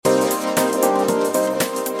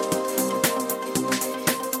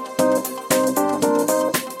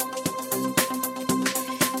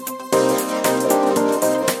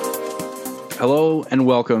and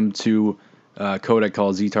welcome to Kodak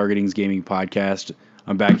Call Z Targeting's gaming podcast.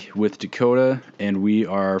 I'm back with Dakota, and we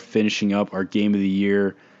are finishing up our Game of the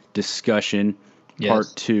Year discussion, part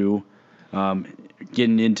 2,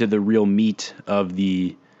 getting into the real meat of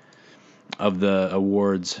the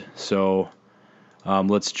awards. So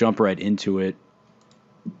let's jump right into it.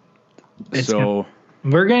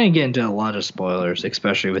 We're going to get into a lot of spoilers,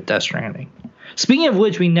 especially with Death Stranding. Speaking of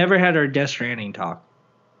which, we never had our Death Stranding talk.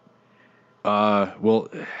 Well,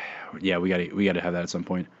 yeah, we gotta have that at some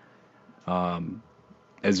point.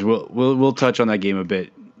 As we'll touch on that game a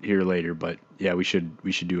bit here later, but yeah, we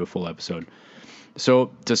should do a full episode. So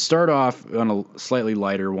to start off on a slightly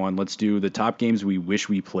lighter one, let's do the top games we wish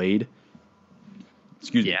we played.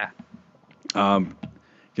 Excuse me.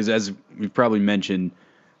 Because as we've probably mentioned,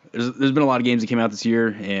 there's been a lot of games that came out this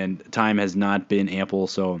year, and time has not been ample.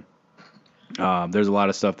 So there's a lot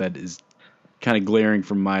of stuff that is kind of glaring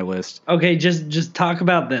from my list. Okay, just talk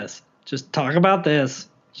about this. Just talk about this.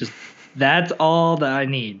 Just that's all that I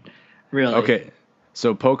need, really. Okay,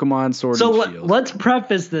 so Pokemon Sword and Shield. Let's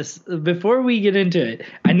preface this before we get into it.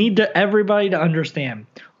 I need everybody to understand.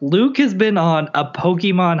 Luke has been on a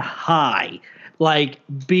Pokemon high, like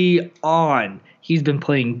beyond. He's been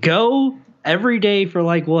playing Go every day for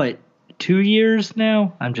 2 years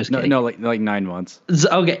now. I'm just kidding. No, like 9 months.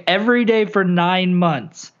 Okay, every day for 9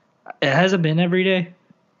 months. It hasn't been every day?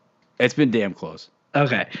 It's been damn close.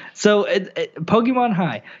 Okay. So, Pokemon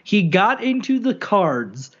High. He got into the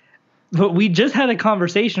cards, but we just had a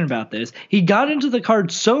conversation about this. He got into the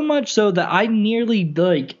cards so much so that I nearly,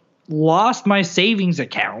 lost my savings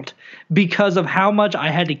account because of how much I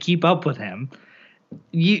had to keep up with him.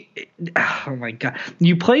 Oh, my God.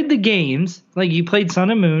 You played the games. You played Sun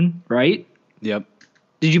and Moon, right? Yep.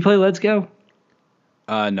 Did you play Let's Go?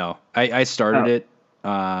 No. I started it.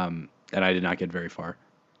 And I did not get very far.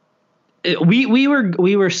 We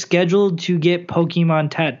were scheduled to get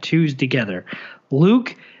Pokemon tattoos together.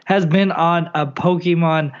 Luke has been on a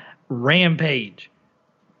Pokemon rampage.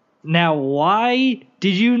 Now, why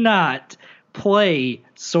did you not play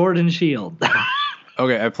Sword and Shield?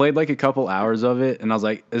 Okay, I played a couple hours of it, and I was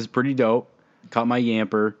like, "This is pretty dope." Caught my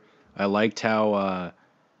Yamper. I liked how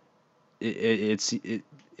it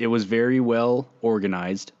was very well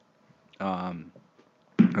organized.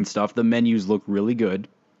 And stuff. The menus look really good.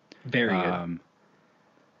 Very good.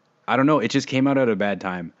 I don't know. It just came out at a bad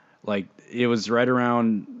time. It was right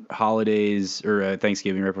around holidays or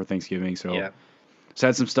Thanksgiving, right before Thanksgiving. So I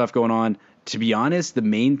had some stuff going on. To be honest, the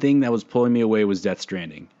main thing that was pulling me away was Death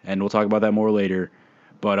Stranding, and we'll talk about that more later.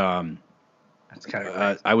 But that's kind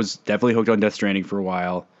of I was definitely hooked on Death Stranding for a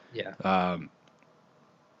while. Yeah. I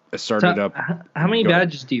started up. How many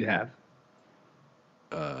badges do you have?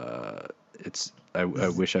 I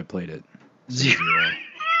wish I played it. 0.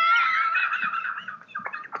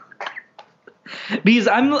 Because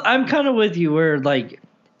I'm kind of with you where Death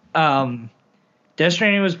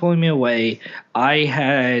Stranding was pulling me away. I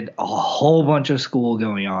had a whole bunch of school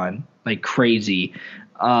going on like crazy.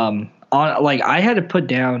 I had to put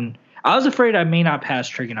down. I was afraid I may not pass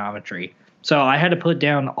trigonometry, so I had to put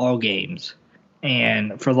down all games.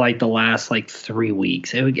 And for the last 3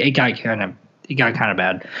 weeks, it got kind of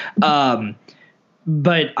bad.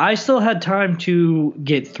 But I still had time to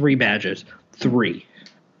get 3 badges. 3.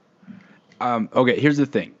 Okay, here's the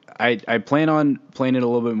thing. I plan on playing it a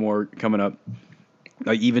little bit more coming up,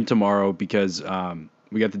 even tomorrow, because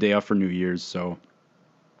we got the day off for New Year's. So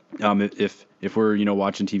if we're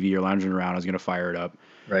watching TV or lounging around, I was gonna fire it up.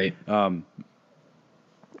 Right. I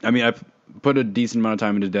put a decent amount of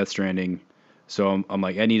time into Death Stranding, so I'm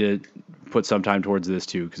like, I need to put some time towards this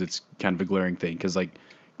too, because it's kind of a glaring thing. Because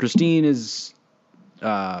Christine is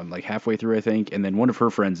halfway through, I think, and then one of her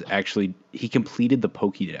friends he completed the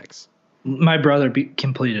Pokédex. My brother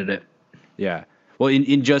completed it. Yeah. Well,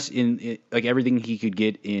 in everything he could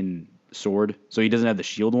get in Sword. So he doesn't have the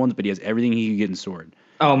Shield ones, but he has everything he could get in Sword.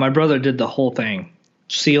 Oh, my brother did the whole thing.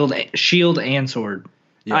 Shield and Sword.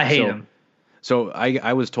 Yeah, I hate him. So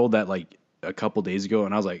I was told that a couple days ago,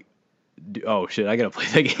 and I was like, oh shit, I gotta play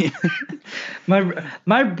that game.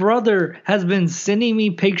 My brother has been sending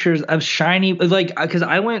me pictures of shiny, because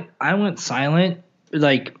I went silent,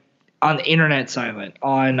 on the internet silent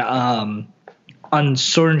on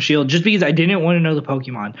Sword and Shield, just because I didn't want to know the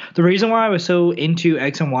Pokemon. The reason why I was so into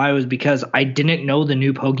X and Y was because I didn't know the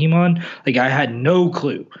new Pokemon. I had no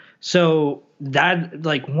clue. So that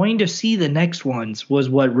wanting to see the next ones was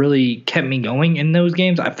what really kept me going in those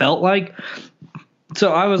games. I felt like.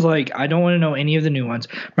 So I was like, I don't want to know any of the new ones.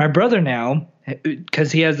 My brother now, because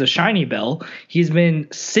he has the shiny bell, he's been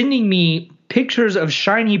sending me pictures of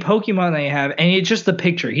shiny Pokemon they have, and it's just the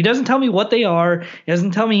picture. He doesn't tell me what they are. He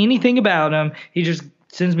doesn't tell me anything about them. He just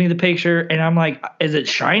sends me the picture, and I'm like, is it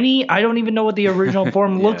shiny? I don't even know what the original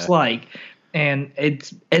form looks like. And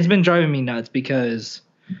it's been driving me nuts because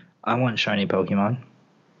I want shiny Pokemon.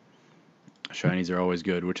 Shinies are always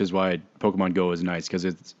good, which is why Pokemon Go is nice, because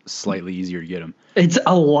it's slightly easier to get them. It's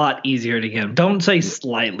a lot easier to get them. Don't say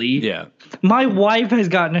slightly. Yeah. My wife has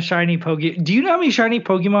gotten a shiny Pokemon. Do you know how many shiny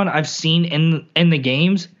Pokemon I've seen in the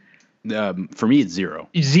games? For me, it's zero.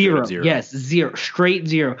 Zero. Yes, zero. Straight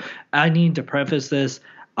zero. I need to preface this.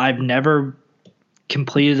 I've never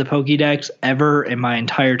completed the Pokédex ever in my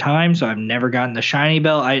entire time, so I've never gotten the shiny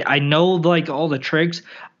belt. I know like all the tricks.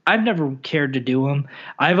 I've never cared to do them.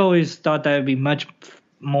 I've always thought that would be much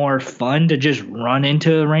more fun to just run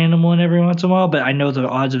into a random one every once in a while, but I know the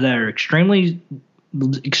odds of that are extremely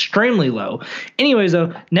low. Anyways,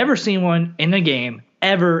 though, never seen one in a game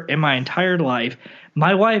ever in my entire life.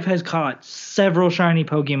 My wife has caught several shiny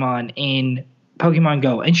Pokemon in Pokemon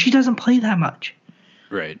Go, and she doesn't play that much.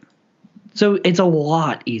 Right. So it's a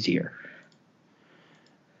lot easier.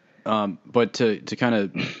 But to kind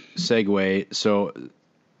of segue, so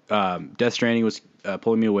Death Stranding was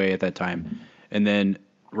pulling me away at that time, and then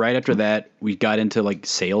right after that we got into like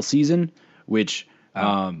sale season, which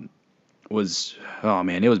was, oh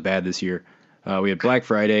man, it was bad this year. We had Black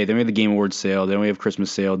Friday, then we had the Game Awards sale, then we have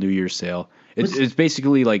Christmas sale, New Year's sale. It's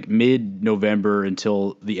basically like mid-November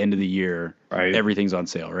until the end of the year. Right. Everything's on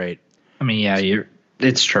sale, right? I mean, yeah,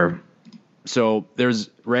 it's true. So there's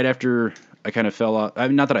right after I kind of fell off. I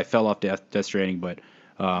mean, not that I fell off Death Stranding, but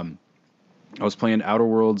I was playing Outer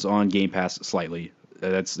Worlds on Game Pass slightly.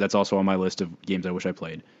 That's also on my list of games I wish I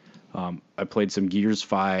played. I played some Gears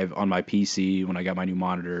 5 on my PC when I got my new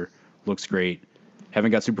monitor. Looks great.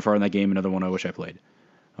 Haven't got super far in that game. Another one I wish I played.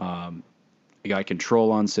 I got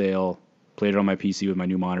Control on sale. Played it on my PC with my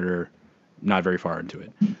new monitor. Not very far into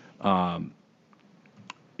it.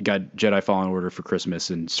 Got Jedi Fallen Order for Christmas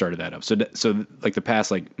and started that up. So like the past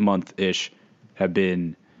like month-ish have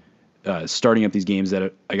been starting up these games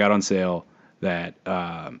that I got on sale that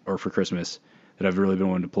or for Christmas that I've really been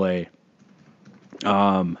wanting to play.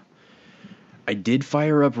 I did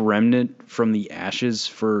fire up Remnant from the Ashes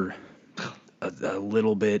for a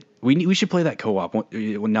little bit. We should play that co-op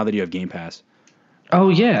now that you have Game Pass. Oh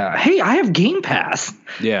yeah. Hey, I have Game Pass.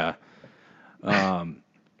 Yeah.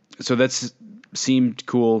 So that's seemed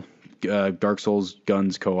cool. Dark Souls,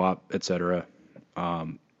 guns, co-op, etc. I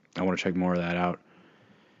want to check more of that out.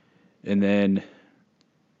 And then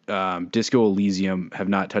Disco Elysium, have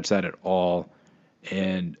not touched that at all.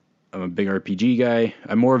 And I'm a big RPG guy.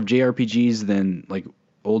 I'm more of JRPGs than like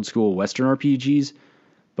old school Western RPGs.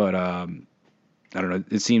 But I don't know.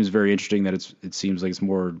 It seems very interesting that it seems like it's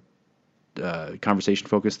more conversation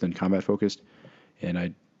focused than combat focused. And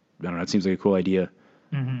I don't know. It seems like a cool idea.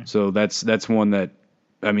 Mm-hmm. So that's one that,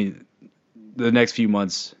 I mean, the next few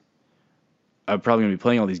months, I'm probably going to be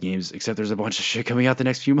playing all these games, except there's a bunch of shit coming out the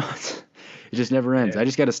next few months. It just never ends. Yeah. I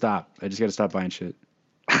just got to stop. Buying shit.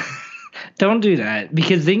 Don't do that,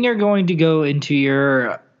 because then you're going to go into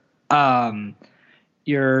your I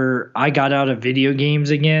got out of video games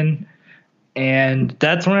again. And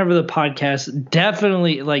that's whenever the podcast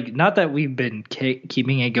definitely, like, not that we've been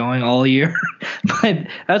keeping it going all year, but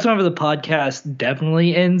that's whenever the podcast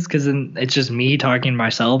definitely ends, because then it's just me talking to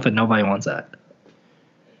myself, and nobody wants that.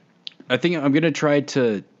 I think I'm going to try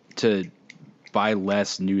to buy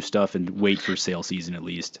less new stuff and wait for sale season at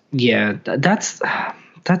least. Yeah, that's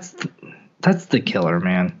the killer,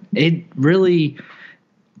 man. It really,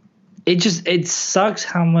 it sucks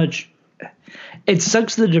how much. It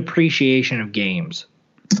sucks the depreciation of games.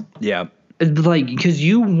 Yeah. Like, because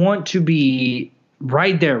you want to be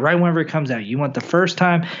right there, right whenever it comes out. You want the first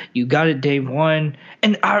time, you got it day one.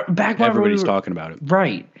 And back when everybody's talking about it.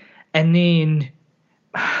 Right. And then,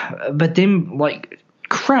 but then, like,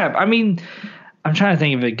 crap. I mean, I'm trying to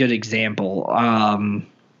think of a good example.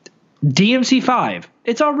 DMC5.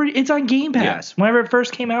 It's on Game Pass. Yeah. Whenever it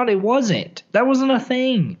first came out, it wasn't. That wasn't a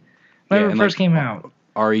thing. Whenever it first came out.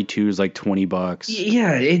 RE2 is like $20.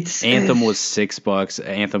 Yeah, it's Anthem was $6.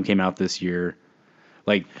 Anthem came out this year.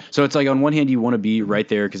 Like, so it's like on one hand you want to be right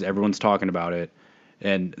there because everyone's talking about it,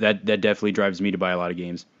 and that definitely drives me to buy a lot of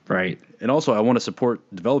games. Right. And also I want to support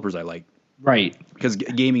developers I like. Right. Because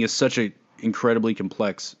gaming is such a incredibly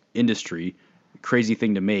complex industry, crazy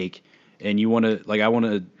thing to make, and you want to I want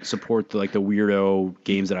to support the weirdo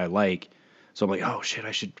games that I like. So I'm like, oh shit,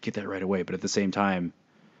 I should get that right away. But at the same time,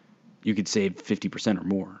 you could save 50% or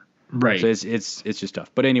more. Right. So it's just tough.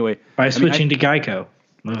 But anyway, by switching to Geico.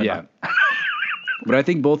 Yeah. But I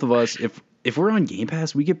think both of us, if we're on Game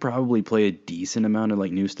Pass, we could probably play a decent amount of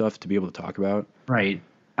like new stuff to be able to talk about. Right.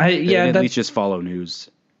 And at least just follow news.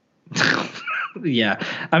 Yeah.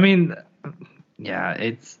 I mean, yeah,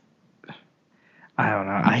 it's, I don't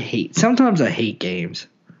know. Sometimes I hate games.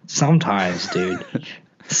 Sometimes, dude.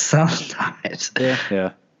 Sometimes.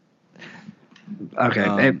 Yeah.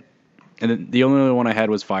 Okay. And then the only other one I had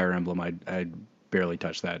was Fire Emblem. I barely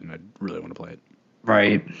touched that, and I really want to play it.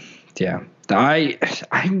 Right. Yeah. I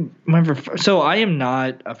remember. So I am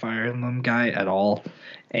not a Fire Emblem guy at all,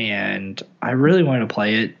 and I really wanted to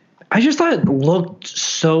play it. I just thought it looked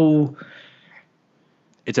so.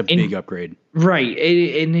 It's a big upgrade. Right.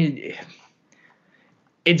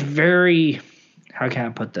 It's very. How can I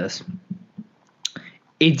put this?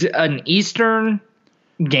 It's an Eastern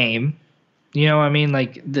game. You know what I mean?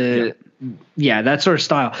 Like that sort of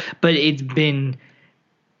style. But it's been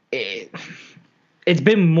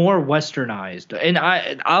more westernized. And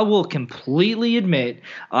I will completely admit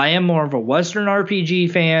I am more of a Western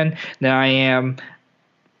RPG fan than I am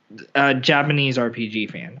a Japanese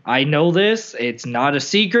RPG fan. I know this. It's not a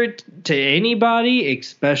secret to anybody,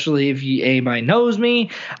 especially if anybody knows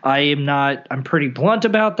me. I'm pretty blunt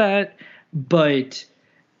about that. But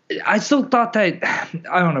I still thought that,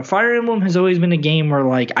 I don't know, Fire Emblem has always been a game where,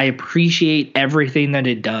 like, I appreciate everything that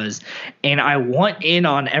it does, and I want in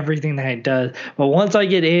on everything that it does, but once I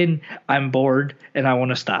get in, I'm bored, and I want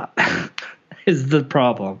to stop, is the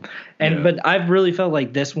problem. But I've really felt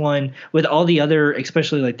like this one, with all the other,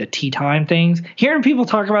 especially, like, the tea time things, hearing people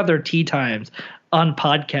talk about their tea times on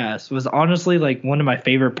podcasts was honestly, like, one of my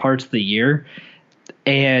favorite parts of the year,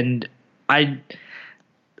 and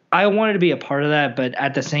I wanted to be a part of that, but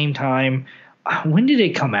at the same time, when did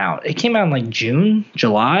it come out? It came out in like June,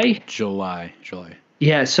 July? July.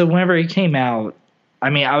 Yeah, so whenever it came out, I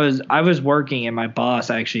mean, I was working and my boss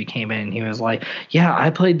actually came in and he was like, "Yeah, I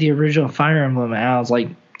played the original Fire Emblem." And I was like,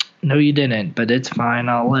 "No, you didn't, but it's fine.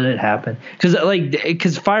 I'll let it happen."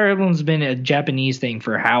 Because Fire Emblem's been a Japanese thing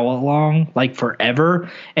for how long? Like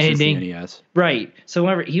forever. And Since the NES. Right. So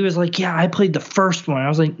whenever he was like, "Yeah, I played the first one," I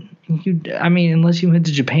was like, unless you went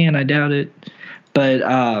to Japan, I doubt it.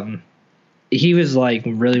 But he was like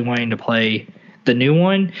really wanting to play the new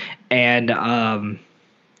one, and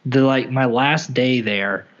my last day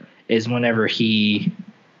there is whenever he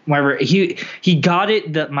got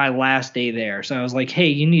it my last day there. So I was like, "Hey,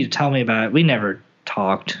 you need to tell me about it." We never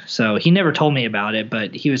talked, so he never told me about it,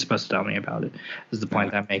 but he was supposed to tell me about it. Is the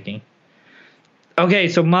point that I'm making. Okay,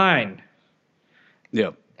 so mine.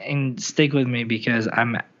 Yep. And stick with me because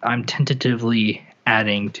I'm tentatively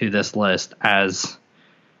adding to this list as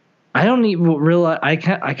I don't even realize I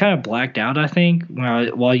kind of blacked out, I think,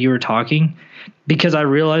 while you were talking, because I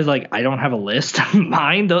realized like I don't have a list.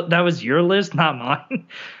 Mine, that was your list, not mine.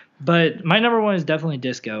 But my number one is definitely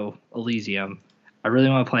Disco Elysium. I really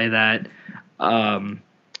want to play that. I'm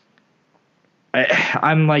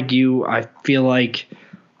like you. I feel like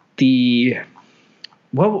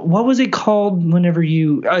what was it called whenever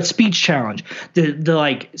you speech challenge, the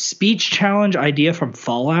like speech challenge idea from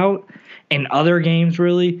Fallout and other games,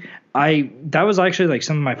 really, that was actually like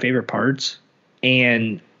some of my favorite parts.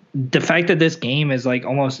 And the fact that this game is like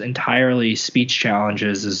almost entirely speech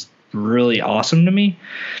challenges is really awesome to me.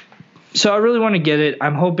 So I really want to get it.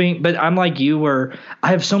 I'm hoping, but I'm like you where I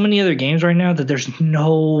have so many other games right now that there's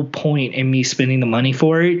no point in me spending the money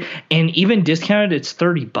for it. And even discounted, it's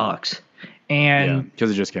 $30. And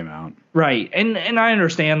because it just came out. Right. And I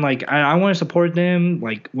understand, like, I want to support them,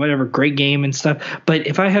 like, whatever, great game and stuff. But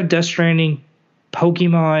if I have Death Stranding,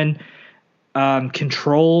 Pokemon,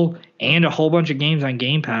 Control, and a whole bunch of games on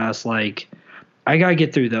Game Pass, like, I got to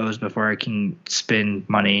get through those before I can spend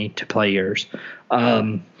money to play yours.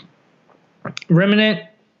 Remnant,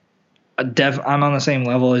 I'm on the same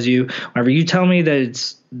level as you. Whenever you tell me that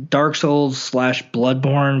it's Dark Souls /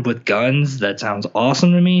 Bloodborne with guns, that sounds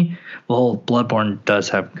awesome to me. Well, Bloodborne does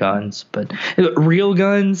have guns, but real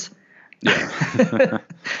guns. Yeah.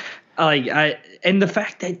 And the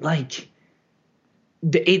fact that like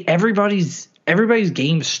everybody's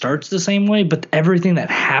game starts the same way, but everything that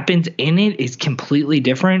happens in it is completely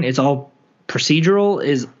different. It's all procedural.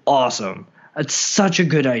 Is awesome. It's such a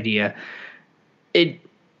good idea.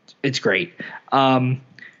 It's great. I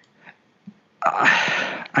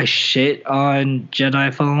shit on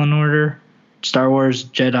Jedi Fallen Order, Star Wars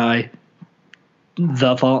Jedi,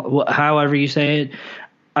 however you say it.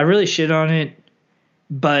 I really shit on it,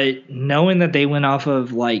 but knowing that they went off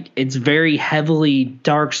of like it's very heavily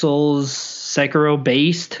Dark Souls, Sekiro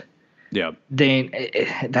based, yeah, then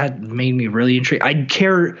that made me really intrigued. I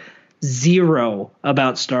care zero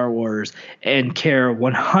about Star Wars and care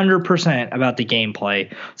 100% about the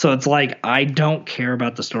gameplay. So it's like I don't care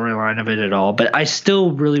about the storyline of it at all, but I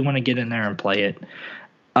still really want to get in there and play it.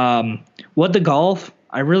 What the Golf?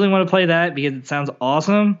 I really want to play that because it sounds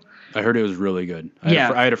awesome. I heard it was really good. I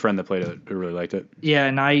had a friend that played it who really liked it. Yeah,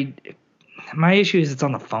 and my issue is it's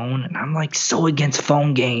on the phone, and I'm like so against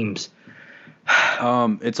phone games.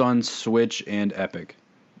 It's on Switch and Epic.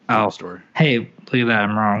 Store. Hey, look at that.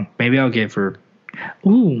 I'm wrong. Maybe I'll get it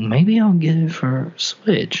for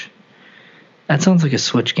Switch. That sounds like a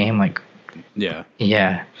Switch game. Like,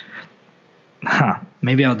 yeah. Huh.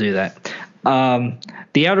 Maybe I'll do that.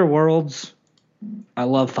 The Outer Worlds. I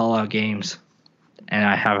love Fallout games, and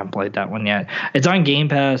I haven't played that one yet. It's on Game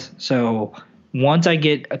Pass, so once I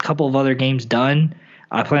get a couple of other games done,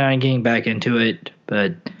 I plan on getting back into it.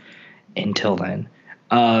 But until then,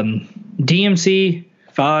 DMC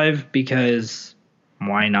 5 because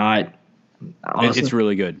why not? Honestly, it's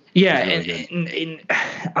really good. Yeah, really and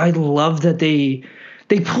I love that they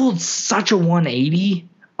pulled such a 180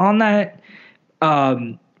 on that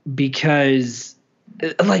because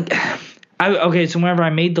like so whenever I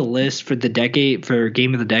made the list for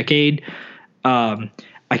game of the decade, I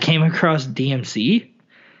came across DMC.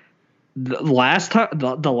 The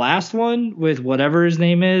last one with whatever his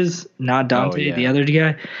name is, not Dante, the other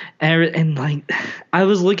guy, and like I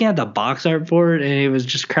was looking at the box art for it, and it was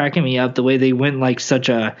just cracking me up the way they went like such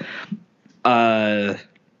a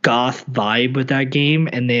goth vibe with that game,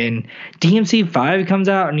 and then DMC 5 comes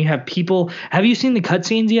out, and you have people. Have you seen the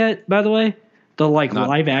cutscenes yet? By the way, the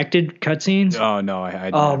live acted cutscenes. Oh no, I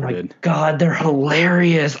oh my did. God, they're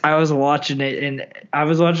hilarious. I was watching it, and I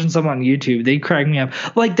was watching some on YouTube. They crack me up.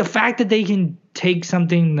 Like the fact that they can take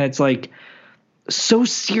something that's like so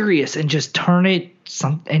serious and just turn it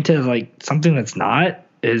into like something that's not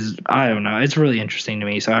is, I don't know. It's really interesting to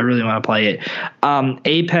me, so I really want to play it.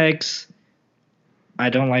 Apex. I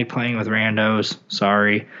don't like playing with randos.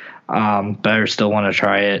 Sorry, but I still want to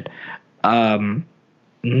try it.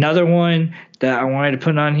 Another one that I wanted to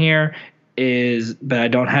put on here but I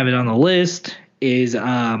don't have it on the list, is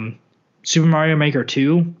Super Mario Maker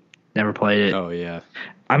 2. Never played it. Oh, yeah.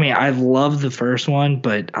 I mean, I love the first one,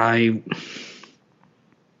 but I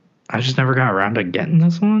just never got around to getting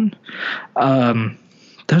this one.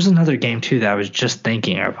 There's another game, too, that I was just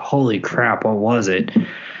thinking of. Holy crap, what was it?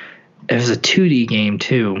 It was a 2D game,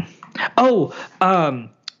 too. Oh,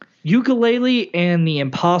 Yooka-Laylee and the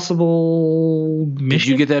Impossible Mission. Did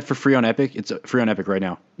you get that for free on Epic? It's free on Epic right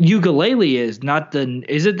now. Yooka-Laylee is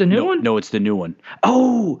it the new one? No, it's the new one.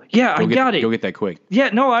 Oh, yeah, I got it. Go get that quick. Yeah,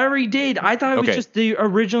 no, I already did. I thought it was just the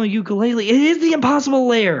original Yooka-Laylee. It is the Impossible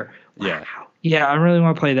Lair. Wow. Yeah. Yeah, I really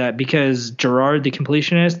want to play that because Gerard, the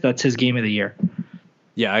Completionist, that's his game of the year.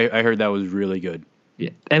 Yeah, I heard that was really good.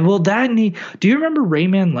 Yeah. And do you remember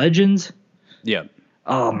Rayman Legends? Yeah.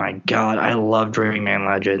 Oh my God, I loved Rayman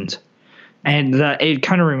Legends, and it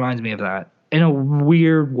kind of reminds me of that in a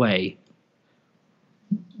weird way.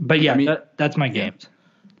 But yeah, that's my games.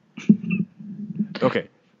 Okay,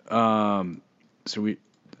 so we,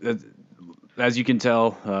 as you can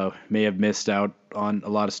tell, may have missed out on a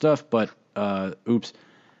lot of stuff, but oops.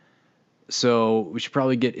 So we should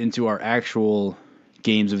probably get into our actual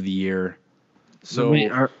games of the year. So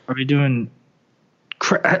are we doing?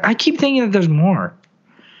 I keep thinking that there's more.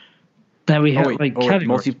 That we have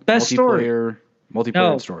categories. Best story.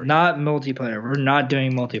 Multiplayer story. Not multiplayer. We're not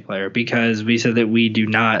doing multiplayer because we said that we did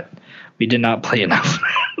not play enough.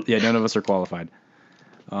 Yeah, none of us are qualified.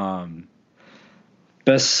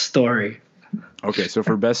 Best story. Okay, so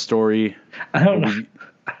for best story, I don't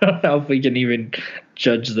know if we can even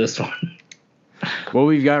judge this one. What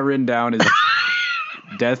we've got written down is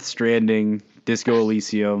Death Stranding, Disco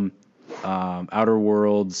Elysium, Outer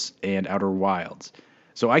Worlds, and Outer Wilds.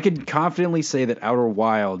 So I can confidently say that Outer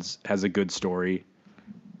Wilds has a good story,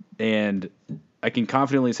 and I can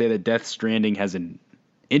confidently say that Death Stranding has an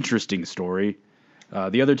interesting story.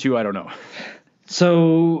 The other two, I don't know.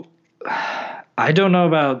 So I don't know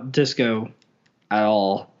about Disco at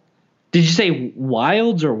all. Did you say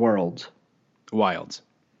Wilds or Worlds? Wilds.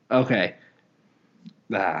 Okay.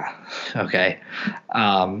 Okay.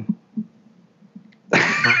 I'm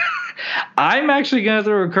actually going to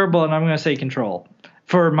throw a curveball, and I'm going to say Control.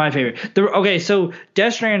 For my favorite. So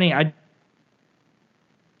Death Stranding,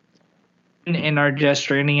 in our Death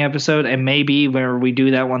Stranding episode, and maybe where we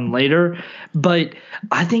do that one later, but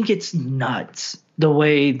I think it's nuts the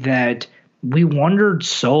way that we wondered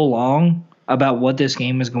so long about what this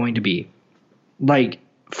game is going to be. Like,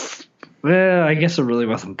 Well, I guess it really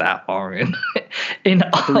wasn't that long in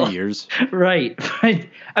all, 3 years. right. But,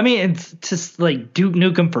 I mean, it's just like Duke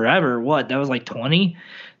Nukem Forever. What? That was like 20.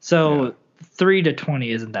 So Yeah. 3 to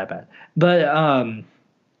 20 isn't that bad. But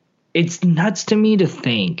it's nuts to me to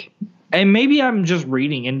think, and maybe I'm just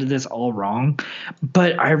reading into this all wrong,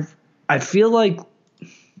 but I feel like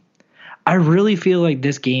I really feel like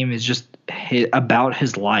this game is just about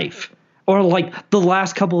his life, or like the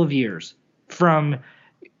last couple of years from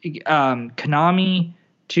Konami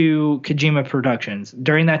to Kojima Productions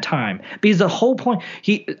during that time. Because the whole point,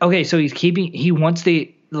 he wants to,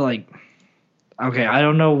 like, okay, I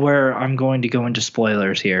don't know where I'm going to go into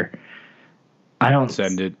spoilers here. I don't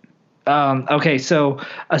Send it. Okay, so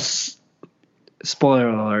spoiler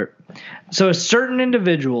alert. So a certain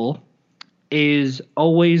individual is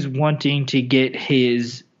always wanting to get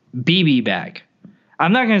his BB back.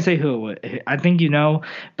 I'm not going to say who it was. I think you know,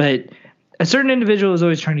 but a certain individual is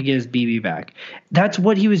always trying to get his BB back. That's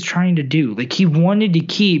what he was trying to do. Like, he wanted to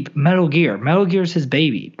keep Metal Gear. Metal Gear's his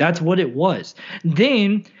baby. That's what it was.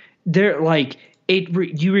 Then they're like,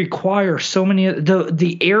 you require so many,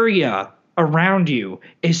 the area around you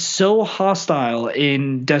is so hostile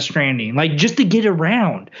in Death Stranding. Like, just to get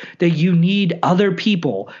around, that you need other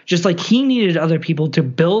people, just like he needed other people to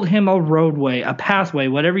build him a roadway, a pathway,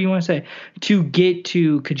 whatever you want to say, to get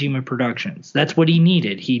to Kojima Productions. That's what he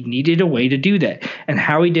needed. He needed a way to do that. And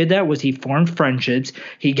how he did that was he formed friendships.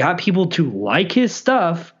 He got people to like his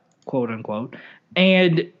stuff, quote unquote,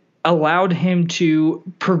 and allowed him to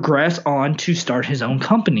progress on to start his own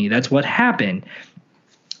company. That's what happened.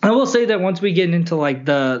 I will say that once we get into like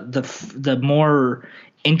the more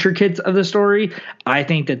intricates of the story, I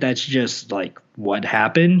think that that's just like what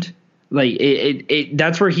happened. Like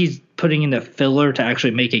that's where he's putting in the filler to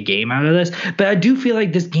actually make a game out of this. But I do feel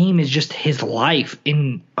like this game is just his life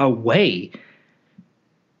in a way.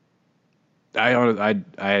 I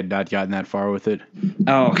had not gotten that far with it.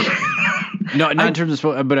 Oh, No, not in terms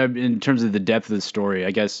of, but in terms of the depth of the story. I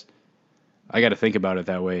guess I got to think about it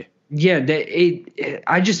that way. yeah.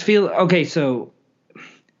 I just feel okay. So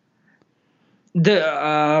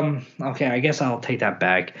okay, I guess I'll take that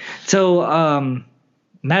back. So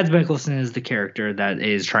Mads Mikkelsen is the character that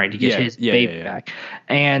is trying to get his baby back.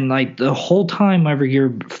 And like the whole time whenever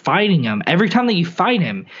you're fighting him, every time that you fight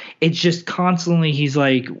him, it's just constantly he's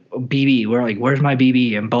like, BB, we're like, where's my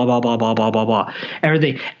BB? And blah, blah, blah, blah, blah, blah, blah.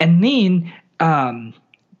 Everything. And then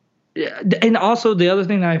and also the other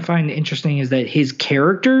thing that I find interesting is that his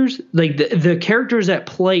characters, like the characters that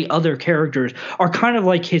play other characters, are kind of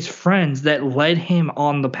like his friends that led him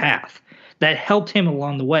on the path, that helped him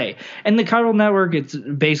along the way. And the Chiral Network, it's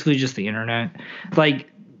basically just the internet. Like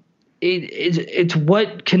it's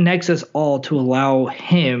what connects us all to allow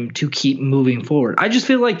him to keep moving forward. I just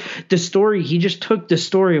feel like the story, he just took the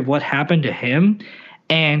story of what happened to him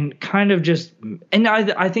and kind of just, and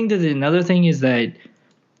I think that another thing is that,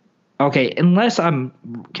 okay, unless I'm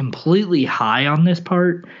completely high on this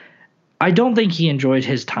part, I don't think he enjoyed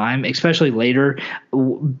his time, especially later,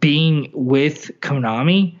 being with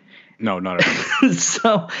Konami. No, not at all.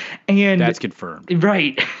 So, and that's confirmed.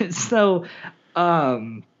 Right. So, but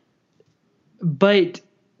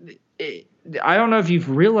I don't know if you've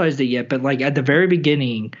realized it yet, but like at the very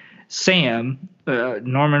beginning, Sam,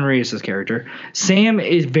 Norman Reedus' character, Sam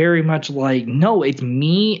is very much like, no, it's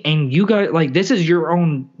me and you guys, like, this is your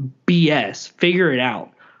own BS. Figure it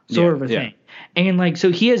out, sort of a thing. And like,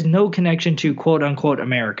 so he has no connection to quote unquote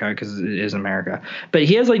America, because it is America, but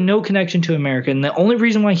he has like no connection to America. And the only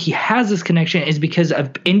reason why he has this connection is because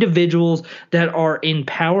of individuals that are in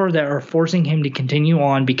power that are forcing him to continue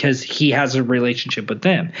on because he has a relationship with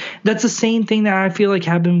them. That's the same thing that I feel like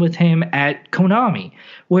happened with him at Konami,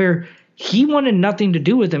 where he wanted nothing to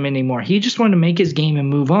do with them anymore. He just wanted to make his game and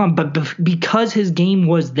move on. But because his game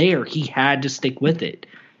was there, he had to stick with it.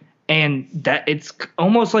 And that it's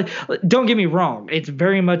almost like, don't get me wrong, it's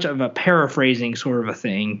very much of a paraphrasing sort of a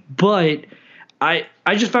thing. But I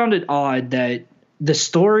just found it odd that the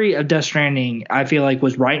story of Death Stranding, I feel like,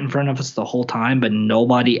 was right in front of us the whole time, but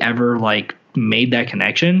nobody ever like made that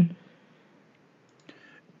connection.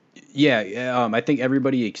 Yeah, I think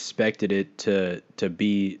everybody expected it to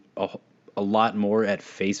be a lot more at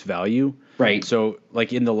face value. Right. So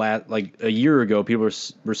like in the like a year ago, people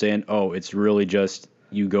were saying, oh, it's really just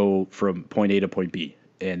you go from point A to point B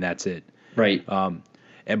and that's it. Right.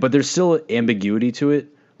 But there's still ambiguity to it.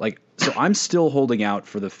 Like, so I'm still holding out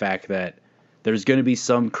for the fact that there's going to be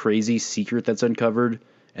some crazy secret that's uncovered,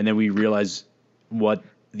 and then we realize what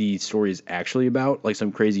the story is actually about, like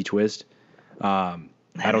some crazy twist.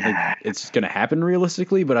 I don't think it's going to happen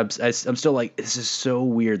realistically, but I'm still like, this is so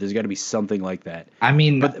weird. There's got to be something like that. I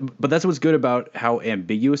mean, but that's what's good about how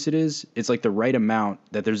ambiguous it is. It's like the right amount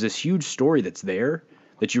that there's this huge story that's there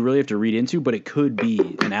that you really have to read into, but it could be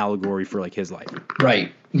an allegory for like his life.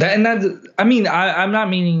 Right. I'm not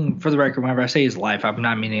meaning, for the record, whenever I say his life, I'm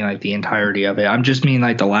not meaning like the entirety of it. I'm just meaning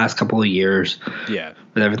like the last couple of years. Yeah.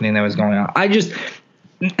 With everything that was going on.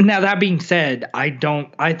 Now that being said, I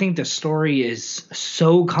think the story is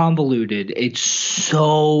so convoluted. It's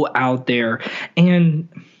so out there. And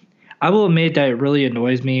I will admit that it really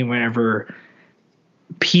annoys me whenever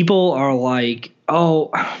people are like,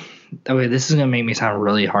 oh, okay, this is going to make me sound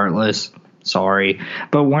really heartless. Sorry.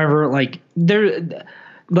 But whenever like they're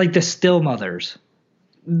like the still mothers,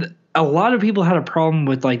 a lot of people had a problem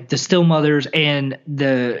with like the still mothers and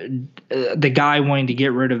the guy wanting to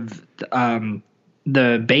get rid of,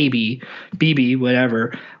 the BB,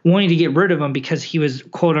 whatever, wanting to get rid of him because he was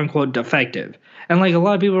quote unquote defective. And like a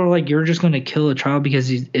lot of people are like, you're just going to kill a child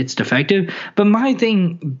because it's defective. But my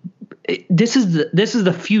thing, this is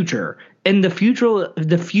the future, and the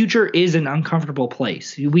future is an uncomfortable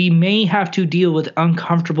place. We may have to deal with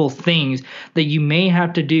uncomfortable things that you may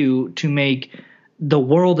have to do to make the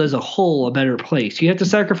world as a whole a better place. You have to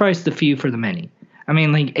sacrifice the few for the many. I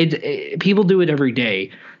mean, like people do it every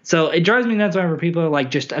day. So it drives me nuts whenever people are like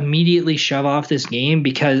just immediately shove off this game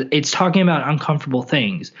because it's talking about uncomfortable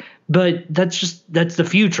things. But that's the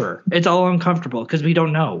future. It's all uncomfortable because we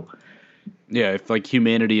don't know. Yeah, if like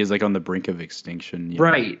humanity is like on the brink of extinction.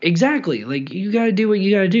 Right, exactly. Like you got to do what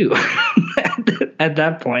you got to do at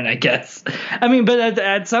that point, I guess. I mean, but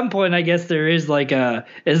at some point, I guess there is like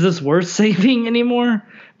is this worth saving anymore?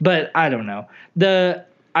 But I don't know.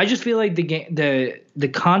 I just feel like the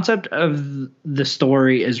concept of the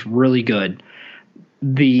story is really good.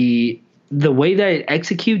 The way that it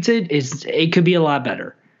executes it could be a lot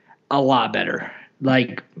better.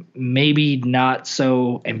 Like maybe not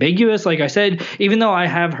so ambiguous, like I said, even though I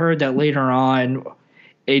have heard that later on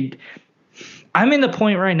I'm in the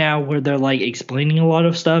point right now where they're like explaining a lot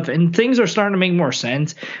of stuff and things are starting to make more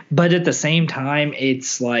sense, but at the same time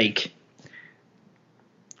it's like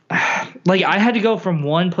I had to go from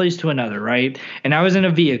one place to another, right? And I was in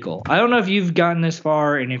a vehicle. I don't know if you've gotten this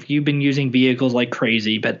far and if you've been using vehicles like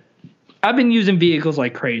crazy, but I've been using vehicles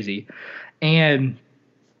like crazy. And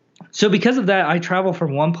so because of that, I travel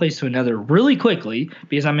from one place to another really quickly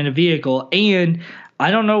because I'm in a vehicle, and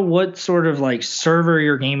I don't know what sort of like server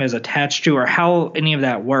your game is attached to or how any of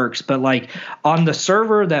that works, but like on the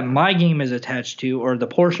server that my game is attached to, or the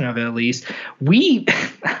portion of it at least,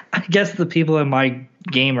 I guess the people in my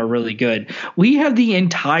game are really good. We have the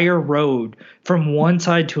entire road from one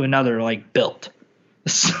side to another like built.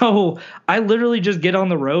 So I literally just get on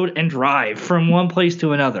the road and drive from one place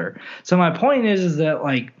to another. So my point is that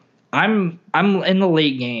like I'm in the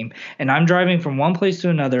late game and I'm driving from one place to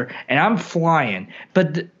another and I'm flying,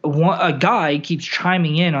 but a guy keeps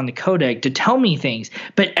chiming in on the codec to tell me things,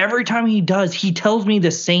 but every time he does, he tells me the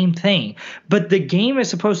same thing. But the game is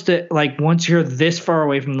supposed to, like, once you're this far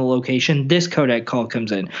away from the location, this codec call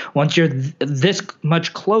comes in. Once you're this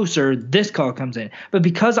much closer, this call comes in. But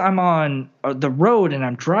because I'm on the road and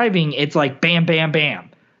I'm driving, it's like bam, bam,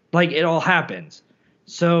 bam. Like it all happens.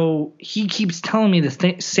 So he keeps telling me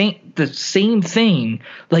the same thing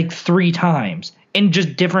like 3 times in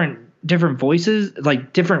just different voices,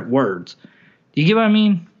 like different words. Do you get what I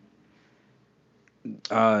mean?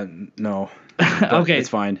 No. Okay, it's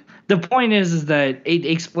fine. The point is that it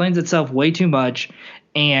explains itself way too much,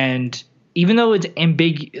 and even though it's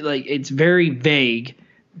ambiguous, like it's very vague,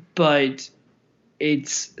 but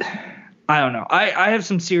it's I don't know. I have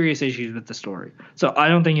some serious issues with the story, so I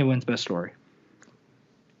don't think it wins best story.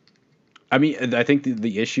 I mean, I think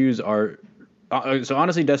the issues are so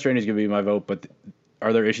honestly, Death Stranding is going to be my vote, but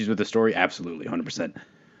are there issues with the story? Absolutely,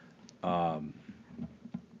 100%.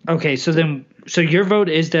 Okay, so your vote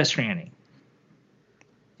is Death Stranding.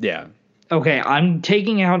 Yeah. Okay, I'm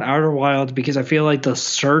taking out Outer Wilds because I feel like the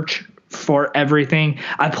search for everything.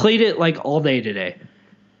 I played it like all day today,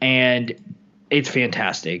 and it's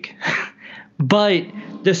fantastic. But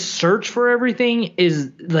the search for everything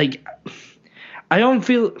is like I don't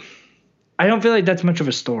feel like that's much of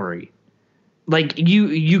a story. Like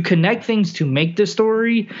you connect things to make the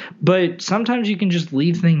story, but sometimes you can just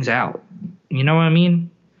leave things out. You know what I mean?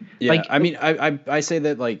 Yeah, like, I mean, I say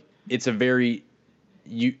that like it's a very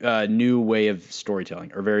new way of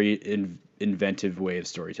storytelling, or very inventive way of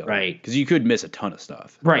storytelling. Right. Because you could miss a ton of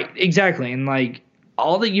stuff. Right, exactly. And like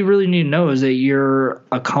all that you really need to know is that you're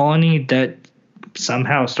a colony that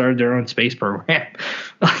somehow started their own space program.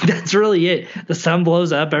 That's really it. The sun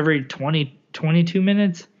blows up every 20 22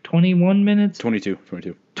 minutes, 21 minutes, 22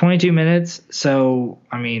 minutes. So,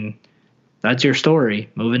 I mean, that's your story.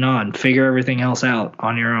 Moving on. Figure everything else out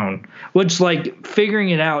on your own. Which, like, figuring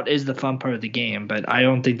it out is the fun part of the game, but I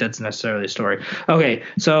don't think that's necessarily a story. Okay,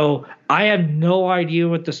 so I have no idea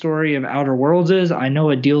what the story of Outer Worlds is. I know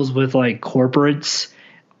it deals with, like, corporates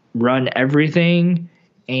run everything,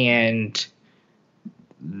 and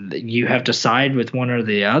you have to side with one or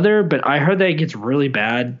the other, but I heard that it gets really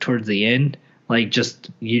bad towards the end. Like,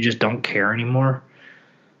 you just don't care anymore.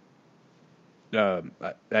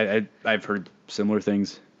 I've heard similar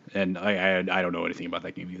things, and I don't know anything about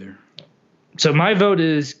that game either. So my vote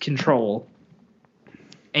is Control,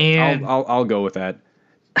 and I'll go with that,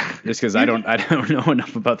 just because I don't know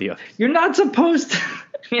enough about the others. You're not supposed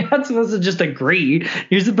to just agree.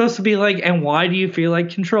 You're supposed to be like, and why do you feel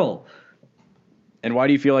like Control? And why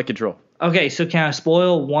do you feel like Control? Okay, so can I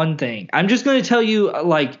spoil one thing? I'm just going to tell you,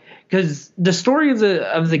 like, because the story of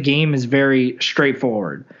the game is very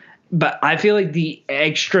straightforward. But I feel like the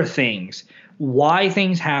extra things, why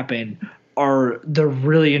things happen, are the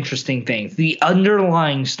really interesting things. The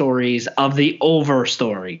underlying stories of the over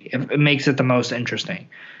story. It makes it the most interesting.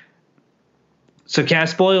 So can I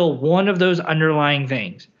spoil one of those underlying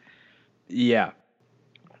things? Yeah.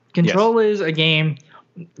 Control is a game.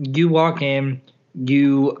 You walk in.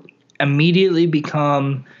 You immediately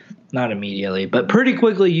become, not immediately, but pretty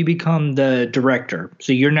quickly you become the director.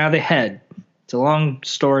 So you're now the head. It's a long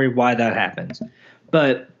story why that happens.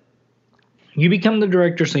 But you become the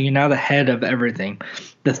director, so you're now the head of everything.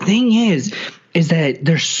 The thing is that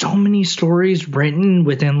there's so many stories written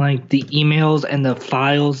within, like, the emails and the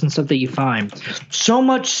files and stuff that you find. So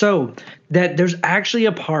much so that there's actually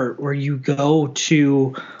a part where you go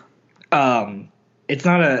to it's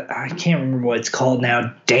not I can't remember what it's called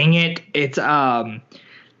now. Dang it. It's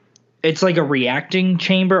like a reacting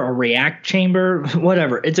chamber, a react chamber,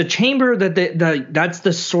 whatever. It's a chamber that's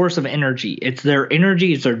the source of energy. It's their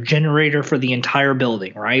energy. It's their generator for the entire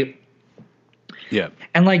building, right? Yeah.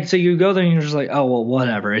 And, like, so you go there and you're just like, oh, well,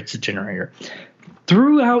 whatever. It's a generator.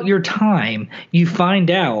 Throughout your time, you find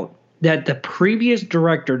out that the previous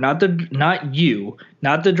director, not the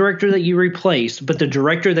director that you replaced, but the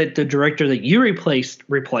director that you replaced.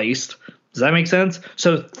 Does that make sense?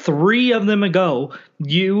 So 3 of them ago,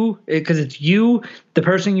 because it's you, the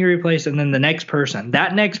person you replaced, and then the next person.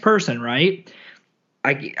 That next person, right?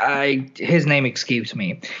 His name escapes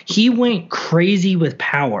me. He went crazy with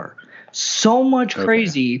power. So much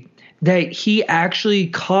crazy that he actually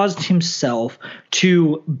caused himself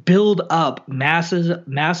to build up massive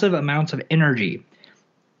amounts of energy.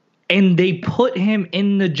 And they put him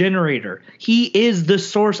in the generator. He is the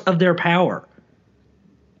source of their power.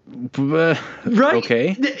 Right?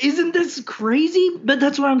 Okay. Isn't this crazy? But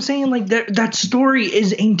that's what I'm saying. Like, that story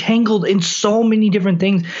is entangled in so many different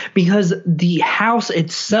things because the house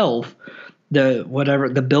itself,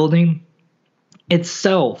 the building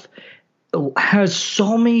itself, has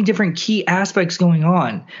so many different key aspects going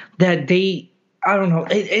on that I don't know.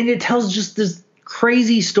 And it tells just this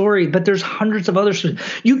crazy story, but there's hundreds of other stories.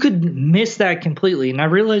 You could miss that completely. And I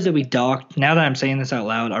realize that we docked, now that I'm saying this out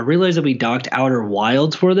loud, I realize that we docked Outer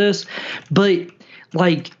Wilds for this, but,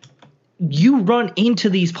 like, you run into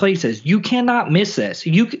these places. You cannot miss this.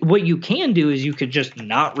 What you can do is you could just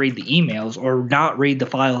not read the emails or not read the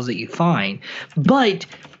files that you find. But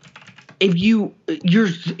if you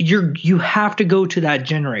have to go to that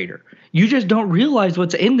generator. You just don't realize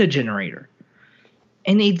what's in the generator.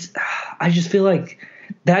 And I just feel like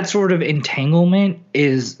that sort of entanglement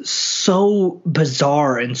is so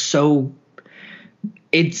bizarre and so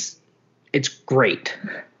it's great.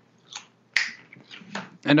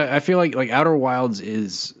 And I feel like Outer Wilds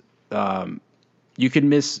is you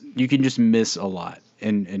can just miss a lot.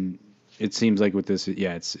 And it seems like with this,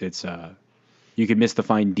 yeah, it's you can miss the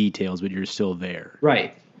fine details, but you're still there.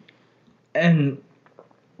 Right. And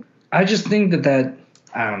I just think that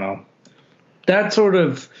I don't know.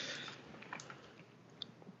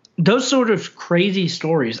 Those sort of crazy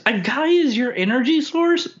stories. A guy is your energy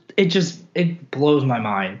source. It blows my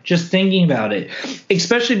mind just thinking about it,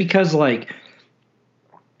 especially because, like,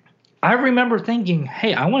 I remember thinking,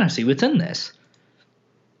 hey, I want to see what's in this.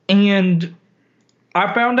 And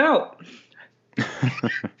I found out.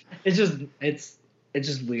 It's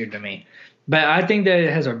just weird to me. But I think that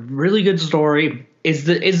it has a really good story. Is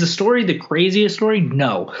the story the craziest story?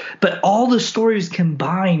 No. But all the stories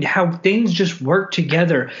combined, how things just work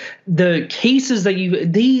together. The cases that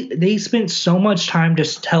they spent so much time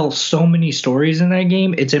to tell so many stories in that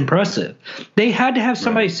game. It's impressive. They had to have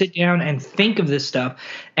somebody sit down and think of this stuff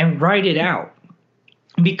and write it out.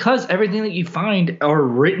 because everything that you find are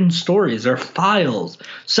written stories or files.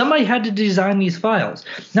 Somebody had to design these files.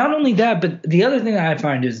 Not only that, but the other thing that I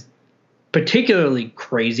find is particularly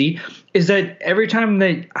crazy is that every time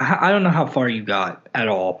that I don't know how far you got at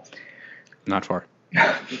all. Not far.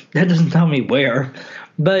 That doesn't tell me where,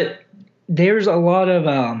 but there's a lot of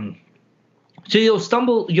so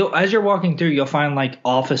you'll as you're walking through, you'll find like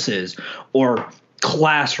offices or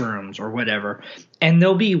classrooms or whatever, and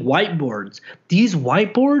there'll be whiteboards. These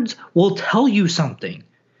whiteboards will tell you something.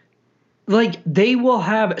 Like they will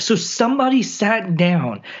have, so somebody sat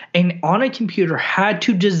down and on a computer had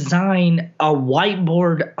to design a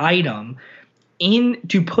whiteboard item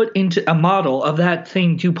to put into a model of that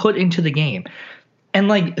thing to put into the game. And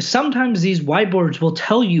like sometimes these whiteboards will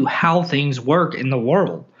tell you how things work in the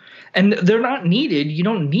world. And they're not needed. You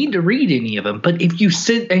don't need to read any of them. But if you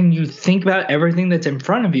sit and you think about everything that's in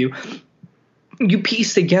front of you, you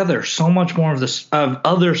piece together so much more of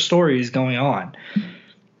other stories going on.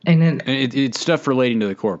 And then it's stuff relating to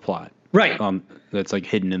the core plot. Right. That's like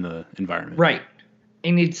hidden in the environment. Right.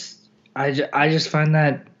 And I just find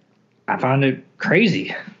that I found it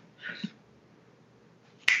crazy.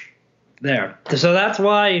 There. So that's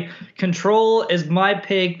why Control is my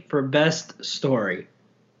pick for best story.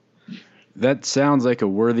 That sounds like a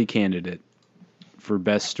worthy candidate for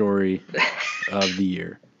best story of the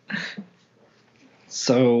year.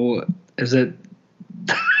 So is it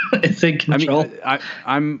is it Control?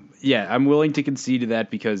 I mean, I'm willing to concede to that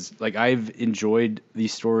because like I've enjoyed the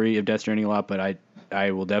story of Death Stranding a lot, but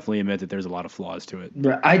I will definitely admit that there's a lot of flaws to it.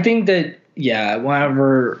 I think that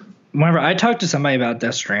whenever I talked to somebody about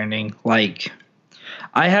Death Stranding, like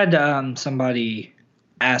I had somebody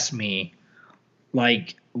ask me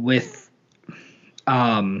like with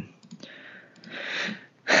I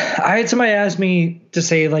had somebody ask me to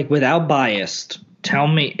say like without bias, tell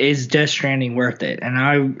me, is Death Stranding worth it? And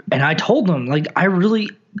I told them like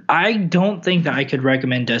I don't think that I could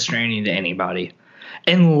recommend Death Stranding to anybody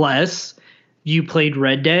unless you played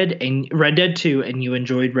Red Dead 2 and you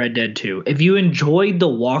enjoyed Red Dead 2. If you enjoyed the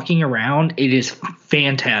walking around, it is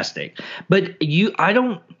fantastic. But I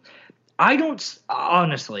don't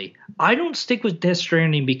stick with Death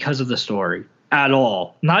Stranding because of the story at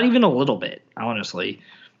all. Not even a little bit, honestly.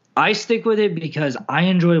 I stick with it because I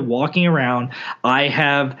enjoy walking around. I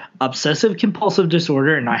have obsessive compulsive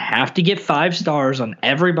disorder and I have to get 5 stars on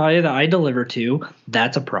everybody that I deliver to.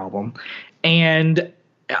 That's a problem. And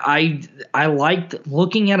I liked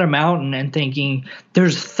looking at a mountain and thinking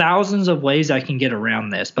there's thousands of ways I can get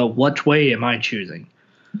around this, but which way am I choosing?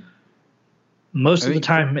 Most of the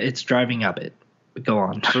time it's driving up it. But go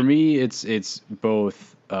on. For me, it's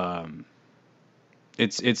both.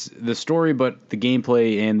 It's the story, but the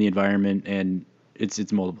gameplay and the environment, and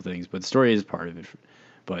it's multiple things. But the story is part of it.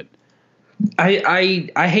 But I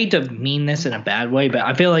hate to mean this in a bad way, but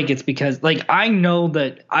I feel like it's because like I know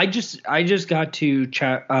that I just got to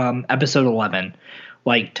episode 11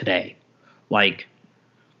 like today, like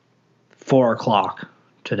 4:00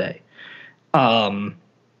 today.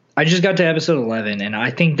 I just got to episode 11, and I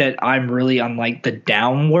think that I'm really on like the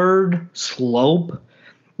downward slope,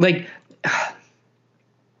 like.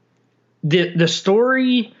 The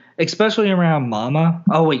story, especially around Mama.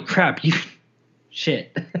 Oh wait, crap!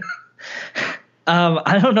 Shit.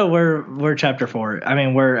 I don't know where chapter 4. I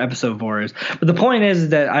mean, where episode 4 is. But the point is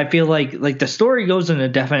that I feel like the story goes in a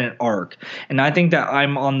definite arc, and I think that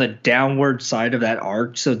I'm on the downward side of that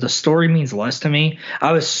arc. So the story means less to me.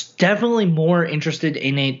 I was definitely more interested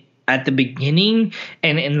in it at the beginning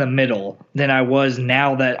and in the middle than I was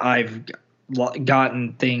now that I've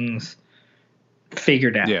gotten things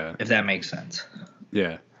figured out, if that makes sense.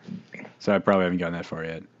 Yeah. So I probably haven't gotten that far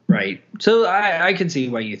yet. Right. So I can see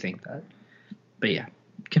why you think that. But yeah,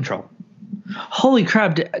 Control. Holy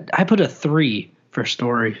crap, I put a 3 for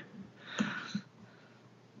story.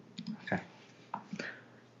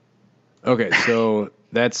 Okay, so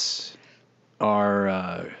that's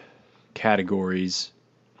our categories,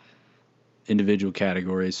 individual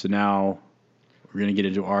categories. So now we're going to get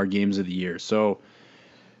into our games of the year. So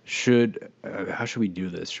how should we do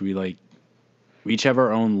this? Should we we each have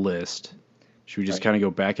our own list? Should we just kind of go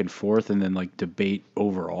back and forth and then debate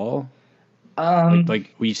overall?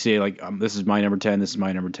 Like we say this is my number 10, this is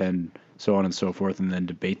my number 10, so on and so forth, and then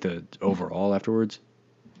debate the overall afterwards?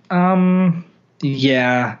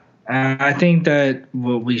 Yeah. I think that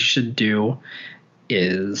what we should do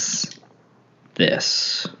is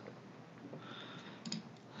this.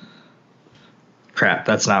 Crap,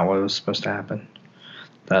 that's not what was supposed to happen.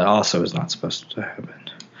 That also is not supposed to happen.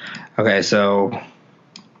 Okay, so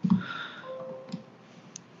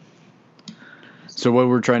So what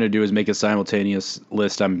we're trying to do is make a simultaneous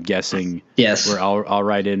list. I'm guessing. Yes. Where I'll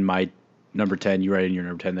write in my number 10. You write in your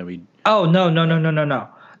number 10. Then we. Oh no.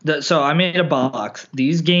 So I made a box.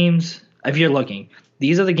 These games, if you're looking,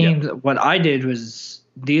 these are the games. Yeah. What I did was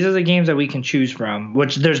these are the games that we can choose from.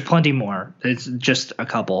 Which there's plenty more. It's just a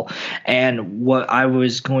couple. And what I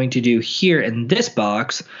was going to do here in this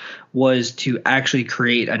box was to actually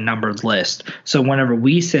create a numbered list. So whenever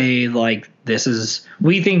we say like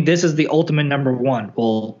we think this is the ultimate number one,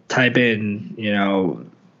 we'll type in,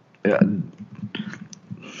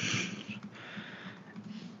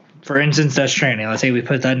 for instance, Death Stranding. Let's say we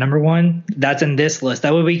put that number one. That's in this list.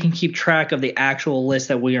 That way we can keep track of the actual list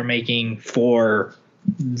that we are making for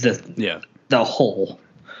the whole.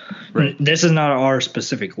 Right. This is not our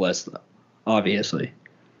specific list, obviously.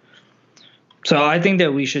 So I think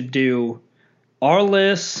that we should do our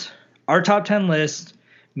list, our top 10 list,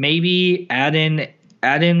 maybe add in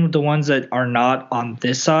the ones that are not on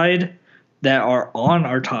this side that are on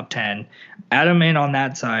our top 10, add them in on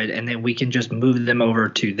that side, and then we can just move them over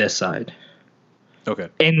to this side. Okay.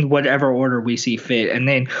 In whatever order we see fit. And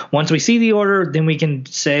then once we see the order, then we can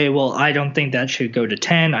say, well, I don't think that should go to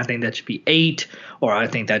 10. I think that should be 8, or I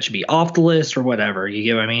think that should be off the list or whatever. You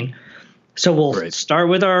get what I mean? So we'll start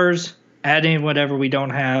with ours, add in whatever we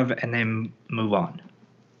don't have, and then move on.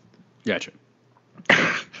 Gotcha.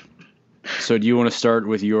 So do you want to start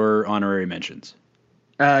with your honorary mentions?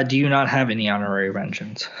 Do you not have any honorary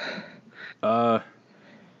mentions? No,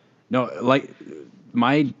 like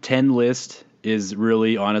my 10 list is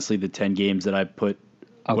really honestly the 10 games that I put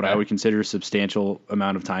what I would consider a substantial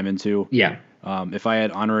amount of time into. Yeah. If I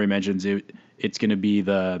had honorary mentions, it's going to be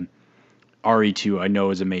the RE2. I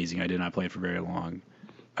know is amazing. I did not play it for very long.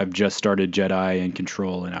 I've just started Jedi and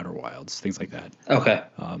Control and Outer Wilds, things like that. Okay.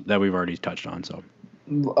 That we've already touched on. So.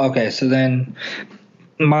 Okay, so then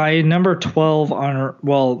my number 12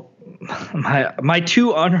 my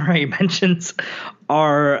 2 honorary mentions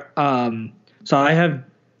are so I have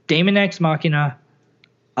Daemon X Machina.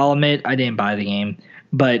 I'll admit I didn't buy the game,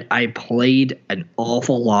 but I played an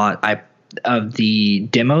awful lot of the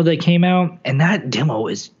demo that came out, and that demo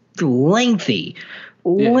is lengthy.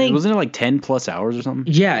 Yeah, wasn't it like 10 plus hours or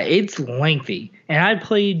something? Yeah, it's lengthy. And I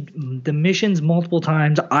played the missions multiple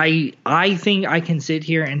times. I think I can sit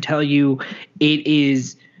here and tell you it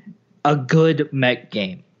is a good mech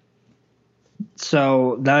game.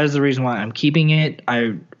 So that is the reason why I'm keeping it.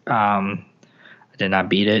 I did not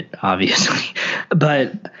beat it, obviously.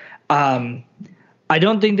 But I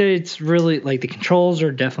don't think that it's really like the controls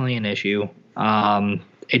are definitely an issue.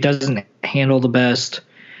 It doesn't handle the best.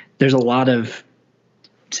 There's a lot of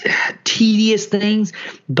tedious things,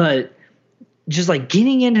 but just like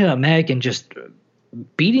getting into a mech and just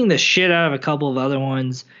beating the shit out of a couple of other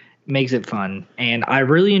ones makes it fun. And I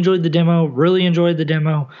really enjoyed the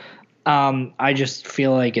demo. I just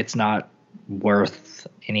feel like it's not worth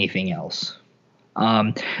anything else.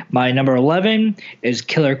 My number 11 is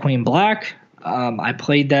Killer Queen Black. I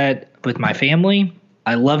played that with my family.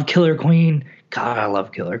 I love Killer Queen. God, I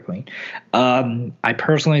love Killer Queen. I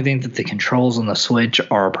personally think that the controls on the Switch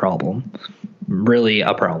are a problem. Really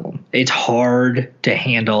a problem. It's hard to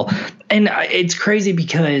handle. And it's crazy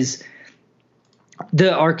because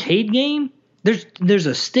the arcade game, there's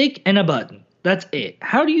a stick and a button. That's it.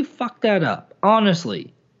 How do you fuck that up?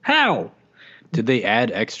 Honestly. How? Did they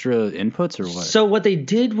add extra inputs or what? So what they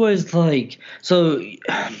did was like,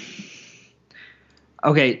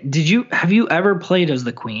 okay, have you ever played as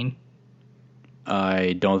the Queen?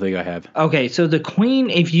 I don't think I have. Okay, so the Queen,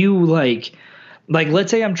 if you like let's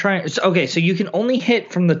say I'm trying. Okay, so you can only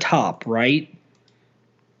hit from the top, right?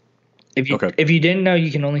 If you didn't know,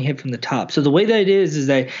 you can only hit from the top. So the way that it is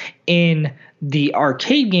that in the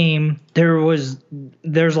arcade game, there's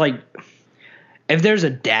like, if there's a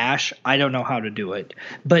dash, I don't know how to do it.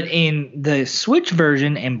 But in the Switch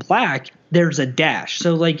version in Black, there's a dash.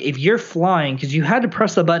 So like if you're flying, because you had to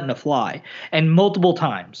press the button to fly, and multiple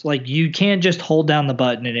times, like you can't just hold down the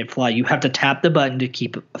button and it fly. You have to tap the button to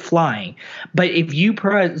keep flying. But if you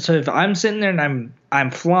press, so if I'm sitting there and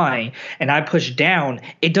I'm flying and I push down,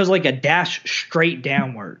 it does like a dash straight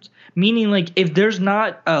downwards. Meaning like if there's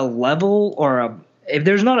not a level or if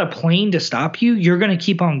there's not a plane to stop you, you're going to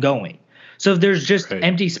keep on going. So if there's just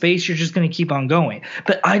empty space, you're just going to keep on going.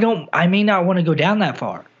 But I may not want to go down that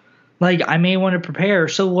far. Like I may want to prepare.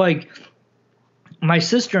 So like my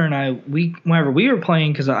sister and I, whenever we were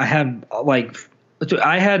playing, because I had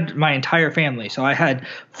my entire family. So I had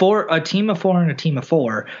a team of 4 and a team of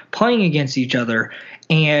 4 playing against each other.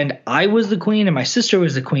 And I was the queen and my sister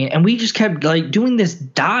was the queen. And we just kept like doing this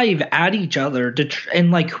dive at each other and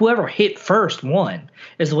like whoever hit first won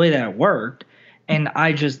is the way that it worked. and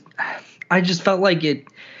I just felt like it's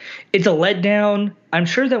a letdown. I'm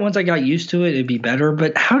sure that once I got used to it, it'd be better.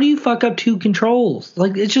 But how do you fuck up 2 controls?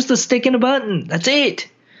 Like, it's just a stick and a button. That's it.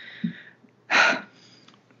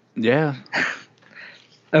 Yeah.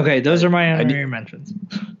 Okay, those are my honorary mentions.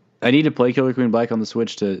 I need to play Killer Queen Black on the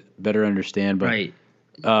Switch to better understand, but Right.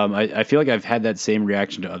 I feel like I've had that same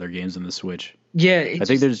reaction to other games on the Switch. Yeah. I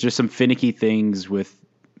think there's just some finicky things with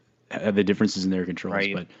the differences in their controls.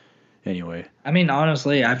 Right. But anyway. I mean,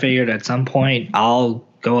 honestly, I figured at some point I'll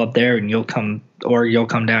go up there and you'll come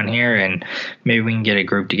down here and maybe we can get a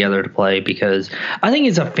group together to play, because I think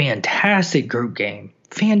it's a fantastic group game.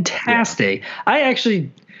 Fantastic. Yeah.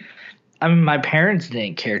 I mean, my parents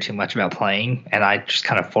didn't care too much about playing, and I just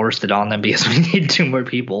kind of forced it on them because we needed 2 more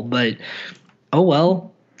people. But, oh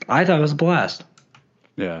well, I thought it was a blast.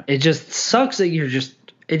 Yeah. It just sucks that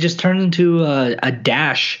it just turns into a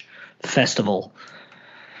dash festival.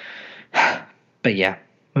 But yeah,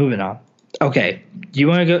 moving on. Okay, you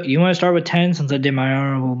want to start with 10 since I did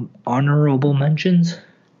my honorable mentions?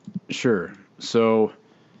 Sure. So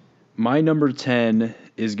my number 10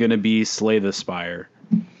 is going to be Slay the Spire.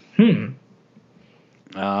 I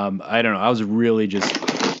don't know. I was really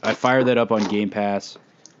I fired that up on Game Pass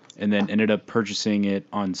and then ended up purchasing it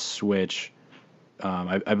on Switch.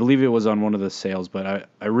 I believe it was on one of the sales, but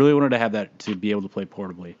I really wanted to have that to be able to play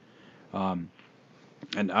portably. And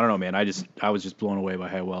I don't know, man. I was just blown away by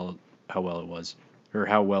how well it was, or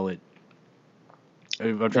how well it.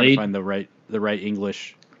 I'm trying to find the right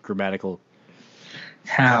English grammatical.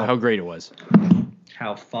 How great it was.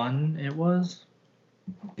 How fun it was.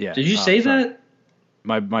 Yeah. Did you say that?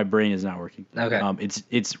 My brain is not working. Okay.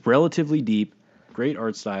 It's relatively deep, great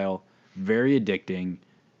art style, very addicting.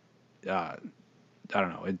 I don't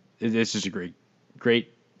know. It's just a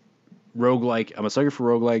great roguelike. I'm a sucker for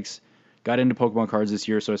roguelikes. Got into Pokemon cards this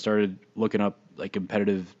year, so I started looking up like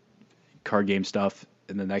competitive card game stuff,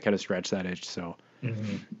 and then that kind of scratched that itch. So I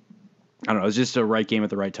don't know. It's just a right game at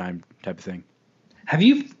the right time type of thing.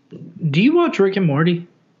 Do you watch Rick and Morty?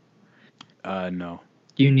 No.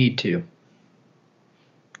 You need to.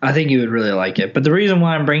 I think you would really like it. But the reason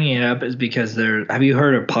why I'm bringing it up is because have you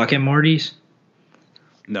heard of Pocket Mortys?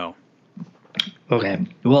 No. Okay.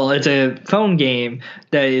 Well, it's a phone game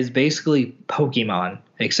that is basically Pokemon,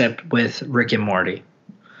 except with Rick and Morty.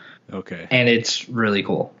 Okay. And it's really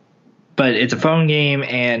cool. But it's a phone game,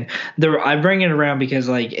 and I bring it around because,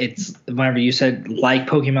 like, it's whenever you said like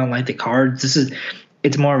Pokemon, like the cards,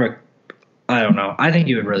 it's more of a, I don't know. I think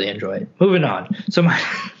you would really enjoy it. Moving on. So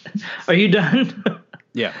are you done?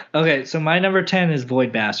 Yeah. Okay, so my number 10 is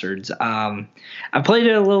Void Bastards. I played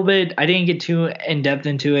it a little bit. I didn't get too in depth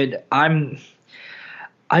into it. I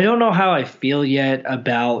don't know how I feel yet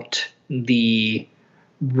about the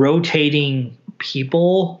rotating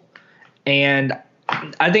people, and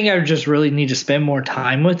I think I just really need to spend more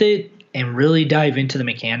time with it and really dive into the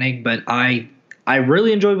mechanic. But I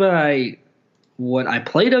really enjoyed what I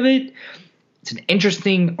played of it. It's an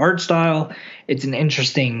interesting art style. It's an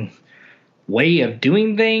interesting way of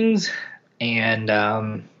doing things,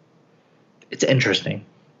 and it's interesting.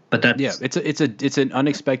 But that's it's an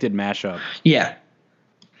unexpected mashup. Yeah.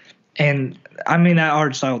 And I mean, that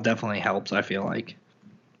art style definitely helps, I feel like.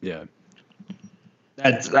 Yeah.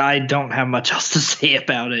 I don't have much else to say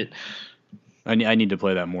about it. I need to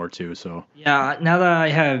play that more too, so. Yeah, now that I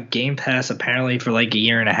have Game Pass apparently for like a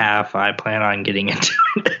year and a half, I plan on getting into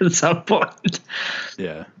it at some point.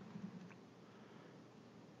 Yeah.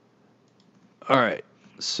 All right.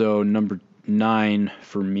 So number 9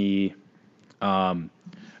 for me. Now,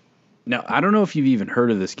 I don't know if you've even heard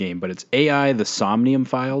of this game, but it's AI the Somnium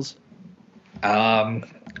Files.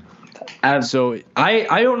 So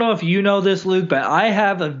I don't know if you know this, Luke, but I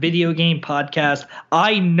have a video game podcast.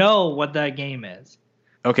 I know what that game is.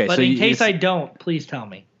 Okay, but so in case I don't, please tell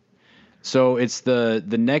me. So it's the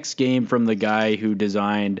next game from the guy who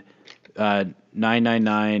designed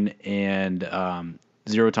 999 and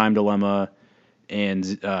Zero Time Dilemma and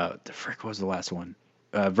the frick, what was the last one?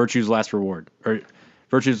 Virtue's Last Reward. Or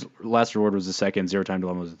Virtue's Last Reward was the second. Zero Time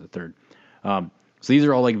Dilemma was the third. So these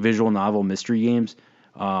are all like visual novel mystery games.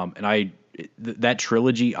 And that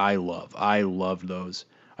trilogy I love. I loved those.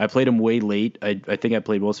 I played them way late. I think I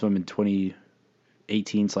played most of them in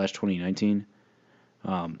 2018/2019.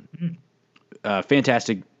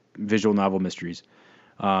 Fantastic visual novel mysteries.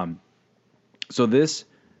 So this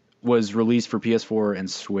was released for PS4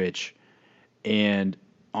 and Switch. And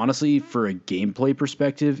honestly, for a gameplay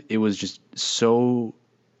perspective, it was just so...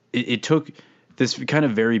 It took this kind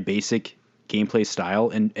of very basic gameplay style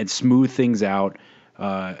and smoothed things out.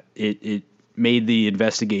 It made the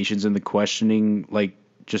investigations and the questioning like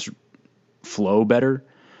just flow better.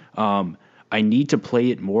 I need to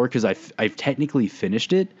play it more because I've technically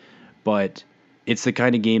finished it, but it's the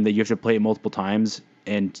kind of game that you have to play it multiple times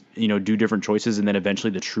and do different choices, and then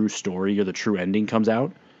eventually the true story or the true ending comes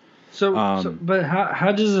out. But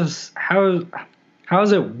how does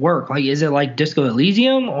it work? Like, is it like Disco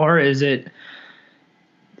Elysium, or is it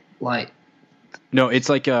like? No, it's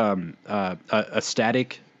like a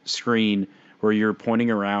static screen where you're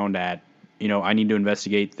pointing around at, I need to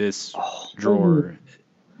investigate this drawer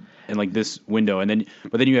and like this window,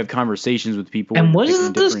 but then you have conversations with people. And what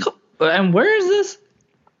is this? And where is this?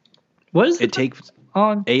 What is it? Takes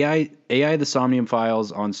on AI the Somnium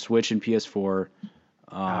Files on Switch and PS4.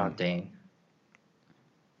 Dang.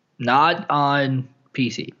 Not on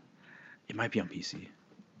PC. It might be on PC.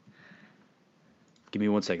 Give me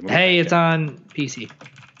 1 second. Hey, it's on PC.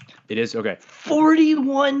 It is? Okay.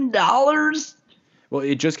 $41? Well,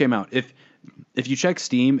 it just came out. If you check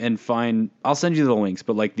Steam and find, I'll send you the links,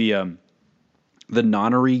 but like the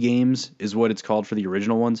Nonary games is what it's called for the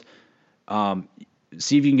original ones.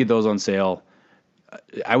 See if you can get those on sale.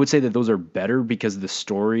 I would say that those are better because the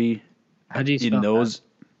story How do you spell in those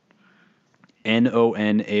that?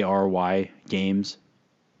 Nonary games.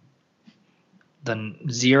 The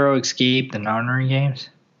Zero Escape, the Nonary games?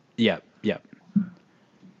 Yeah.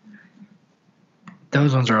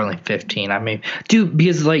 Those ones are only 15. I mean, dude,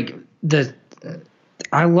 because like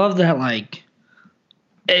I love that, like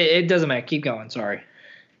it doesn't matter. Keep going. Sorry.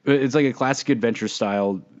 It's like a classic adventure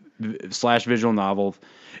style / visual novel,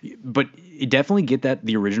 but you definitely get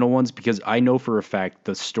the original ones because I know for a fact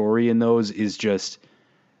the story in those is just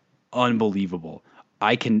unbelievable.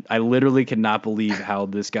 I literally cannot believe how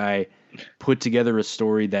this guy put together a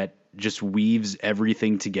story that just weaves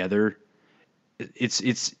everything together.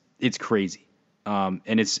 It's crazy.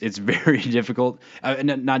 And it's very difficult,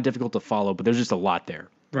 not difficult to follow, but there's just a lot there.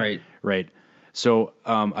 Right. So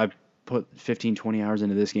I've put 15, 20 hours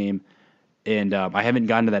into this game, and I haven't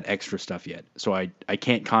gotten to that extra stuff yet. So I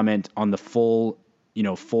can't comment on the full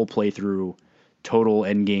playthrough, total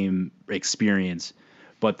end game experience.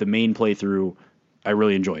 But the main playthrough, I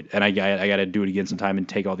really enjoyed, and I got to do it again sometime and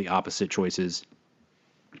take all the opposite choices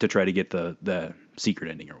to try to get the secret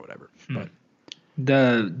ending or whatever. But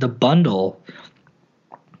the bundle,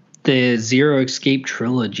 the Zero Escape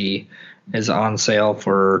trilogy, is on sale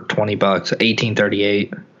for $20,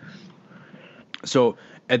 $18.38. So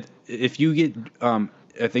if you get, I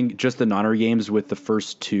think just the Nonary games with the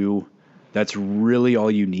first two, that's really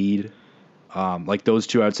all you need. Like those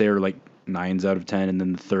two, I would say are like 9s out of 10, and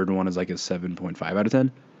then the third one is like a 7.5 out of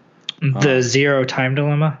 10. The Zero Time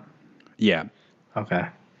Dilemma. Yeah. Okay.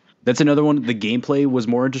 That's another one. The gameplay was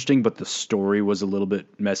more interesting, but the story was a little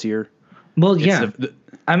bit messier. Well, yeah.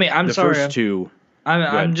 I'm sorry. First two.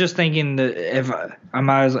 I'm just thinking that if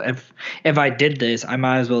I did this, I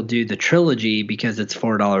might as well do the trilogy because it's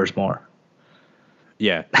 $4 more.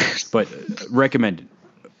 Yeah, but recommended.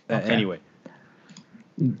 Okay. Anyway.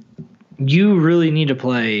 You really need to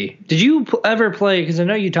play. Did you ever play? Because I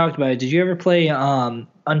know you talked about it. Did you ever play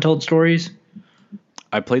Untold Stories?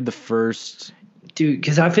 I played the first. Dude,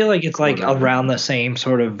 because I feel like it's like around the same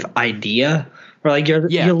sort of idea. Where like you're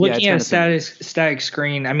looking at a static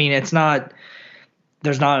screen. I mean, it's not.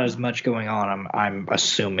 There's not as much going on. I'm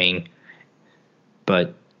assuming.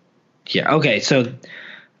 But yeah, okay. So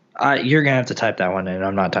you're gonna have to type that one in.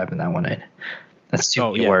 I'm not typing that one in. That's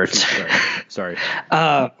too many words. Sorry.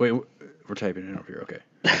 Wait, we're typing it over here. Okay.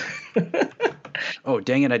 Oh,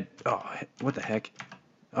 dang it! What the heck?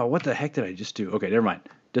 Oh, what the heck did I just do? Okay, never mind.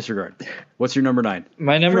 Disregard. What's your number 9?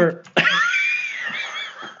 My number.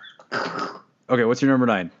 Okay, what's your number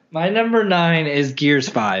 9? My number 9 is Gears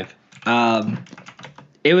 5.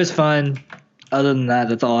 It was fun. Other than that,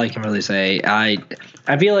 that's all I can really say. I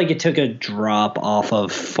feel like it took a drop off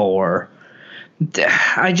of 4.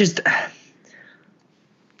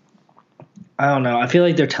 I don't know. I feel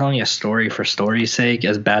like they're telling a story for story's sake,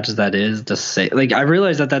 as bad as that is to say. Like, I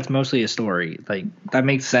realize that that's mostly a story. Like, that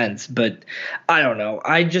makes sense. But I don't know.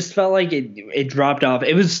 I just felt like it dropped off.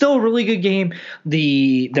 It was still a really good game.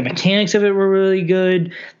 The mechanics of it were really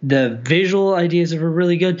good. The visual ideas were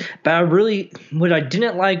really good. But what I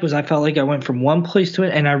didn't like was I felt like I went from one place to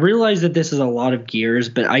it. And I realized that this is a lot of Gears.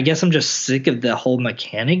 But I guess I'm just sick of the whole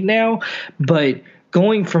mechanic now. But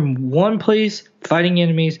going from one place, fighting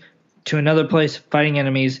enemies, to another place, fighting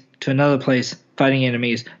enemies, to another place, fighting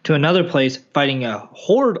enemies, to another place, fighting a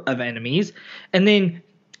horde of enemies, and then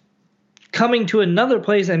coming to another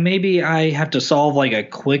place and maybe I have to solve like a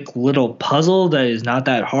quick little puzzle that is not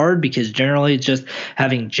that hard because generally it's just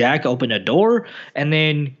having Jack open a door and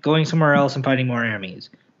then going somewhere else and fighting more enemies.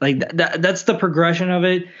 Like that's the progression of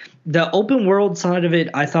it. The open world side of it,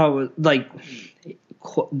 I thought was like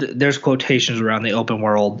there's quotations around the open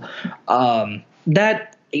world.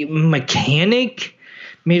 That mechanic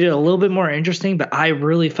made it a little bit more interesting, but I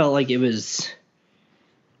really felt like it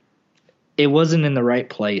wasn't in the right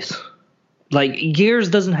place. Like Gears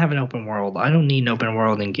doesn't have an open world. I don't need an open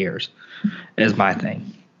world in Gears, is my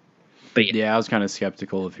thing. But yeah, I was kind of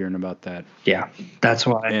skeptical of hearing about that. Yeah, that's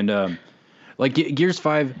why. And like Gears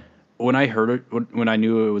 5, when I heard it, when I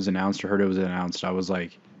knew it was announced or heard it was announced, I was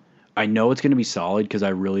like, I know it's going to be solid because I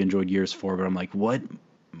really enjoyed Gears 4, but I'm like, what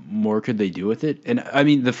more could they do with it? And I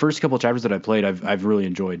mean, the first couple of chapters that I played, I've really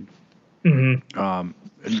enjoyed.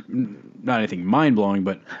 Not anything mind blowing,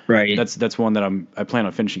 but right. That's one that I plan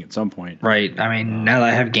on finishing at some point. Right. I mean, now that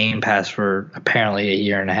I have Game Pass for apparently a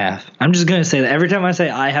year and a half, I'm just gonna say that every time I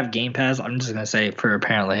say I have Game Pass, I'm just gonna say for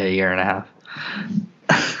apparently a year and a half.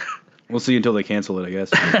 We'll see until they cancel it, I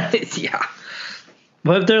guess. Yeah.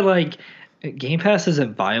 But if they're like, Game Pass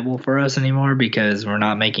isn't viable for us anymore because we're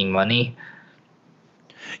not making money.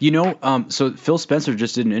 So Phil Spencer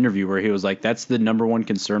just did an interview where he was like, that's the number one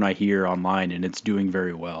concern I hear online, and it's doing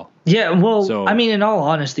very well. Yeah, well, I mean, in all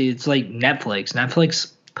honesty, it's like Netflix.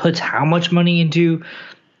 Netflix puts how much money into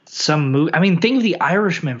some movie? I mean, think of The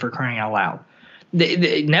Irishman, for crying out loud.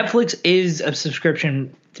 Netflix is a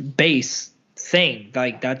subscription-based thing.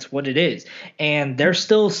 Like, that's what it is. And they're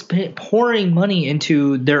still pouring money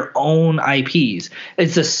into their own IPs.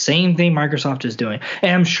 It's the same thing Microsoft is doing.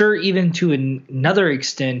 And I'm sure even to another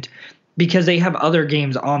extent, because they have other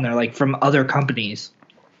games on there, like from other companies,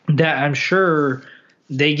 that I'm sure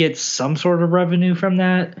they get some sort of revenue from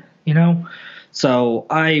that, So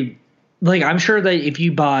I'm sure that if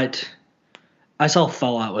you bought, I saw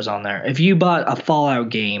Fallout was on there. If you bought a Fallout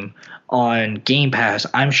game on Game Pass,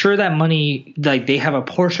 I'm sure that money, like they have a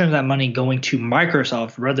portion of that money going to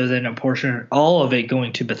Microsoft rather than all of it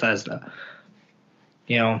going to Bethesda.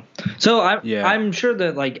 So I'm sure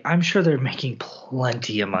that I'm sure they're making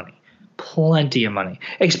plenty of money,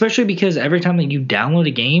 especially because every time that you download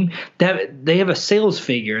a game, that they have a sales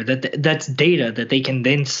figure that's data that they can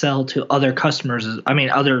then sell to other customers. I mean,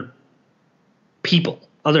 other people.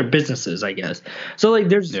 Other businesses, I guess. So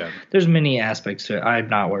there's many aspects to it. I'm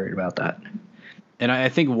not worried about that. And I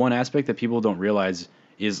think one aspect that people don't realize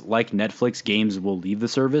is, like Netflix, games will leave the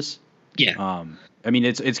service. Yeah. I mean,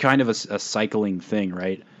 it's kind of a cycling thing,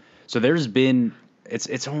 right? So there's been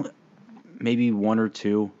it's only maybe one or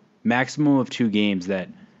two, maximum of 2 games that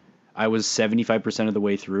I was 75% of the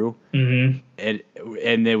way through, and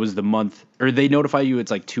it was the month, or they notify you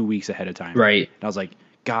it's like 2 weeks ahead of time, right? And I was like,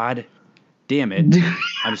 God damn it,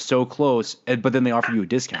 I'm so close. But then they offer you a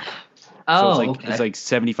discount. Oh, so it's like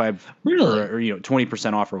 75 really? or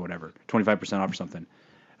 20% off or whatever, 25% off or something.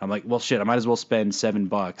 I'm like, well, shit, I might as well spend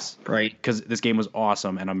 $7, right? Because this game was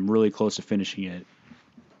awesome and I'm really close to finishing it,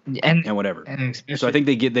 and whatever. So I think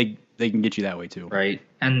they can get you that way too, right?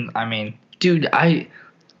 And I mean, dude, that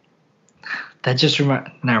just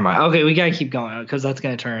never mind. Okay, we gotta keep going because that's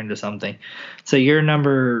gonna turn into something. So your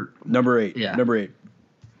number 8, yeah, number 8.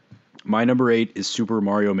 My number 8 is Super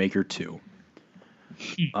Mario Maker 2.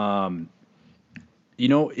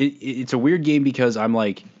 It's a weird game because I'm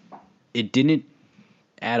like, it didn't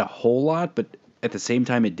add a whole lot, but at the same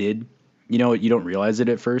time it did. You don't realize it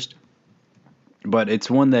at first. But it's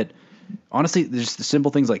one that, honestly, there's the simple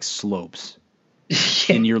things like slopes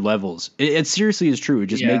in your levels. It seriously is true. It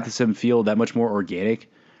just makes them feel that much more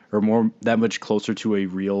organic or that much closer to a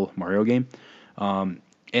real Mario game.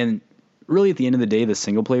 And really, at the end of the day, the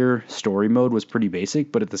single-player story mode was pretty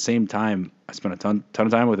basic, but at the same time, I spent a ton of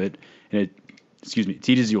time with it, and it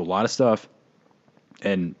teaches you a lot of stuff,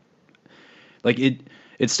 and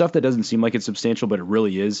it's stuff that doesn't seem like it's substantial, but it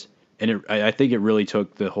really is, and I think it really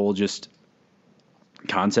took the whole just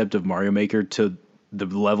concept of Mario Maker to the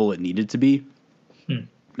level it needed to be.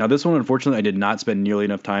 Now, this one, unfortunately, I did not spend nearly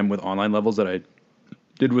enough time with online levels that I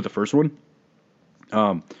did with the first one.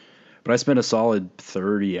 But I spent a solid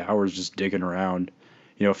 30 hours just digging around,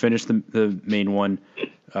 finished the main one,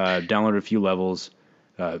 downloaded a few levels,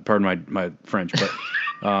 pardon my French, but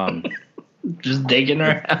just digging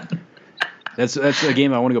around. That's a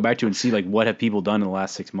game I want to go back to and see what have people done in the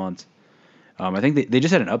last 6 months. I think they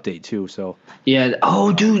just had an update too, so. Yeah.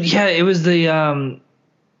 Oh, dude. Yeah, it was the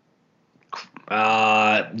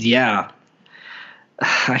yeah.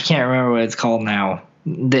 I can't remember what it's called now.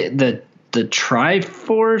 The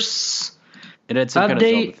Triforce it had some update? kind of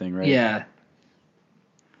Zelda thing, right? Yeah.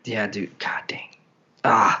 Yeah, dude. God dang.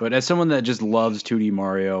 But as someone that just loves 2D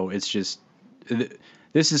Mario, it's just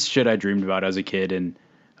this is shit I dreamed about as a kid, and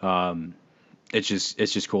it's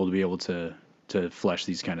just cool to be able to to flesh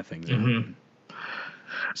these kind of things out. Mm-hmm.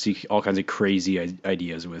 See all kinds of crazy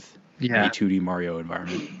ideas with a 2D Mario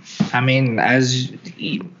environment. I mean,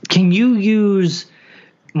 can you use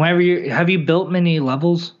have you built many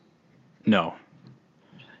levels? No.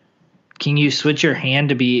 Can you switch your hand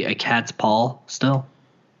to be a cat's paw still?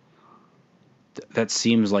 That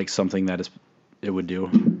seems like something it would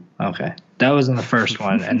do. Okay. That was in the first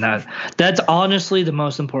one, and that's honestly the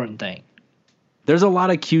most important thing. There's a lot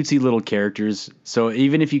of cutesy little characters, so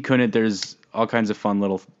even if you couldn't, there's all kinds of fun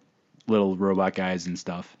little robot guys and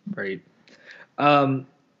stuff. Right.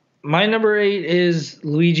 My number 8 is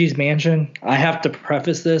Luigi's Mansion. I have to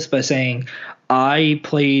preface this by saying I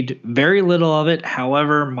played very little of it.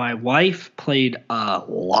 However, my wife played a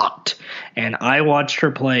lot, and I watched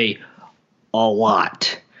her play a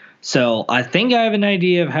lot. So I think I have an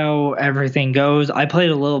idea of how everything goes. I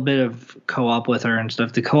played a little bit of co-op with her and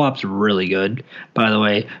stuff. The co-op's really good, by the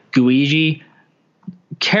way. Guigi,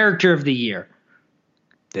 character of the year.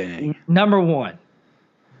 Dang. Number 1.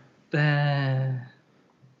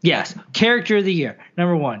 Yes, character of the year.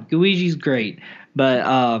 Number 1. Luigi's great, but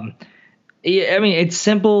I mean, it's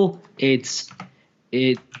simple. It's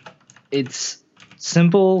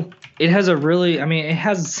simple. It has a really. I mean,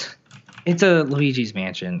 it's a Luigi's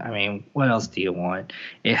Mansion. I mean, what else do you want?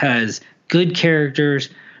 It has good characters.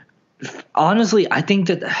 Honestly, I think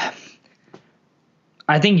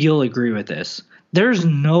you'll agree with this. There's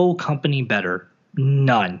no company better,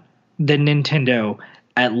 none, than Nintendo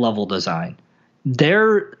at level design.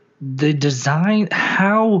 The design,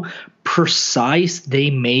 how precise they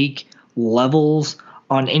make levels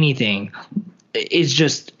on anything is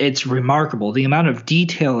just, it's remarkable. The amount of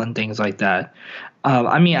detail and things like that.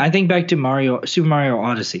 I mean, I think back to Super Mario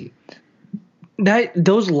Odyssey.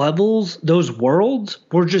 Those levels, those worlds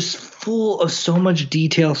were just full of so much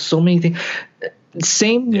detail, so many things.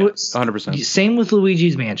 Same 100%. Same with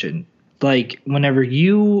Luigi's Mansion. Like, whenever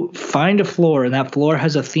you find a floor and that floor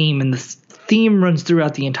has a theme and the theme runs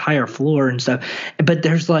throughout the entire floor and stuff, but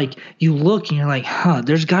there's like, you look and you're like,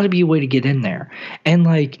 there's got to be a way to get in there. And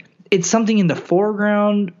like, it's something in the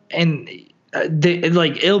foreground, and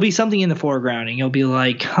it'll be something in the foreground and you'll be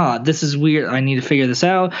like, this is weird, I need to figure this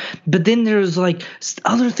out. But then there's like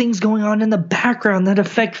other things going on in the background that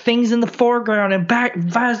affect things in the foreground, and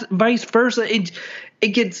vice versa.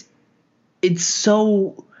 It's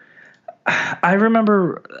so. I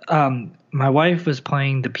remember my wife was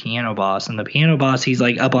playing the piano boss, and the piano boss, he's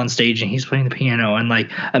like up on stage and he's playing the piano, and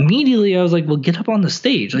like immediately I was like, well, get up on the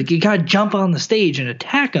stage, like you gotta jump on the stage and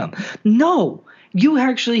attack him. No, you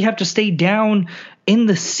actually have to stay down in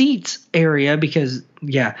the seats area, because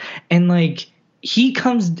and like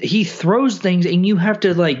he throws things and you have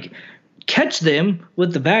to like catch them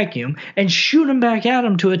with the vacuum and shoot them back at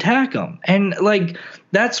him to attack them. And like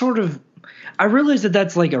that sort of, I realize that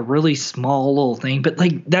that's like a really small little thing, but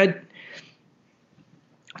like that,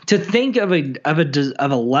 to think of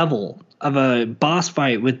a level of a boss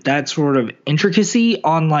fight with that sort of intricacy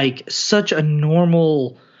on like such a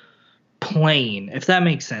normal plane, if that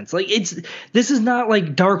makes sense. Like this is not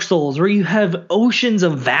like Dark Souls where you have oceans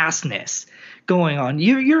of vastness going on.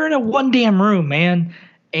 You're in a one damn room, man.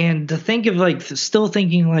 And to think of like still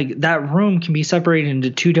thinking like that room can be separated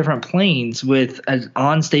into two different planes with an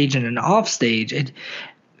on stage and an off stage. That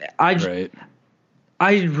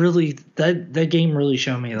game really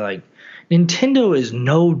showed me like Nintendo is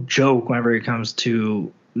no joke whenever it comes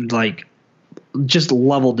to like just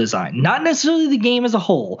level design. Not necessarily the game as a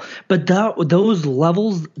whole, but those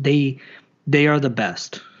levels, they are the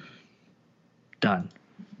best. Done.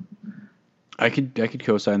 I could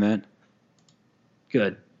co-sign that.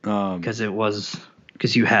 Good. Because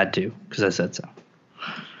you had to, because I said so.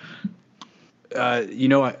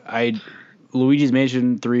 Luigi's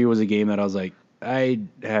Mansion 3 was a game that I was like, I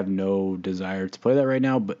have no desire to play that right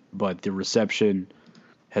now, but the reception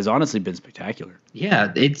has honestly been spectacular.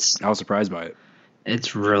 Yeah, I was surprised by it.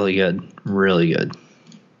 It's really good. Really good.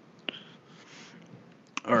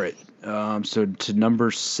 All right. So to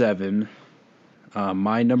number 7.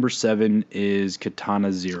 My number 7 is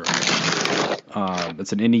Katana Zero.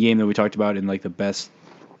 It's an indie game that we talked about in like the best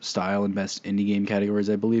style and best indie game categories,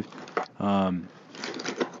 I believe. So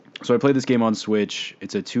I played this game on Switch.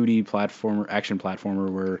 It's a 2D action platformer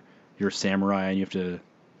where you're a samurai and you have to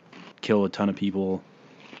kill a ton of people.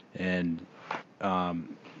 And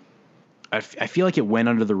I feel like it went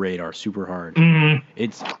under the radar super hard.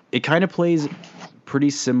 Mm-hmm. It kind of plays pretty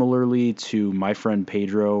similarly to My Friend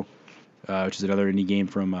Pedro, which is another indie game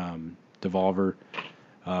from Devolver.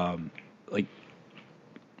 Like,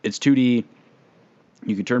 it's 2D.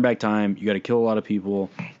 You can turn back time. You got to kill a lot of people.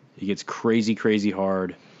 It gets crazy, crazy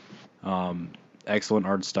hard. Excellent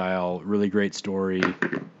art style, really great story.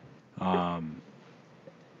 I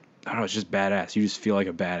don't know, it's just badass. You just feel like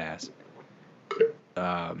a badass.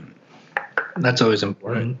 That's always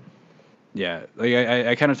important. Yeah, like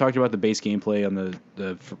I kind of talked about the base gameplay on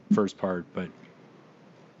the first part, but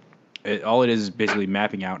all it is basically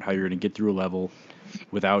mapping out how you're going to get through a level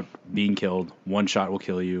without being killed. One shot will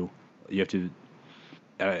kill you. You have to.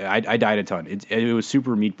 I died a ton. It was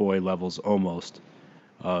Super Meat Boy levels almost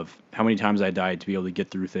of how many times I died to be able to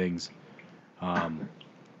get through things.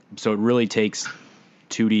 So it really takes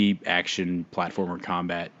 2D action platformer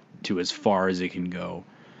combat to as far as it can go.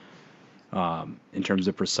 In terms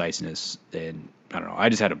of preciseness, and I don't know, I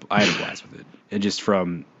had a blast with it. And just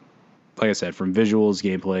from, like I said, from visuals,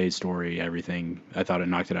 gameplay, story, everything, I thought it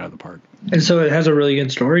knocked it out of the park. And so it has a really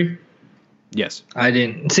good story. Yes, I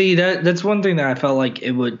didn't see that. That's one thing that I felt like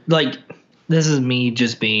it would like. This is me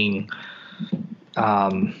just being,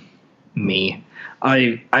 me.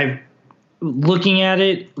 I looking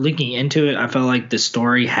into it, I felt like the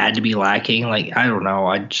story had to be lacking. Like, I don't know.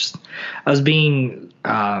 I was being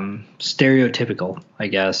stereotypical, I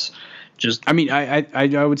guess. Just, I mean,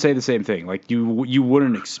 I would say the same thing. Like, you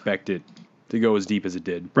wouldn't expect it to go as deep as it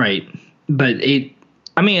did. Right. But the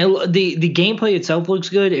gameplay itself looks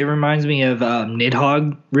good. It reminds me of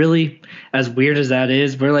Nidhogg, really, as weird as that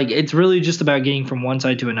is. Where, like, it's really just about getting from one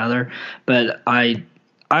side to another. But I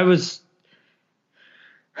was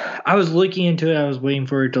looking into it. I was waiting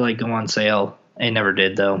for it to, like, go on sale. It never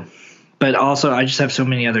did, though. But also, I just have so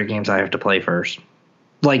many other games I have to play first.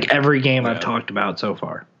 Like, every game I've talked about so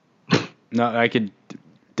far. No, I could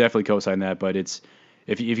definitely co-sign that, but it's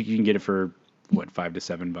if you can get it for what, $5 to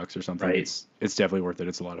 $7 or something, right. It's definitely worth it.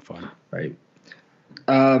 It's a lot of fun. Right.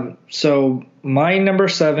 So my number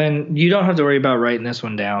 7, you don't have to worry about writing this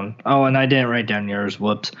one down. Oh, and I didn't write down yours.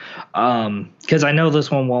 Whoops. Because I know this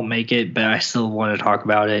one won't make it, but I still want to talk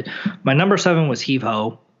about it. My number 7 was Heave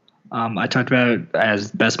Ho. I talked about it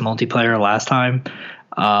as best multiplayer last time.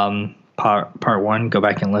 Part 1, go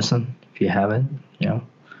back and listen if you haven't. You know,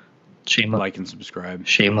 shameless, like and subscribe.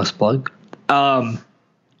 Shameless plug.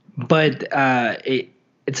 But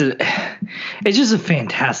it's just a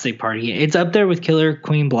fantastic party. It's up there with Killer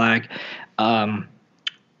Queen Black,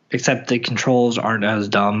 except the controls aren't as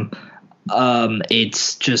dumb.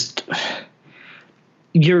 It's just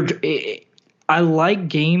I like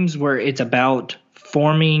games where it's about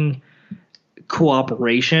forming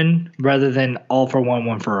cooperation rather than all for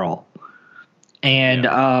one for all. And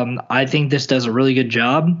I think this does a really good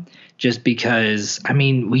job, just because, I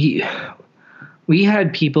mean, we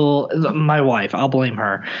had people, my wife, I'll blame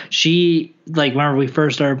her. She, like, whenever we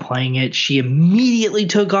first started playing it, she immediately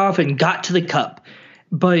took off and got to the cup.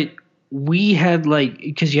 But we had, like,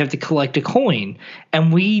 because you have to collect a coin,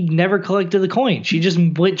 and we never collected the coin. She just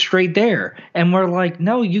went straight there. And we're like,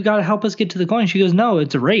 no, you got to help us get to the coin. She goes, no,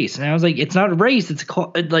 it's a race. And I was like, it's not a race. It's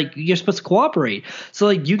like, you're supposed to cooperate. So,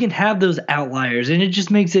 like, you can have those outliers, and it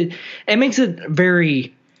just makes it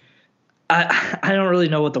very, I don't really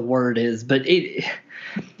know what the word is, but it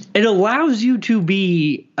allows you to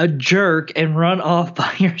be a jerk and run off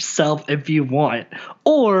by yourself if you want,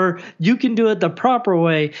 or you can do it the proper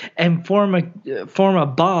way and form a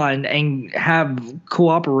bond and have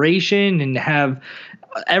cooperation and have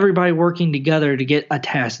everybody working together to get a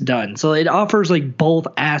task done. So it offers, like, both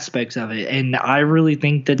aspects of it, and I really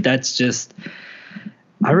think that's just,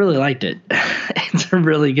 I really liked it. It's a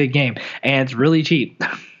really good game, and it's really cheap.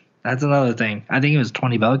 That's another thing. I think it was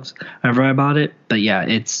 $20 whenever I bought it. But yeah,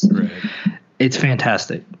 it's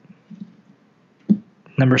fantastic.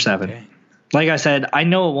 Number 7. Okay. Like I said, I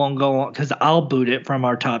know it won't go on because I'll boot it from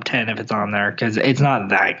our top 10 if it's on there, because it's not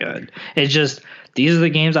that good. It's just, these are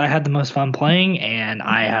the games I had the most fun playing, and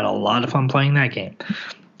I had a lot of fun playing that game.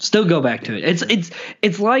 Still go back to it.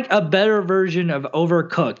 It's like a better version of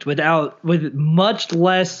Overcooked with much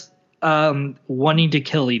less wanting to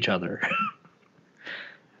kill each other.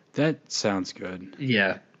 That sounds good.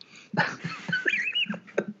 Yeah.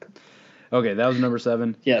 Okay, that was number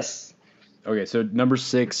 7? Yes. Okay, so number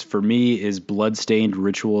 6 for me is Bloodstained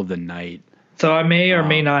Ritual of the Night. So I may or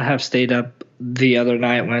may not have stayed up the other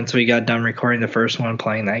night once we got done recording the first one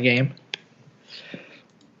playing that game.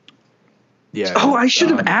 Yeah. Oh, I should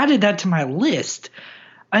have added that to my list.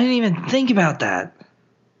 I didn't even think about that.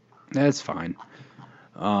 That's fine.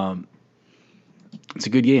 It's a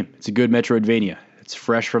good game. It's a good Metroidvania. It's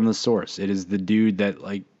fresh from the source. It is the dude that,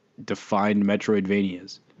 like, defined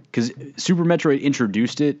Metroidvanias. Because Super Metroid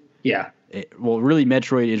introduced it. Yeah. Really,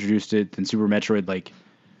 Metroid introduced it, then Super Metroid, like,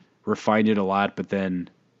 refined it a lot, but then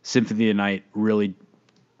Symphony of the Night really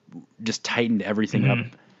just tightened everything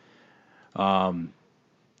up.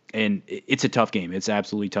 and it's a tough game. It's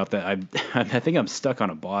absolutely tough. That I think I'm stuck on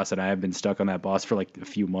a boss, and I have been stuck on that boss for like a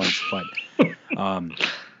few months. But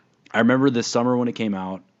I remember this summer when it came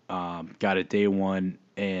out. Got it day one,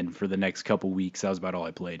 and for the next couple weeks, that was about all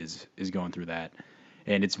I played. Is going through that,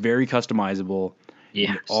 and it's very customizable.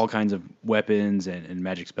 Yes. All kinds of weapons and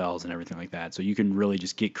magic spells and everything like that. So you can really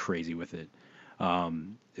just get crazy with it.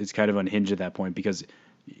 It's kind of unhinged at that point because,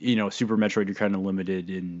 Super Metroid, you're kind of limited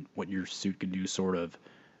in what your suit can do, sort of.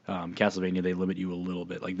 Castlevania, they limit you a little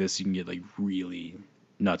bit. Like this, you can get like really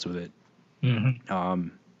nuts with it. Mm-hmm.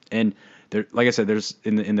 And there, like I said, there's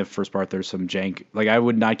in the first part, there's some jank. Like I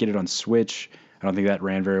would not get it on Switch. I don't think that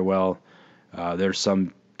ran very well. There's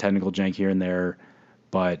some technical jank here and there,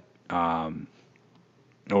 but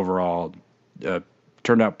overall,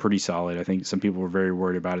 turned out pretty solid. I think some people were very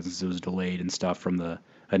worried about it since it was delayed and stuff from the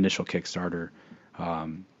initial Kickstarter.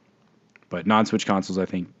 But non-Switch consoles, I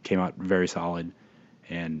think, came out very solid,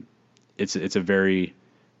 and it's a very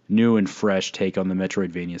new and fresh take on the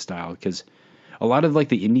Metroidvania style, because a lot of like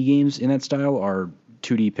the indie games in that style are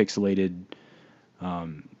 2D pixelated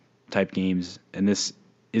type games, and this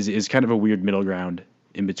is kind of a weird middle ground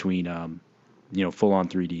in between, full on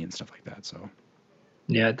 3D and stuff like that. So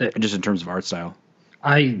yeah, just in terms of art style,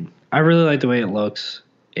 I really like the way it looks.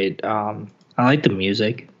 I like the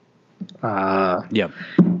music.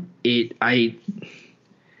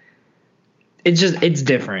 It's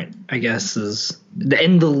different, I guess,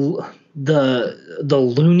 and the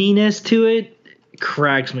looniness to it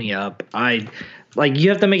cracks me up. You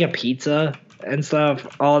have to make a pizza and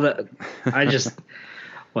stuff, all that. I just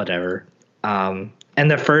whatever. And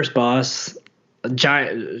the first boss,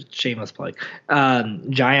 shameless plug,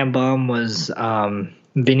 Giant Bomb was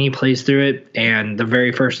Vinny plays through it, and the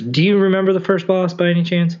very first. Do you remember the first boss by any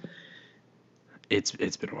chance? It's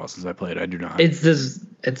been a while since I played. I do not.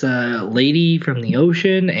 It's a lady from the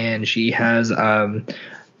ocean, and she has a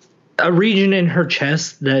region in her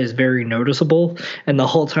chest that is very noticeable, and the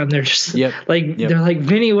whole time they're just they're like,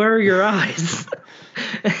 Vinny, where are your eyes?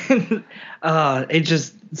 And, it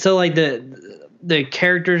just so like the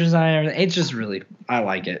character design, it's just really, I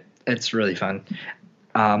like it. It's really fun.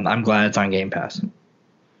 I'm glad it's on Game Pass.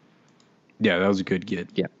 Yeah, that was a good get.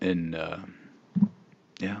 Yeah. And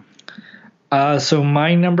yeah. So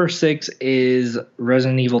my number 6 is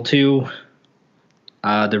Resident Evil 2,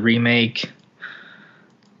 the remake.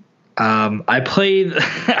 I played.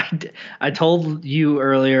 I told you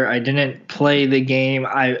earlier I didn't play the game.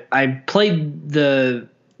 I played the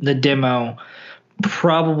demo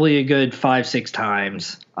probably a good 5-6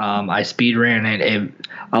 times. I speed ran it.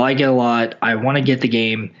 I like it a lot. I want to get the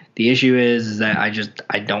game. The issue is that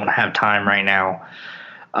I don't have time right now.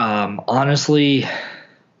 Honestly,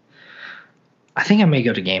 I think I may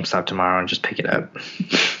go to GameStop tomorrow and just pick it up.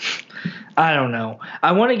 I don't know.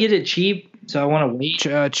 I want to get it cheap, so I want to wait.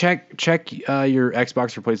 Check your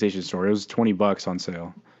Xbox or PlayStation store. It was $20 on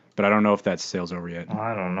sale, but I don't know if that sale's over yet. Well,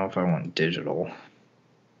 I don't know if I want digital.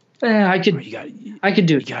 I could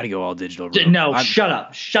do it. You got to go all digital, bro. No, shut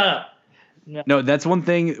up. No, that's one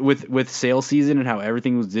thing with sale season and how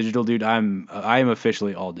everything was digital, dude. I am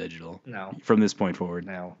officially all digital. No. From this point forward.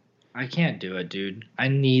 No. I can't do it, dude. I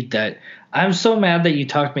need that. I'm so mad that you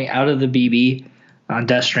talked me out of the BB on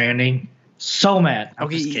Death Stranding. So mad. I'm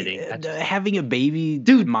just kidding. Having a baby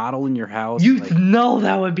model in your house. You know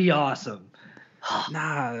that would be awesome.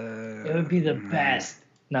 Nah. It would be the best.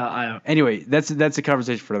 No, I don't. Anyway, that's a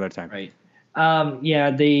conversation for another time. Right.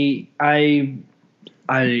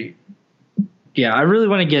 Yeah, I really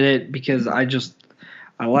want to get it because I just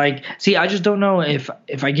don't know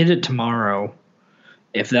if I get it tomorrow,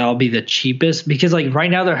 if that'll be the cheapest, because like right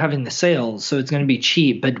now they're having the sales, so it's going to be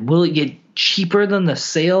cheap, but will it get cheaper than the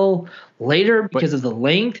sale later because of the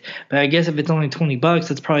length? But I guess if it's only $20,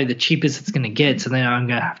 that's probably the cheapest it's going to get, so then I'm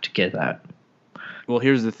going to have to get that. Well,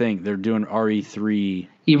 here's the thing. They're doing RE3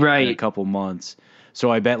 in a couple months,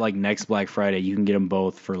 so I bet like next Black Friday you can get them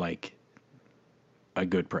both for like a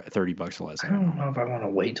good $30 less. I don't know if I want to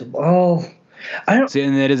wait till I don't see,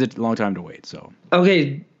 and that is a long time to wait. So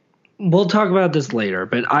okay, we'll talk about this later,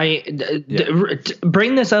 but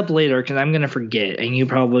bring this up later because I'm gonna forget, and you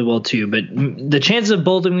probably will too. But the chances of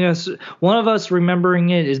both of us, one of us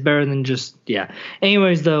remembering it, is better than just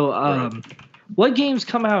Anyways, though, what games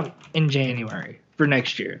come out in January for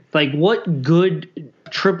next year? Like, what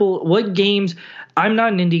games? I'm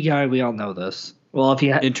not an indie guy. We all know this. Well,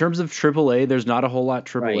 in terms of AAA, there's not a whole lot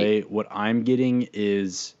AAA. Right. What I'm getting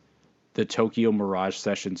is the Tokyo Mirage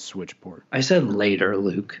Sessions Switch port. I said later,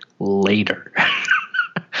 Luke. Later.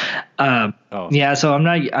 Yeah, so I'm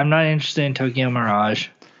not interested in Tokyo Mirage.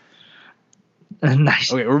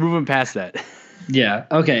 Nice. Okay, we're moving past that. Yeah.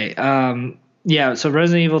 Okay. Yeah. So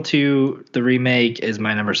Resident Evil 2, the remake, is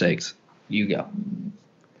my number 6. You go.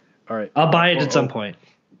 All right. I'll buy it at some point.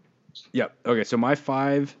 Yep. Okay. So my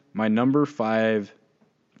number 5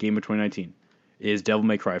 game of 2019 is Devil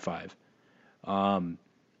May Cry 5.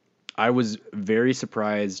 I was very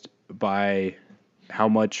surprised by how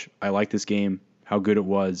much I liked this game, how good it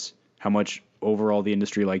was, how much overall the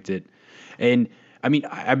industry liked it. And I mean,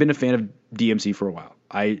 I've been a fan of DMC for a while.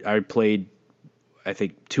 I played, I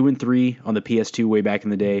think, 2 and 3 on the PS2 way back in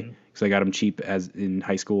the day because I got them cheap as in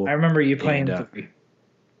high school. I remember you playing 3.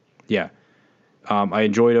 Yeah. I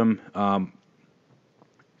enjoyed them.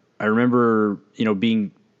 I remember,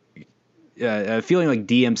 being feeling like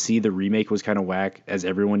DMC the remake was kind of whack, as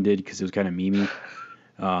everyone did, because it was kind of memey,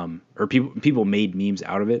 or people made memes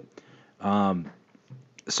out of it.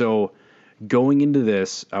 So going into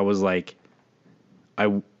this, I was like,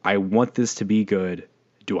 I want this to be good.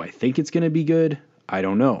 Do I think it's going to be good? I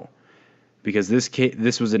don't know, because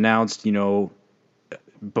this was announced,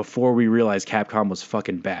 before we realized Capcom was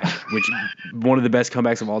fucking back, which one of the best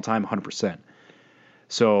comebacks of all time, 100%.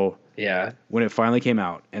 So yeah, when it finally came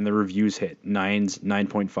out and the reviews hit 9s,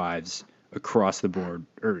 9.5s across the board,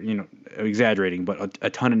 or exaggerating, but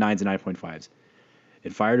a ton of 9s and 9.5s,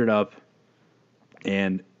 it fired it up,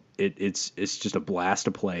 and it's just a blast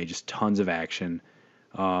to play, just tons of action,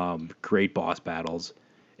 great boss battles,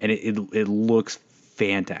 and it looks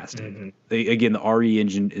fantastic. Mm-hmm. Again, the RE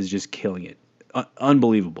engine is just killing it.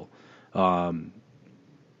 Unbelievable. And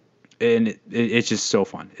it's just so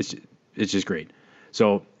fun. It's just great.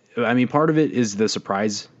 So, I mean, part of it is the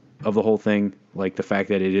surprise of the whole thing, like the fact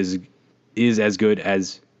that it is as good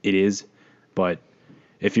as it is. But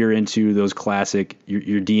if you're into those classic,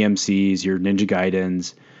 your DMCs, your Ninja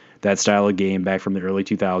Gaidens, that style of game back from the early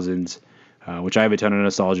 2000s, which I have a ton of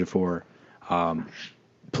nostalgia for,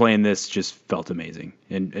 playing this just felt amazing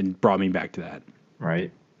and brought me back to that.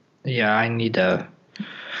 Right. Yeah, I need to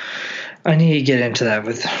get into that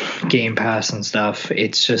with Game Pass and stuff.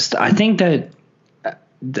 It's just, I think that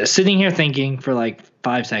sitting here thinking for like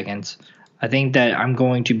 5 seconds, I think that I'm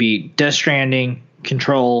going to be Death Stranding,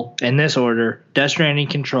 Control, in this order. Death Stranding,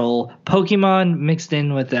 Control, Pokemon mixed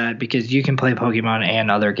in with that because you can play Pokemon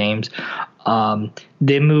and other games.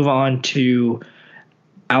 Then move on to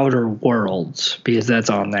Outer Worlds because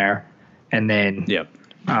that's on there. And then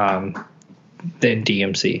then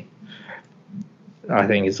DMC. I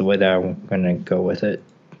think is the way that I'm going to go with it.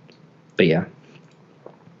 But yeah.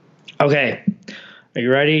 Okay. Are you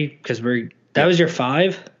ready? Because that was your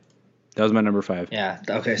 5? That was my number 5. Yeah.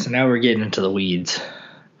 Okay. So now we're getting into the weeds.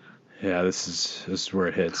 Yeah, this is where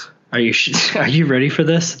it hits. Are you ready for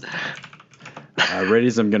this? Ready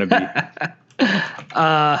as I'm going to be.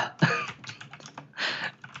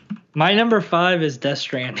 My number 5 is Death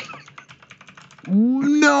Stranding.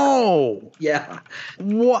 No. Yeah.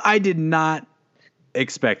 What? I did not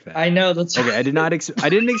expect that. I know that's okay. I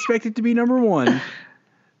didn't expect it to be number 1,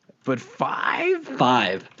 but 5.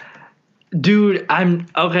 5. Dude, I'm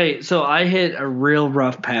okay. So I hit a real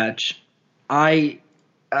rough patch.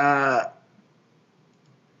 Oh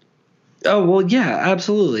well, yeah,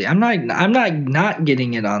 absolutely. I'm not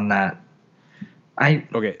getting it on that.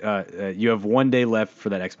 Okay. You have 1 day left for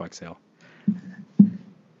that Xbox sale.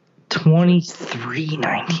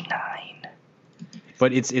 $23.99.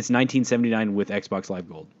 But it's $19.79 with Xbox Live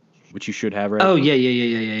Gold, which you should have, right? Oh yeah.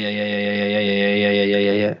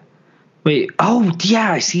 Wait. Oh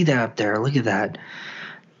yeah, I see that up there. Look at that.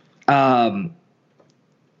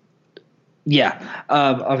 Yeah.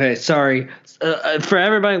 Okay. Sorry. For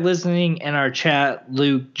everybody listening in our chat,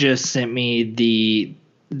 Luke just sent me the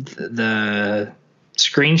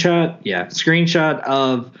screenshot. Yeah, screenshot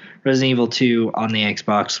of Resident Evil 2 on the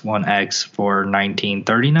Xbox One X for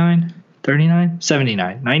 $19.79.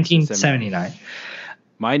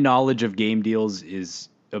 My knowledge of game deals is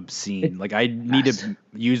obscene. Like I need to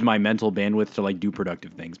use my mental bandwidth to like do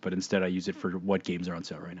productive things, but instead I use it for what games are on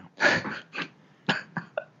sale right now.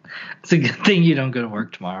 It's a good thing you don't go to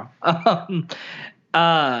work tomorrow.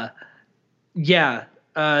 Death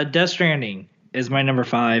Stranding is my number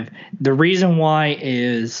 5. The reason why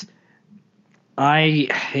is I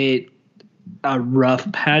hit a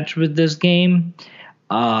rough patch with this game.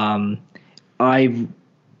 I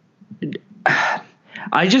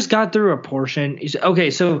just got through a portion. Okay,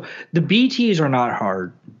 so the BTs are not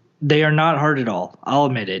hard. They are not hard at all. I'll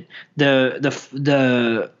admit it.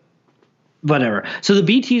 The whatever. So the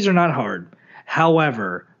BTs are not hard.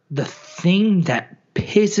 However, the thing that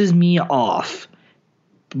pisses me off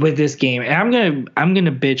with this game, and I'm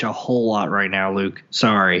gonna bitch a whole lot right now, Luke.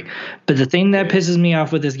 Sorry, but the thing that pisses me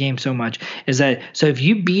off with this game so much is that if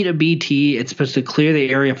you beat a BT, it's supposed to clear the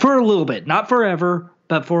area for a little bit, not forever,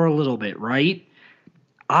 but for a little bit, right?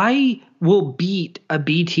 I will beat a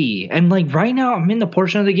BT, and like right now, I'm in the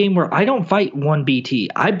portion of the game where I don't fight one BT.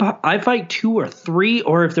 I fight 2 or 3,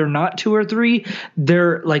 or if they're not 2 or 3,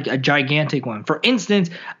 they're like a gigantic one. For instance,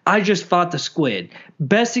 I just fought the squid.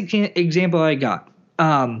 Best example I got.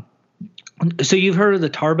 So you've heard of the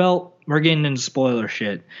Tar Belt? We're getting into spoiler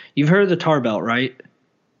shit. You've heard of the Tar Belt, right?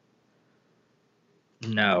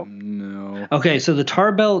 No. Okay, so the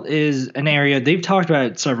Tar Belt is an area they've talked about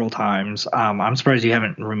it several times. I'm surprised you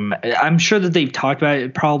haven't. I'm sure that they've talked about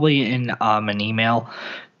it probably in an email.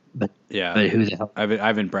 But who the hell? I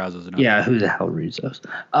haven't browsed those enough. Yeah, who the hell reads those?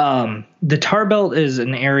 The Tar Belt is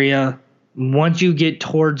an area. Once you get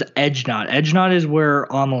towards Edge-Knot is where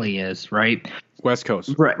Amelie is, right? West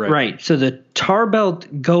Coast. Right. So the Tar Belt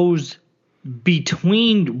goes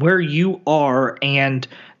between where you are and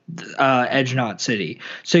Edge-Knot City.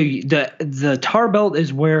 So the Tar Belt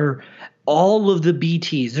is where all of the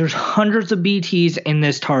BTs, there's hundreds of BTs in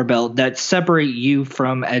this Tar Belt that separate you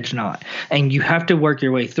from Edge-Knot, and you have to work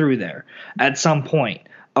your way through there at some point.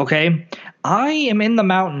 Okay, I am in the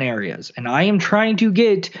mountain areas, and I am trying to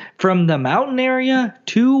get from the mountain area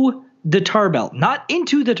to the Tar Belt, not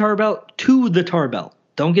into the Tar Belt, to the Tar Belt.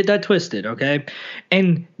 Don't get that twisted, okay?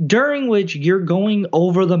 And during which you're going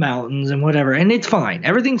over the mountains and whatever, and it's fine.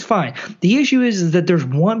 Everything's fine. The issue is that there's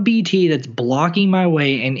one BT that's blocking my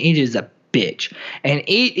way, and it is a bitch. And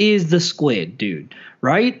it is the squid, dude,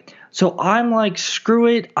 right? So I'm like, screw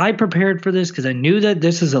it. I prepared for this because I knew that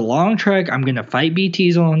this is a long trek. I'm going to fight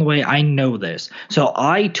BTs along the way. I know this. So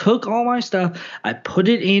I took all my stuff. I put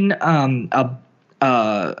it in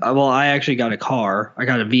I actually got a car. I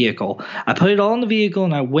got a vehicle. I put it all in the vehicle,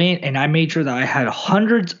 and I went and I made sure that I had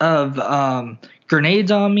hundreds of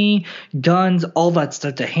grenades on me, guns, all that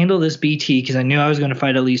stuff to handle this BT because I knew I was going to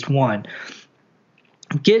fight at least one.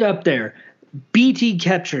 Get up there. BT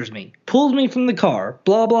captures me, pulls me from the car,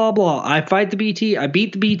 blah, blah, blah. I fight the BT. I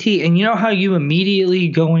beat the BT. And you know how you immediately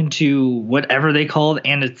go into whatever they call it,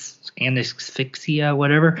 asphyxia,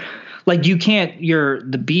 whatever? Like you can't,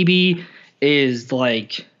 the BB is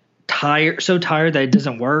like so tired that it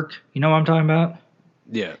doesn't work. You know what I'm talking about?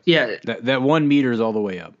 Yeah. Yeah. That 1 meter is all the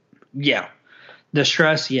way up. Yeah. The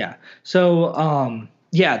stress. Yeah. So,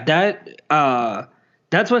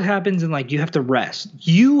 that's what happens, and like you have to rest.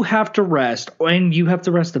 You have to rest, and you have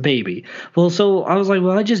to rest the baby. Well, so I was like,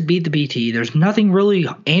 well, I just beat the BT. There's nothing really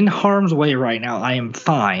in harm's way right now. I am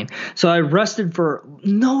fine. So I rested for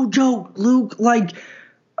no joke, Luke. Like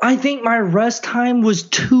I think my rest time was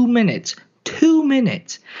 2 minutes. 2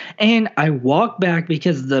 minutes. And I walked back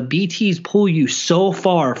because the BTs pull you so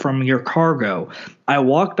far from your cargo. I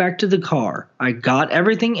walked back to the car. I got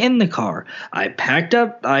everything in the car. I packed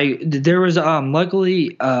up. There was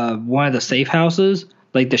luckily one of the safe houses,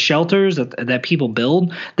 like the shelters that people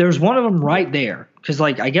build. There's one of them right there because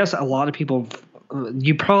like I guess a lot of people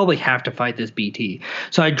you probably have to fight this BT.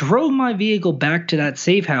 So I drove my vehicle back to that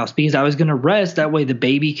safe house because I was going to rest. That way the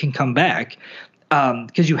baby can come back.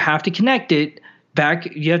 Because you have to connect it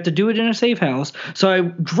back. You have to do it in a safe house. So I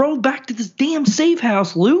drove back to this damn safe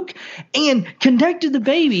house, Luke, and connected the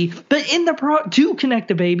baby. But to connect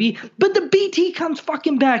the baby, but the BT comes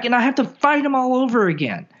fucking back, and I have to fight him all over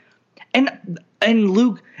again. And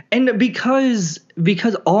Luke, and because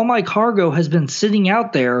all my cargo has been sitting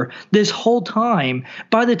out there this whole time,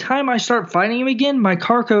 by the time I start fighting him again, my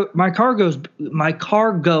cargo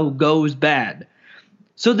goes bad.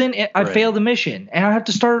 So then I fail the mission, and I have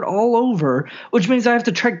to start it all over, which means I have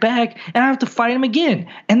to trek back, and I have to fight him again.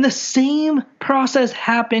 And the same process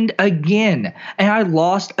happened again, and I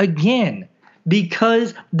lost again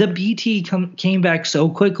because the BT came back so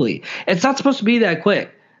quickly. It's not supposed to be that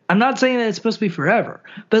quick. I'm not saying that it's supposed to be forever,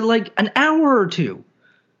 but like an hour or two.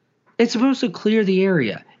 It's supposed to clear the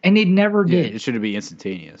area, and it never did. It should be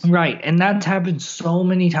instantaneous. Right, and that's happened so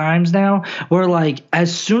many times now where, like,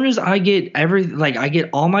 as soon as I get I get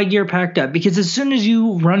all my gear packed up, because as soon as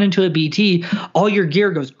you run into a BT, all your gear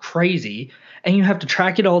goes crazy, and you have to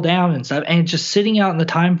track it all down and stuff, and it's just sitting out in the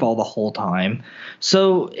timefall the whole time.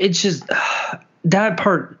 So it's just that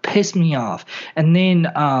part pissed me off. And then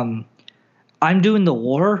I'm doing the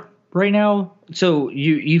war right now. So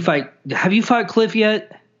you fight – have you fought Cliff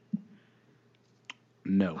yet?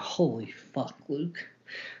 No. Holy fuck, Luke.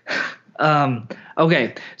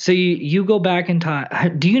 Okay, so you go back in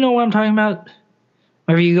time. Do you know what I'm talking about?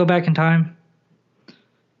 Whenever you go back in time?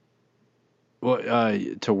 Well,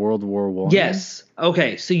 to World War I? Yes.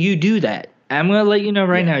 Okay, so you do that. I'm going to let you know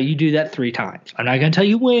right now, you do that 3 times. I'm not going to tell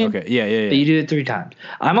you when. Okay. Yeah. But you do it 3 times.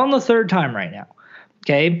 I'm on the 3rd time right now.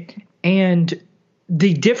 Okay. And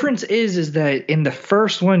the difference is that in the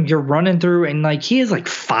first one, you're running through and like he has like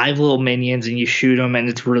 5 little minions and you shoot them and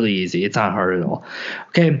it's really easy. It's not hard at all.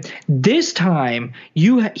 Okay. This time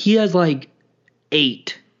he has like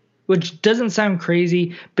 8, which doesn't sound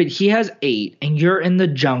crazy, but he has 8 and you're in the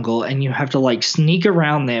jungle and you have to like sneak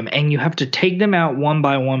around them and you have to take them out one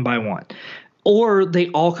by one. Or they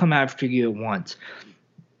all come after you at once.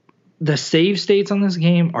 The save states on this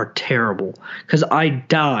game are terrible because I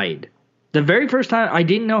died. The very first time, I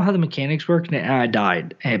didn't know how the mechanics worked, and I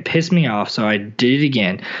died. And it pissed me off, so I did it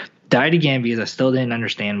again. Died again because I still didn't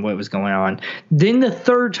understand what was going on. Then the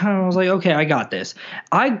 3rd time, I was like, okay, I got this.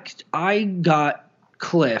 I got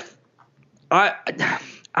Cliff. I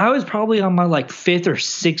was probably on my like 5th or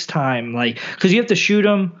 6th time, like because you have to shoot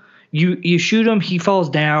him. You shoot him, he falls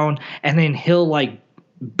down, and then he'll like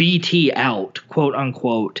BT out, quote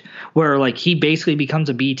unquote, where like he basically becomes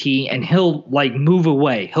a BT and he'll like move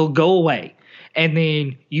away. He'll go away. And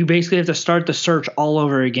then you basically have to start the search all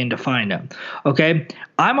over again to find him. Okay.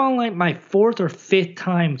 I'm on like my 4th or 5th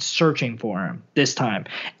time searching for him this time.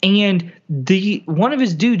 And one of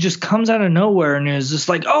his dudes just comes out of nowhere and is just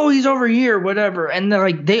like, oh, he's over here, whatever. And they're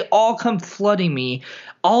like, they all come flooding me.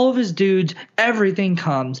 All of his dudes, everything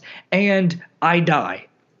comes, and I die.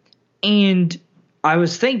 And I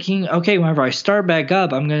was thinking, okay, whenever I start back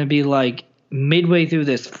up, I'm going to be like midway through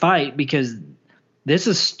this fight because this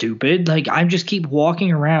is stupid. Like I just keep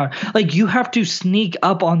walking around. Like you have to sneak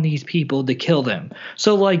up on these people to kill them.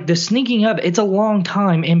 So like the sneaking up, it's a long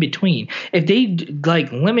time in between. If they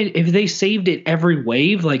if they saved it every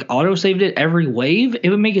wave, like auto saved it every wave,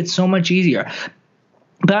 it would make it so much easier.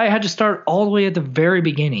 But I had to start all the way at the very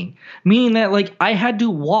beginning, meaning that like I had to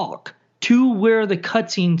walk to where the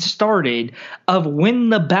cutscene started of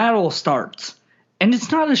when the battle starts. And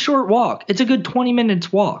it's not a short walk. It's a good 20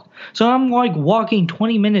 minutes walk. So I'm like walking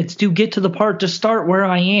 20 minutes to get to the part to start where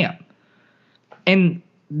I am. And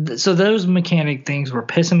so those mechanic things were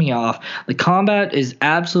pissing me off. The combat is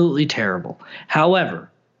absolutely terrible.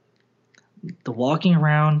 However, the walking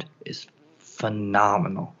around is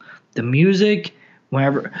phenomenal. The music,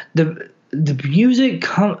 whenever the music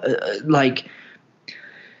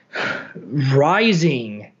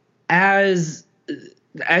rising as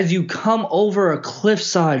you come over a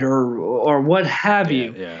cliffside or what have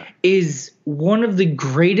you is one of the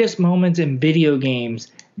greatest moments in video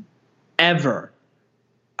games ever,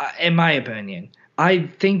 in my opinion. I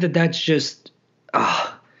think that's just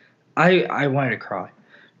I wanted to cry.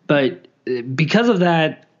 But because of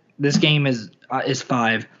that, this game is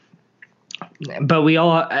 5. But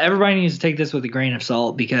everybody needs to take this with a grain of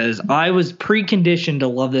salt because I was preconditioned to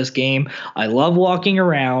love this game. I love walking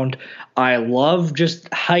around. I love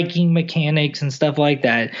just hiking mechanics and stuff like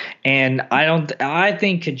that. And I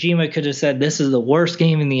think Kojima could have said this is the worst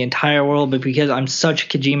game in the entire world, but because I'm such a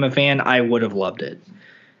Kojima fan, I would have loved it.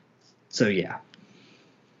 So yeah.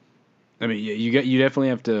 I mean, you definitely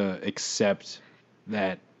have to accept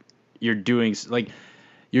that you're doing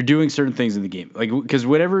certain things in the game, like because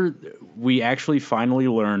whenever we actually finally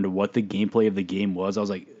learned what the gameplay of the game was, I was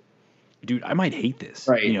like, dude, I might hate this.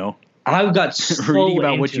 Right. You know, I got so reading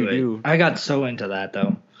about into what you it. do. I got so into that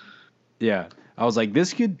though. Yeah, I was like,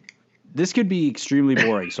 this could be extremely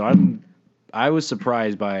boring. So I was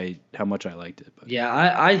surprised by how much I liked it. But. Yeah,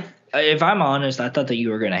 I if I'm honest, I thought that you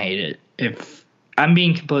were gonna hate it. If I'm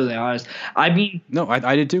being completely honest, no,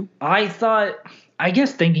 I did too. I thought, I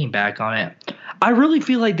guess thinking back on it, I really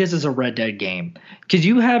feel like this is a Red Dead game because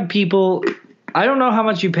you have people. I don't know how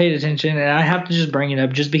much you paid attention, and I have to just bring it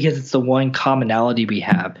up just because it's the one commonality we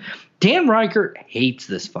have. Dan Reichert hates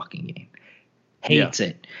this fucking game. Hates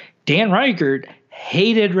it. Dan Reichert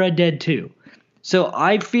hated Red Dead 2. So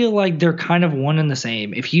I feel like they're kind of one and the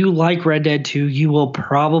same. If you like Red Dead 2, you will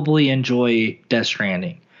probably enjoy Death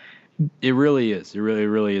Stranding. It really is. It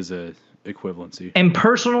really is a equivalency. And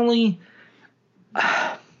personally,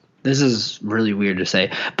 this is really weird to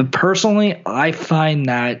say, but personally, I find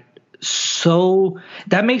that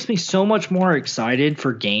makes me so much more excited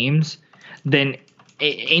for games than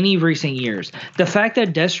any recent years. The fact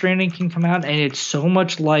that Death Stranding can come out and it's so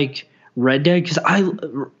much like Red Dead, because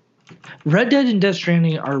Red Dead and Death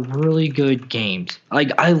Stranding are really good games. Like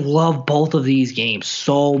I love both of these games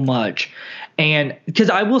so much, and because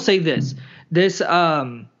I will say this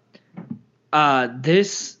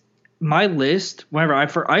my list, whenever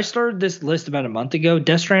I started this list about a month ago,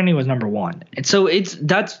 Death Stranding was number 1. And so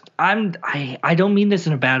I don't mean this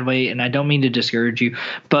in a bad way, and I don't mean to discourage you,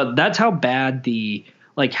 but that's how bad the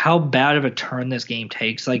like how bad of a turn this game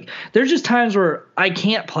takes. Like there's just times where I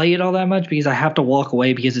can't play it all that much because I have to walk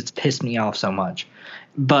away because it's pissed me off so much.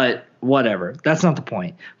 But whatever. That's not the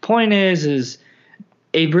point. Point is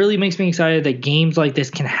it really makes me excited that games like this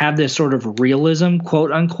can have this sort of realism,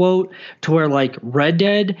 quote unquote, to where like Red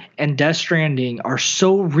Dead and Death Stranding are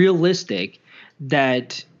so realistic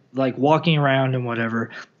that like walking around and whatever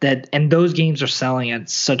and those games are selling at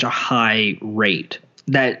such a high rate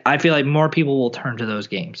that I feel like more people will turn to those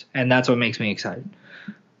games. And that's what makes me excited.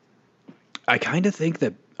 I kind of think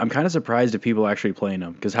that I'm kind of surprised if people are actually playing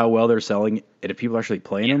them because how well they're selling and if people are actually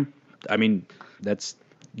playing them. I mean, that's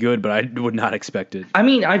good, but I would not expect it. I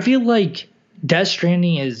mean, I feel like Death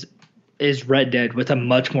Stranding is Red Dead with a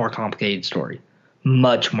much more complicated story.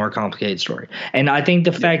 Much more complicated story. And I think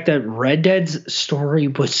the fact that Red Dead's story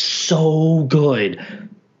was so good.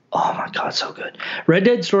 Oh my God, so good. Red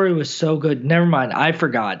Dead's story was so good. Never mind, I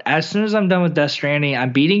forgot. As soon as I'm done with Death Stranding,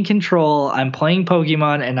 I'm beating Control, I'm playing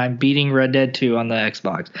Pokemon, and I'm beating Red Dead 2 on the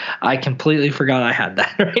Xbox. I completely forgot I had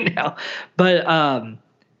that right now. But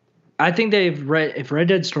I think that if Red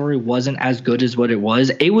Dead story wasn't as good as what it was,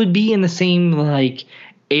 it would be in the same like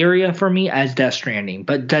area for me as Death Stranding.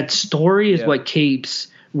 But that story is what keeps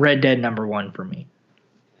Red Dead number one for me.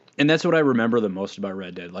 And that's what I remember the most about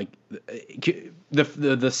Red Dead. Like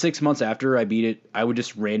the 6 months after I beat it, I would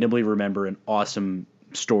just randomly remember an awesome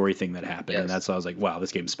story thing that happened. Yes. And that's why I was like, wow,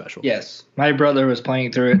 this game's special. Yes. My brother was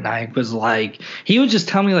playing through it and I was like, he would just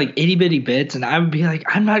tell me like itty bitty bits and I would be like,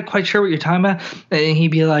 I'm not quite sure what you're talking about. And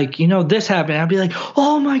he'd be like, you know, this happened. I'd be like,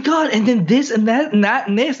 oh my God. And then this and that and that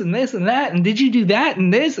and this and this and that. And did you do that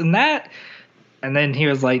and this and that? And then he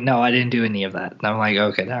was like, no, I didn't do any of that. And I'm like,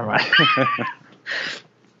 okay, never mind.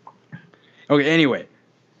 Okay, anyway.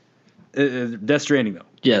 Death Stranding, though.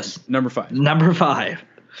 Yes. Number 5. Number 5.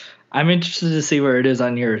 I'm interested to see where it is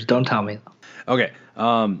on yours. Don't tell me. Okay.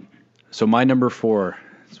 So my number 4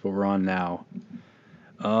 is what we're on now.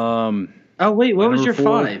 Oh, wait. What was your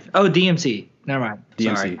 5? Oh, DMC. Never mind.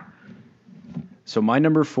 DMC. Sorry. So my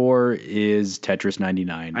number 4 is Tetris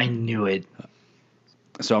 99. I knew it.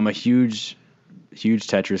 So I'm a huge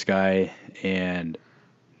Tetris guy. And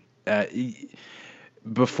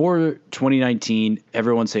before 2019,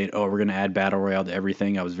 everyone's saying, oh, we're going to add Battle Royale to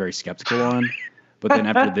everything. I was very skeptical on. But then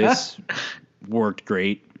after this, worked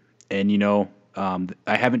great. And, you know, I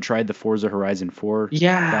haven't tried the Forza Horizon 4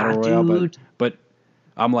 Battle Royale. Dude. But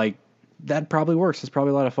I'm like, that probably works. It's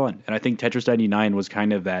probably a lot of fun. And I think Tetris 99 was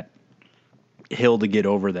kind of that hill to get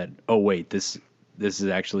over that, oh, wait, this is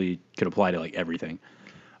actually could apply to, like, everything.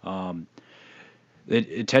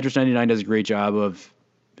 Tetris 99 does a great job of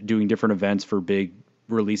doing different events for big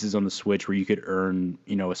releases on the Switch where you could earn,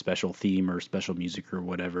 you know, a special theme or special music or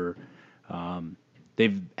whatever.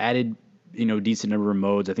 They've added, you know, decent number of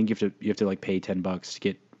modes. I think you have to like pay $10 to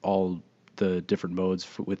get all the different modes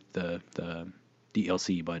with the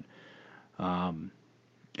DLC, but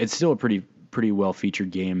it's still a pretty well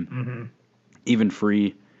featured game, even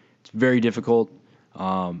free. It's very difficult,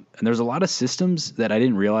 and there's a lot of systems that I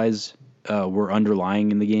didn't realize were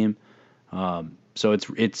underlying in the game. So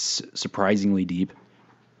it's surprisingly deep,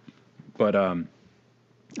 but I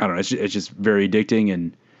don't know. It's just very addicting,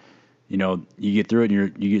 and you know, you get through it,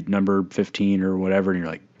 and you get number 15 or whatever, and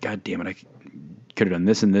you're like, God damn it, I could have done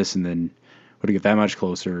this and this, and then would have get that much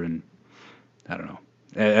closer. And I don't know.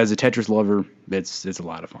 As a Tetris lover, it's a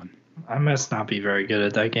lot of fun. I must not be very good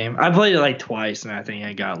at that game. I played it like twice, and I think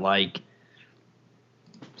I got like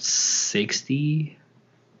 60,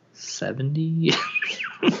 70.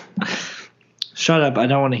 Shut up! I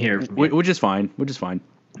don't want to hear it from you. Which is fine.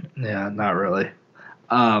 Yeah, not really.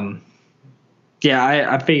 Yeah,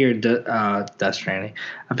 I figured Death Stranding.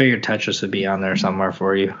 I figured Tetris would be on there somewhere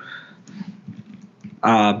for you.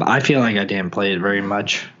 But I feel like I didn't play it very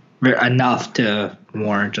much, enough to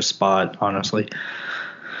warrant a spot, honestly.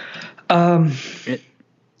 Go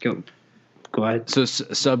ahead. So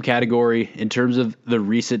subcategory in terms of the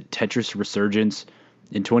recent Tetris resurgence.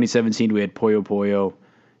 In 2017, we had Puyo Puyo.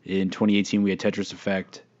 In 2018, we had Tetris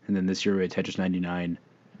Effect, and then this year we had Tetris 99.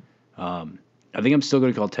 I think I'm still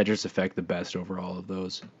going to call Tetris Effect the best overall of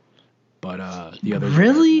those. But the other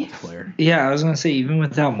really, multiplayer. Yeah, I was going to say even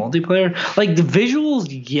without multiplayer, like the visuals,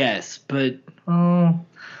 yes, but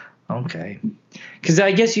okay, because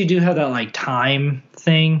I guess you do have that like time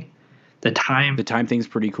thing. The time thing's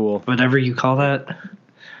pretty cool. Whatever you call that.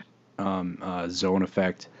 Zone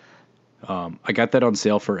Effect. I got that on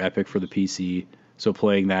sale for Epic for the PC. So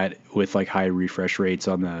playing that with like high refresh rates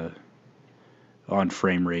on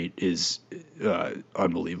frame rate is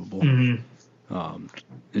unbelievable.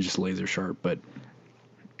 It's just laser sharp. But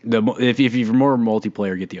If you're more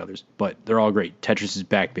multiplayer, get the others. But they're all great. Tetris is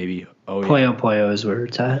back, baby. Oh yeah. Puyo Puyo is where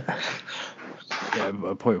it's at. Yeah,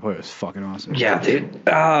 Puyo Puyo is fucking awesome. Yeah, dude.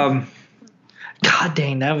 God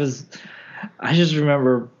dang, that was. I just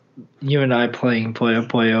remember you and I playing Puyo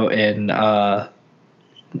Puyo in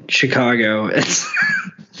Chicago. It's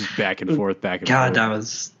just back and forth, back and God, forth. that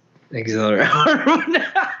was exhilarating.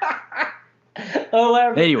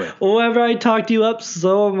 Anyway, whenever I talked you up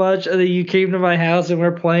so much, and then you came to my house and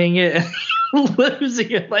we're playing it and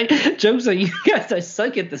losing it. Like, jokes on you guys, I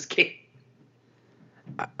suck at this game.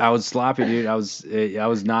 I was sloppy, dude. I was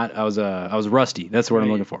rusty. That's what I'm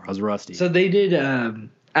looking for. I was rusty. So they did.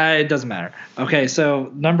 It doesn't matter. Okay, so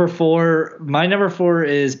number 4. My number 4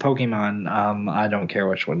 is Pokemon. I don't care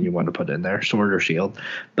which one you want to put in there, Sword or Shield,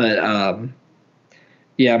 but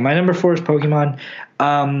yeah, my number 4 is Pokemon.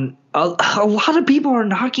 A lot of people are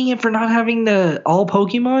knocking it for not having the all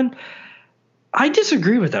Pokemon. I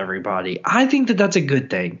disagree with everybody. I think that that's a good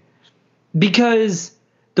thing, because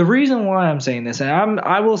the reason why I'm saying this, and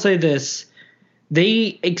I will say this,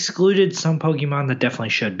 they excluded some Pokemon that definitely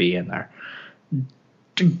should be in there.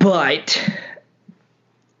 But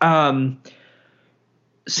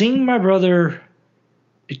seeing my brother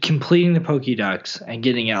completing the Pokédex and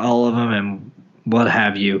getting all of them and what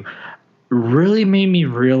have you really made me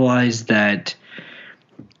realize that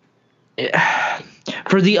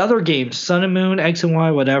for the other games, Sun and Moon, X and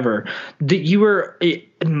Y, whatever, that you were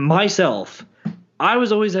myself. I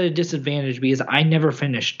was always at a disadvantage because I never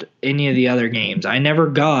finished any of the other games. I never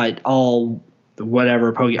got all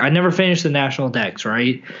whatever I never finished the National Dex,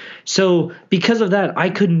 right? So because of that, I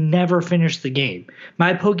could never finish the game.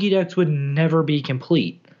 My Pokédex would never be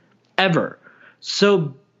complete, ever.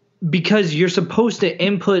 So because you're supposed to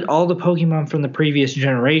input all the Pokemon from the previous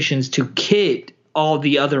generations to kit all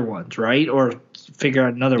the other ones, right? Or figure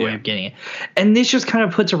out another way of getting it. And this just kind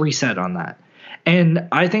of puts a reset on that. And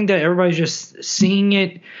I think that everybody's just seeing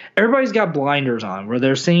it. Everybody's got blinders on where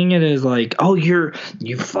they're seeing it as like, oh, you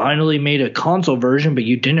finally made a console version, but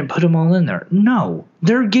you didn't put them all in there. No,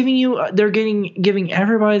 they're giving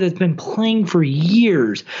everybody that's been playing for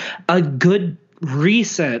years a good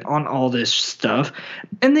reset on all this stuff,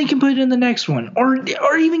 and they can put it in the next one, or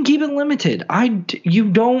even keep it limited.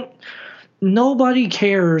 Nobody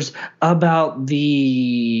cares about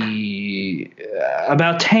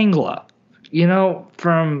Tangela. You know,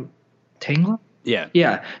 from Tangela? Yeah.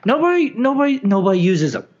 Yeah. Nobody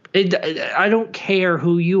uses them. I don't care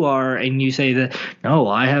who you are and you say that, no,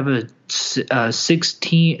 I have a 6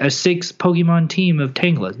 Pokemon team of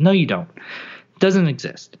Tangelas. No, you don't. It doesn't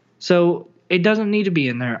exist. So it doesn't need to be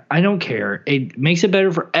in there. I don't care. It makes it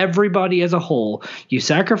better for everybody as a whole. You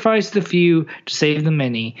sacrifice the few to save the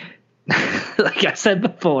many. Like I said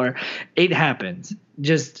before, it happens.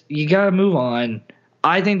 Just, you got to move on.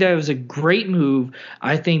 I think that was a great move.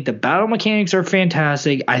 I think the battle mechanics are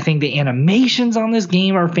fantastic. I think the animations on this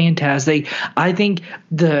game are fantastic. I think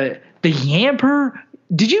the Yamper.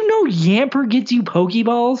 Did you know Yamper gets you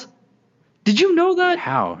Pokeballs? Did you know that?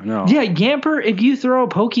 How? No. Yeah, Yamper, if you throw a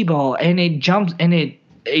Pokeball and it jumps and it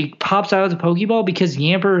pops out of the Pokeball, because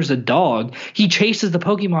Yamper is a dog, he chases the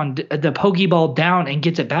Pokeball down and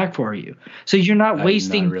gets it back for you. So you're not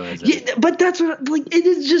wasting. Did not realize that. Yeah, but that's what, like, it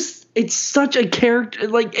is just, it's such a character,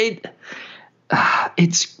 like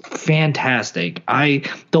it's fantastic.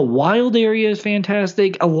 The wild area is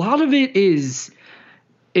fantastic. A lot of it is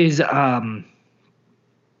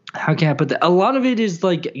how can I put that? A lot of it is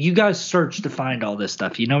like, you guys search to find all this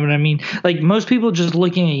stuff. You know what I mean? Like, most people just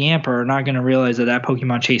looking at Yamper are not going to realize that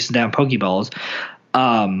Pokemon chases down Pokeballs.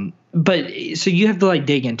 But so you have to like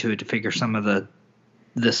dig into it to figure some of the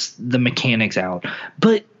mechanics out.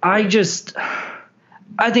 But I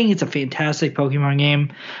think it's a fantastic Pokemon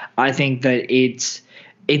game. I think that it's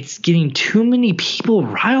getting too many people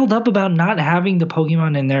riled up about not having the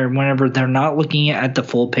Pokemon in there whenever they're not looking at the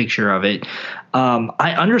full picture of it.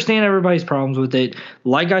 I understand everybody's problems with it.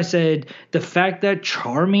 Like I said, the fact that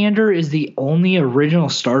Charmander is the only original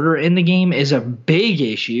starter in the game is a big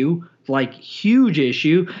issue, like huge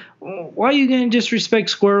issue. Why are you going to disrespect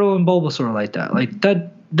Squirtle and Bulbasaur like that? Like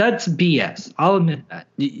that's BS. I'll admit that.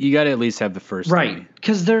 You got to at least have the first right,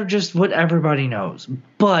 because they're just what everybody knows.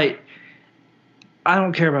 But I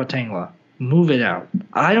don't care about Tangela. Move it out.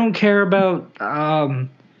 I don't care about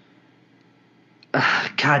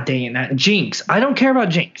God dang it, Jinx. I don't care about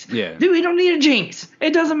Jinx. Yeah. Dude, we don't need a Jinx.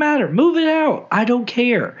 It doesn't matter. Move it out. I don't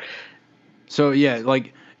care. So yeah,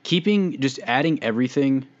 like just adding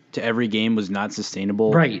everything to every game was not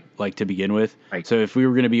sustainable. Right. Like to begin with. Right. So if we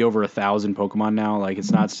were going to be over 1,000 Pokemon now, like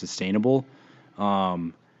it's not sustainable.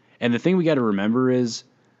 And the thing we got to remember is,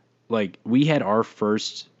 like, we had our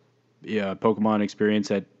first Pokemon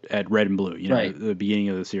experience at Red and Blue. You know, Right. the beginning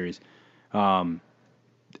of the series.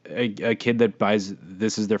 A kid that buys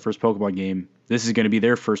this is their first Pokemon game. This is going to be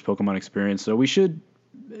their first Pokemon experience. So we should,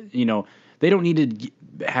 you know, they don't need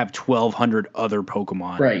to have 1,200 other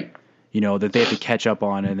Pokemon. Right. You know, that they have to catch up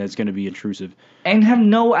on, and it's going to be intrusive. And have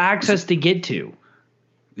no access to get to.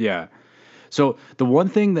 Yeah. So the one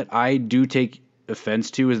thing that I do take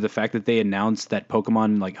offense to is the fact that they announced that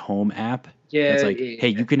Pokemon like home app. Yeah, It's like, yeah. hey,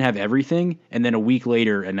 you can have everything, and then a week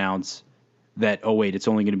later announce that, oh wait, it's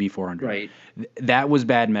only going to be 400. Right. That was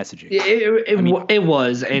bad messaging. It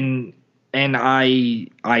was, and I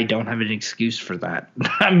don't have an excuse for that.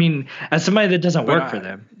 I mean, as somebody that doesn't work for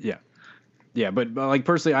them. Yeah, but like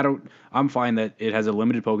personally, I'm fine that it has a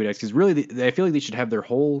limited Pokedex because really, I feel like they should have their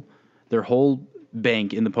whole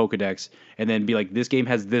bank in the Pokedex, and then be like, this game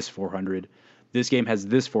has this 400, this game has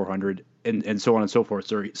this 400, and so on and so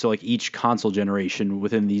forth. So like each console generation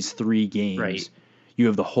within these 3 games, Right. you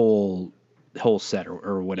have the whole set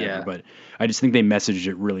or whatever. Yeah. But I just think they messaged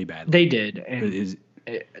it really badly. They did, and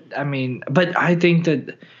I mean, but I think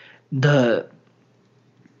that the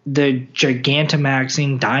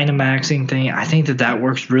Gigantamaxing, Dynamaxing thing, I think that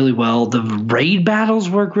works really well. The raid battles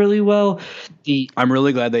work really well. I'm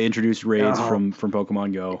really glad they introduced raids Oh. from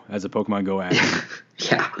Pokemon Go as a Pokemon Go app.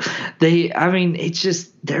 Yeah, it's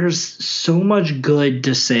just, there's so much good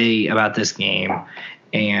to say about this game,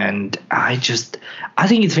 and I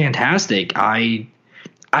think it's fantastic. I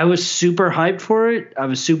was super hyped for it. I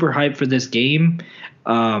was super hyped for this game.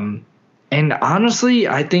 And honestly,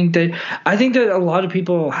 I think that a lot of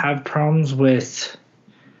people have problems with.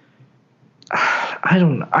 I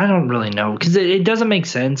don't really know, because it doesn't make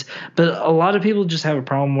sense. But a lot of people just have a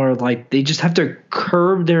problem where like they just have to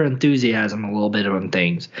curb their enthusiasm a little bit on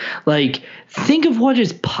things. Like, think of what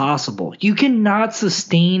is possible. You cannot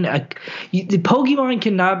sustain the Pokemon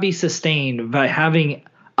cannot be sustained by having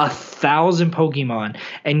 1,000 Pokemon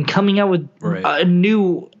and coming out with Right. a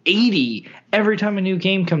new 80 every time a new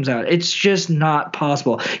game comes out. It's just not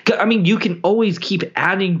possible. I mean, you can always keep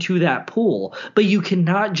adding to that pool, but you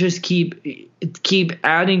cannot just keep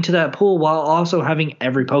adding to that pool while also having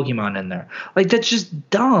every Pokemon in there. Like, that's just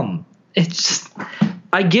dumb. It's just,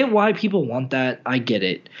 I get why people want that. I get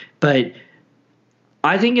it. But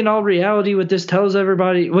I think in all reality, what this tells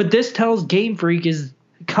Game Freak is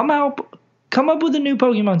come up with a new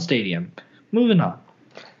Pokemon Stadium. Moving on.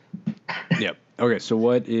 Yep. Okay, so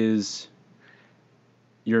what is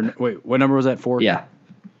what number was that, 4? Yeah.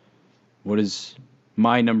 What is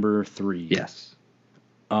my number 3? Yes.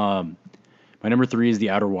 My number 3 is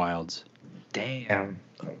the Outer Wilds. Damn.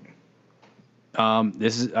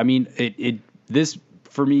 This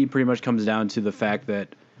for me pretty much comes down to the fact that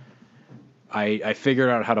I figured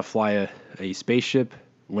out how to fly a spaceship,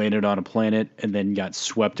 landed on a planet, and then got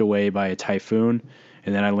swept away by a typhoon,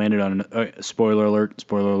 and then I landed on spoiler alert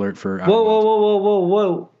for Outer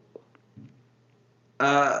Wilds.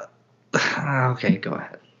 Whoa. Okay, go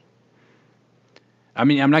ahead. I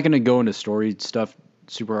mean, I'm not going to go into story stuff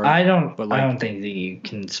super hard. I don't But think that you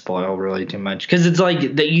can spoil really too much, because it's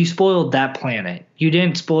like that you spoiled that planet. You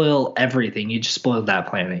didn't spoil everything. You just spoiled that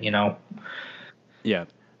planet, you know? Yeah.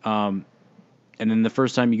 And then the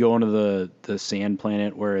first time you go onto the sand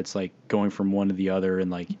planet where it's like going from one to the other, and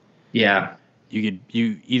like Yeah. you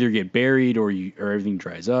either get buried or everything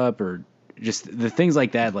dries up, or just the things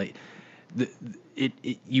like that. Like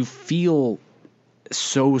you feel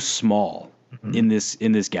so small in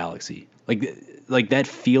this galaxy. Like that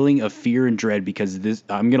feeling of fear and dread because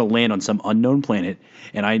I'm gonna land on some unknown planet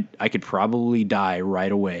and I could probably die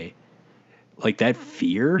right away. Like that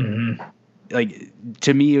fear. Mm-hmm. Like,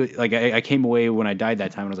 to me, like I came away when I died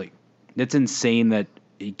that time and I was like, that's insane that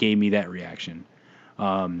it gave me that reaction.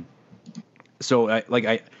 So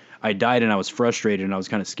I died and I was frustrated and I was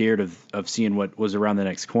kind of scared of seeing what was around the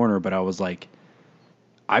next corner, but I was like,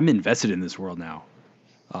 I'm invested in this world now.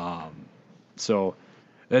 So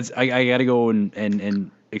I got to go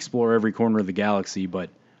and explore every corner of the galaxy. But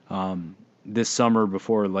this summer,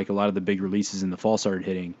 before like a lot of the big releases in the fall started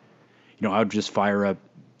hitting, I would just fire up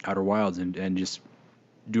Outer Wilds and just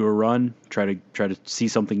do a run, try to see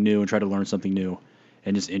something new and try to learn something new,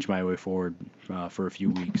 and just inch my way forward for a few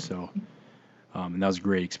weeks. So, and that was a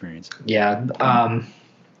great experience. Yeah.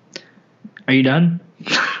 Are you done?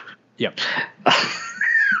 Yep.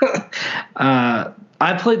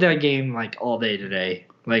 I played that game like all day today.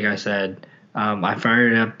 Like I said, I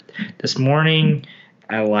fired it up this morning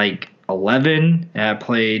at like 11, and I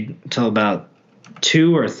played until about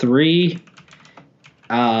 2 or 3.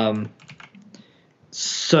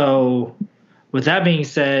 So with that being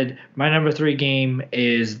said, my number 3 game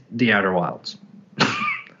is The Outer Wilds.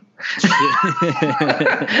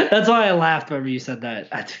 That's why I laughed whenever you said that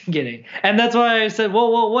at the beginning. And that's why I said,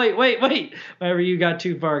 whoa, wait. Whenever you got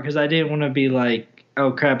too far, because I didn't want to be like,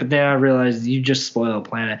 oh, crap. But then I realized you just spoiled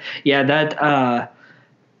Planet. Yeah,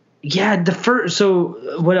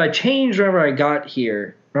 so what I changed whenever I got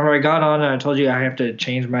here, remember I got on and I told you I have to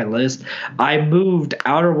change my list? I moved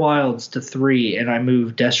Outer Wilds to 3, and I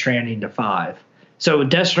moved Death Stranding to 5. So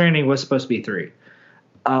Death Stranding was supposed to be 3.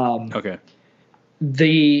 Okay.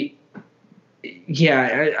 I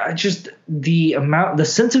just the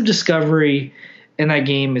sense of discovery in that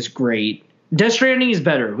game is great. Death Stranding is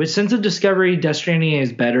better. With sense of discovery, Death Stranding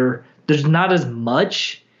is better. There's not as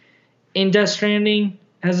much in Death Stranding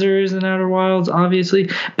as there is in Outer Wilds,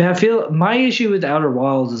 obviously. But I feel my issue with Outer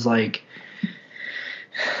Wilds is like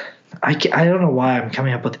I don't know why I'm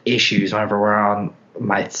coming up with issues whenever we're on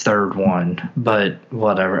my third one, but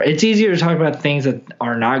whatever. It's easier to talk about things that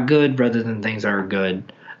are not good rather than things that are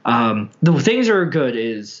good. The things that are good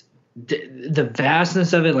is the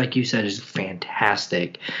vastness of it, like you said, is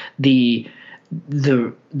fantastic. The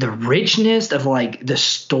richness of like the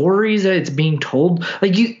stories that it's being told,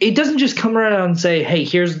 like it doesn't just come around and say, hey,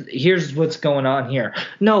 here's what's going on here.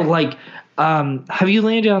 No, like have you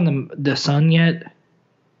landed on the sun yet?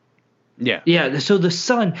 Yeah. So the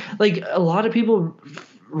sun, like a lot of people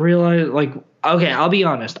realize, like, okay, I'll be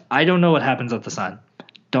honest. I don't know what happens at the sun.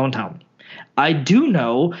 Don't tell me. I do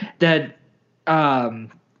know that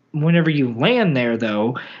whenever you land there,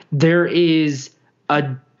 though, there's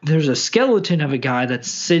a skeleton of a guy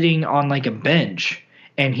that's sitting on like a bench,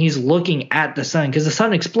 and he's looking at the sun because the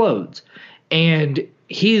sun explodes, and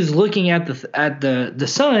he's looking at the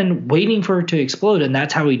sun, waiting for it to explode, and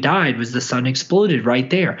that's how he died. Was the sun exploded right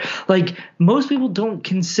there? Like most people don't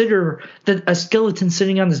consider that a skeleton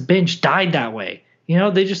sitting on this bench died that way. You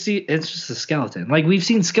know, they just see it's just a skeleton. Like we've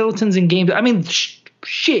seen skeletons in games. I mean,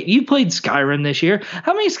 shit, you played Skyrim this year.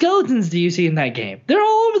 How many skeletons do you see in that game? They're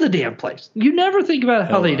all over the damn place. You never think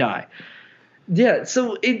about how they die. Yeah,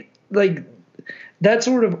 so it like. That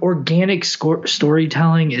sort of organic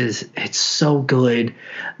storytelling it's so good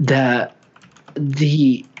that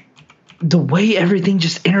the way everything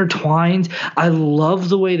just intertwines. I love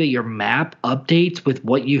the way that your map updates with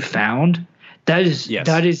what you found. That is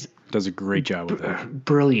does a great job with that.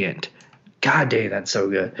 Brilliant. God dang, that's so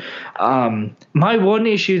good. My one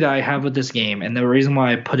issue that I have with this game, and the reason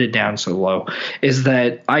why I put it down so low, is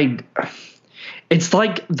that it's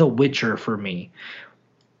like The Witcher for me.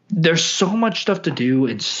 There's so much stuff to do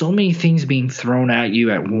and so many things being thrown at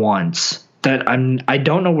you at once that I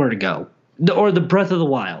don't know where to go. Or the Breath of the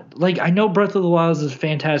Wild. Like, I know Breath of the Wild is a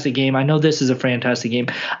fantastic game. I know this is a fantastic game.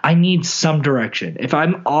 I need some direction. If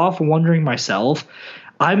I'm off wondering myself,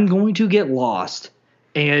 I'm going to get lost,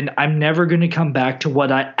 and I'm never going to come back to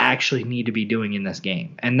what I actually need to be doing in this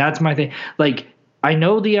game. And that's my thing. Like, I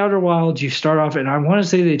know the Outer Wilds, you start off, and I want to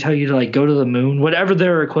say they tell you to like go to the moon, whatever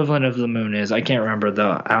their equivalent of the moon is. I can't remember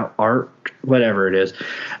the art, whatever it is.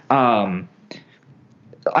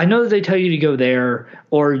 I know that they tell you to go there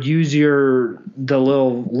or use the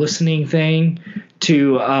little listening thing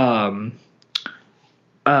to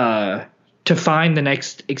find the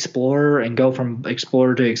next explorer and go from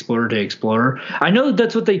explorer to explorer to explorer. I know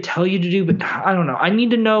that's what they tell you to do, but I don't know. I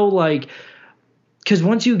need to know, like, because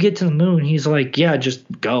once you get to the moon, he's like, yeah, just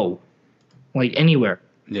go, like anywhere.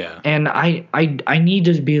 Yeah. And I need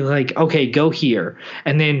to be like, okay, go here.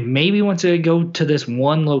 And then maybe once I go to this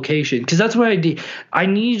one location, because that's what I did. I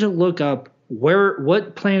need to look up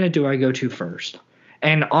what planet do I go to first.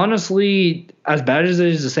 And honestly, as bad as it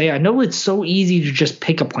is to say, I know it's so easy to just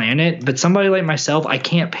pick a planet, but somebody like myself, I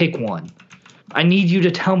can't pick one. I need you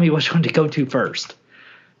to tell me which one to go to first.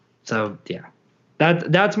 So, yeah.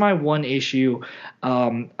 That's my one issue.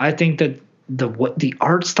 I think that the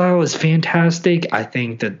art style is fantastic. I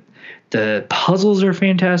think that the puzzles are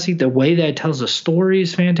fantastic. The way that it tells the story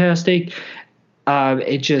is fantastic.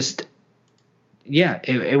 It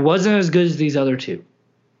wasn't as good as these other two.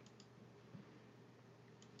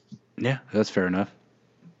 Yeah, that's fair enough.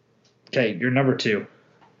 Okay, you're number 2.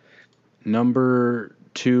 Number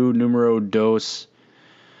 2, numero dos.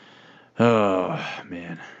 Oh,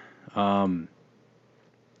 man.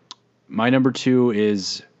 My number 2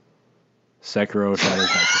 is Sekiro Shadows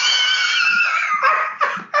Die.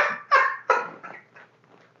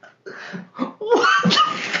 What the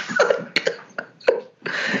fuck?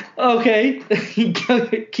 Okay,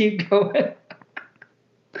 keep going.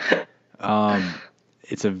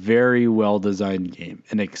 It's a very well-designed game,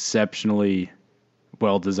 an exceptionally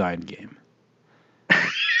well-designed game.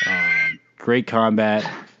 Great combat,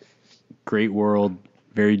 great world,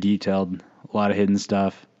 very detailed, a lot of hidden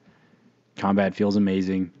stuff. Combat feels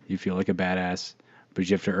amazing. You feel like a badass, but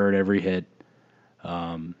you have to earn every hit.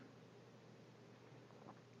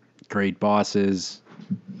 Great bosses,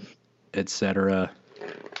 etc.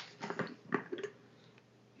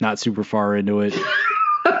 Not super far into it.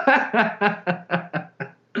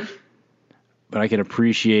 But I can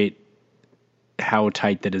appreciate how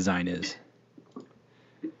tight the design is.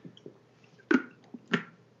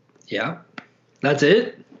 Yeah. That's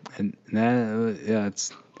it? And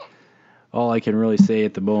that's all I can really say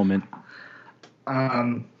at the moment.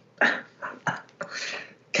 God,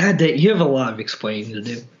 you have a lot of explaining to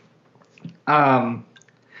do.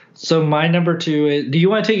 So my number 2 is. Do you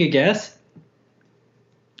want to take a guess?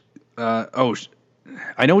 I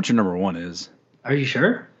know what your number 1 is. Are you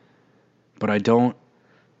sure? But I don't.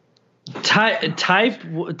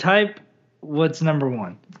 Type. What's number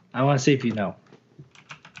 1? I want to see if you know.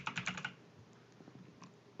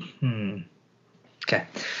 Okay.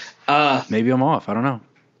 Maybe I'm off. I don't know.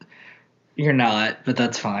 You're not, but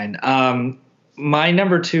that's fine. My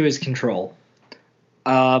number 2 is Control.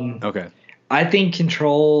 Okay. I think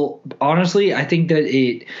Control. Honestly, I think that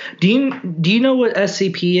it. Do you know what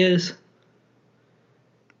SCP is?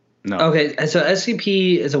 No. Okay, so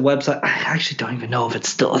SCP is a website. I actually don't even know if it's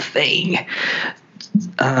still a thing.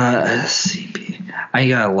 SCP. I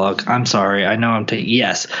gotta look. I'm sorry. I know I'm taking.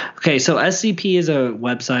 Yes. Okay, so SCP is a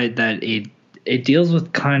website that it deals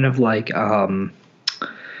with kind of like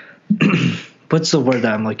what's the word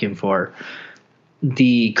that I'm looking for?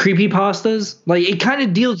 The creepypastas. Like, it kind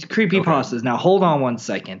of deals with creepypastas. Okay. Now, hold on one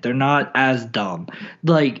second. They're not as dumb.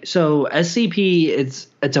 Like, so SCP, it's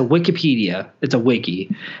a Wikipedia. It's a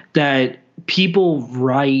wiki that people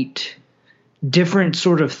write different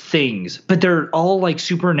sort of things, but they're all like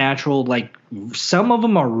supernatural. Like, some of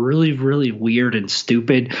them are really, really weird and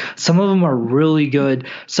stupid. Some of them are really good.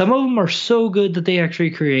 Some of them are so good that they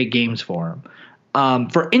actually create games for them.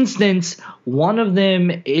 For instance, one of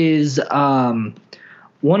them is a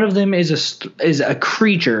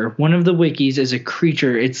creature. One of the wikis is a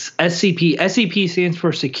creature. It's SCP. SCP stands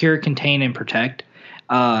for Secure, Contain, and Protect.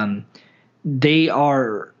 But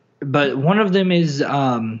one of them is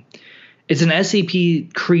it's an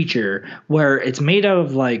SCP creature where it's made out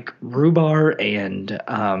of like rhubarb and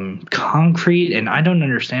concrete, and I don't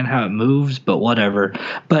understand how it moves, but whatever.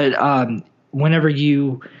 But whenever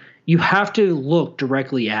you have to look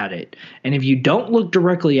directly at it. And if you don't look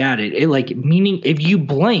directly at it, meaning if you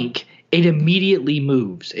blink, it immediately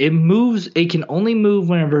moves. It can only move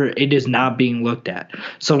whenever it is not being looked at.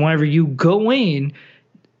 So whenever you go in,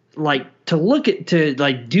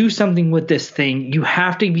 to do something with this thing, you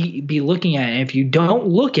have to be looking at it. And if you don't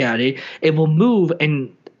look at it, it will move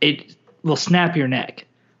and it will snap your neck.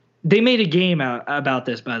 They made a game about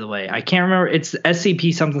this, by the way. I can't remember. It's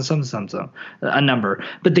SCP something, a number.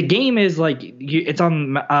 But the game is it's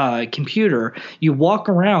on computer. You walk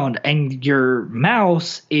around and your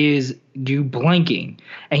mouse is you blinking,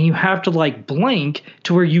 and you have to blink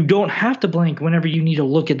to where you don't have to blink whenever you need to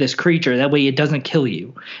look at this creature. That way, it doesn't kill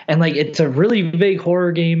you. And it's a really big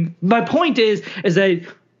horror game. My point is that.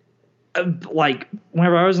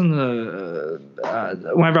 Whenever I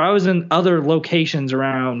was in other locations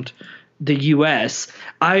around the U.S.,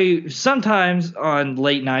 I sometimes on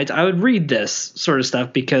late nights I would read this sort of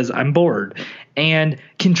stuff because I'm bored. And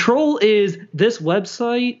Control is this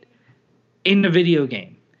website in the video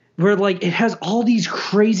game where it has all these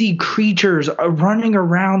crazy creatures running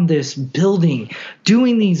around this building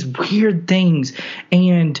doing these weird things,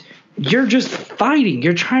 and you're just fighting.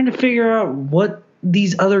 You're trying to figure out what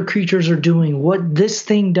these other creatures are doing, what this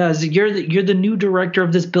thing does. You're the new director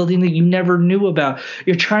of this building that you never knew about.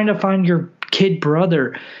 You're trying to find your kid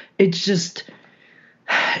brother. It's just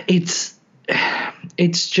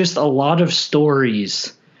a lot of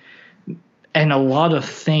stories and a lot of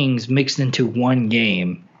things mixed into one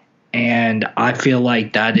game. And I feel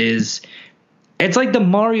like it's like the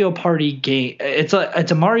Mario Party game. It's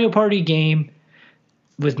a Mario Party game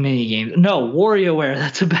with mini games. No, WarioWare,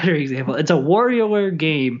 that's a better example. It's a WarioWare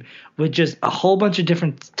game with just a whole bunch of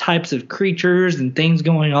different types of creatures and things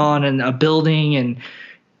going on in a building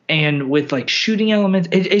and with shooting elements.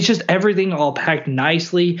 It's just everything all packed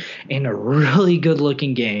nicely in a really good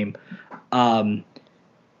looking game. And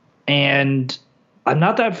I'm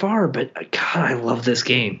not that far, but God, I love this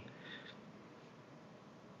game.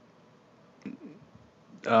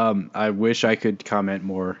 I wish I could comment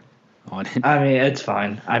more on it. I mean, it's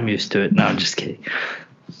fine. I'm used to it. No, I'm just kidding.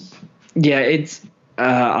 Yeah, it's.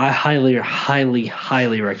 I highly, highly,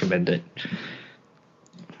 highly recommend it.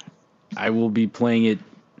 I will be playing it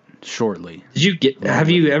shortly. Did you get? Have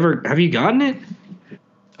you gotten it?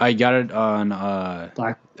 I got it on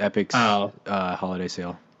Epic's holiday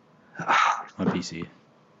sale on PC.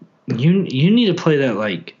 You need to play that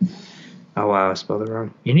like. Oh wow, I spelled it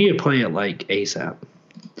wrong. You need to play it like ASAP.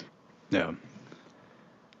 Yeah.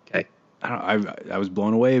 Okay. I was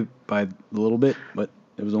blown away by a little bit, but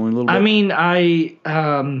it was only a little bit. I mean, I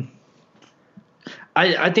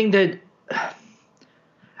think that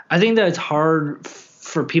it's hard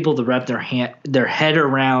for people to wrap their head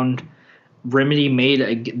around Remedy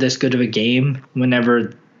made this good of a game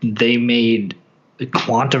whenever they made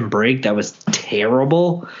Quantum Break that was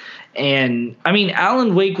terrible. And I mean,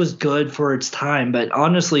 Alan Wake was good for its time, but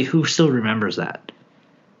honestly, who still remembers that?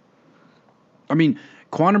 I mean,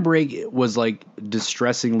 Quantum Break was like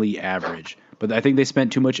distressingly average, but I think they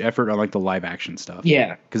spent too much effort on like the live action stuff.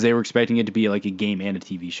 Yeah, because they were expecting it to be like a game and a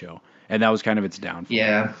TV show, and that was kind of its downfall.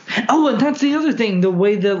 Yeah. Oh, and that's the other thing. The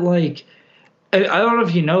way that like, I don't know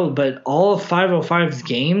if you know, but all of 505's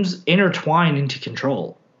games intertwine into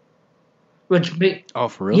Control. Oh,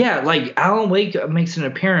 for real? Yeah, like Alan Wake makes an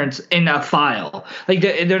appearance in a file. Like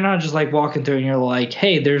they're not just like walking through and you're like,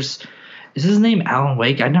 hey, is his name Alan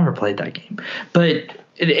Wake? I never played that game, but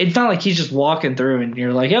it's not like he's just walking through and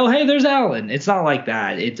you're like, oh, hey, there's Alan. It's not like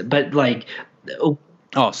that. But like, oh,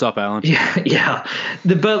 sup, Alan? Yeah.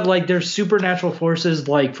 But like, there's supernatural forces.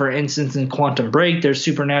 Like for instance, in Quantum Break, there's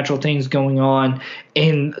supernatural things going on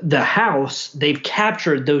in the house. They've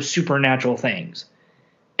captured those supernatural things,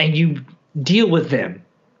 and you deal with them.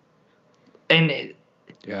 And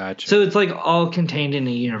gotcha. So it's like all contained in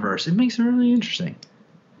a universe. It makes it really interesting.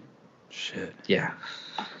 Shit. Yeah.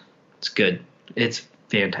 It's good. It's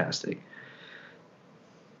fantastic.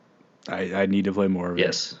 I need to play more of it.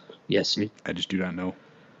 Yes. Yes. I just do not know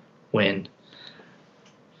when.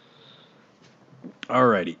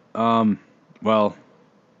 Alrighty. Well,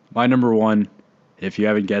 my number one, if you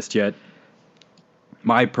haven't guessed yet,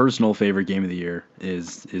 my personal favorite game of the year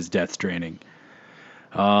is Death Stranding.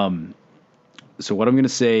 So what I'm going to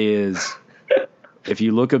say is, if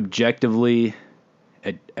you look objectively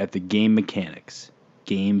at the game mechanics,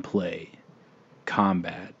 gameplay,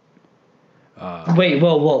 combat. Wait,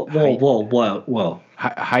 whoa.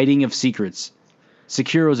 Hiding of secrets.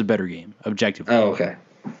 Sekiro is a better game, objectively. Oh, okay.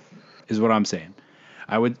 Is what I'm saying.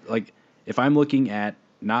 I would, like, if I'm looking at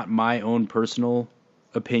not my own personal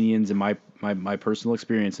opinions and my personal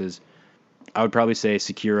experiences, I would probably say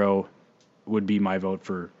Sekiro would be my vote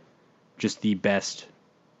for just the best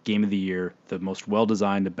game of the year, the most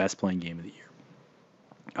well-designed, the best playing game of the year.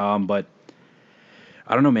 But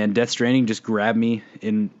I don't know, man. Death Stranding just grabbed me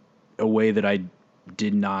in a way that I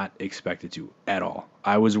did not expect it to at all.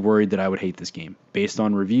 I was worried that I would hate this game. Based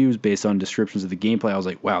on reviews, based on descriptions of the gameplay, I was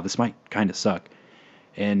like, wow, this might kind of suck.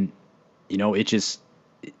 And, you know, it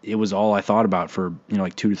was all I thought about for, you know,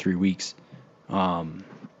 like 2 to 3 weeks. Like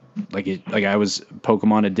I was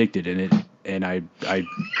Pokemon addicted, and I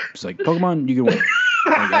was like, Pokemon, you can win.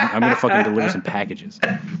 Like, I'm gonna fucking deliver some packages.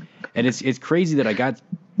 And it's crazy that I got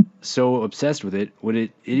so obsessed with it. When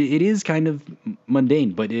it is kind of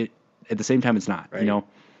mundane, but at the same time it's not. Right. You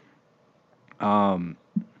know.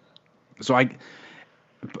 So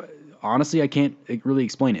honestly I can't really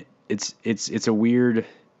explain it. It's a weird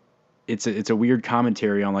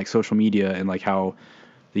commentary on like social media and like how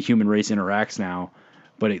the human race interacts now,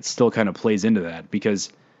 but it still kind of plays into that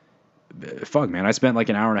because fuck, man, I spent like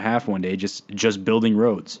an hour and a half one day just building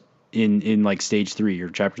roads in like stage 3 or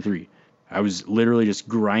chapter 3. I was literally just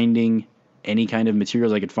grinding any kind of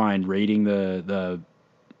materials I could find, raiding the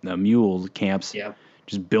mule camps, yeah,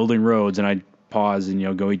 just building roads, and I'd pause and, you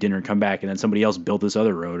know, go eat dinner and come back, and then somebody else built this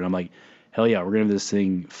other road, and I'm like, hell yeah, we're gonna have this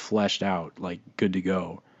thing fleshed out, like good to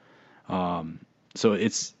go. So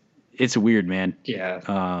it's weird, man.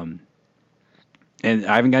 Yeah. And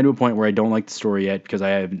I haven't gotten to a point where I don't like the story yet because I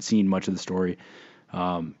haven't seen much of the story.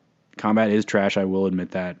 Combat is trash, I will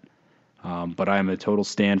admit that. But I'm a total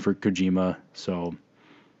stand for Kojima, so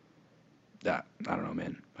I don't know,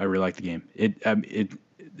 man. I really like the game. It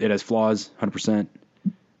has flaws, 100%,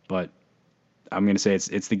 but I'm gonna say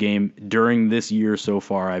it's the game during this year so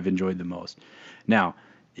far I've enjoyed the most. Now,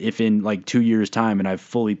 if in like 2 years' time and I've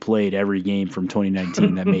fully played every game from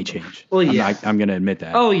 2019, that may change. Well, yeah, I'm gonna admit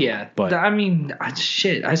that. Oh yeah, but I mean,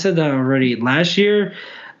 shit, I said that already. Last year,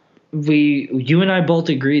 you and I both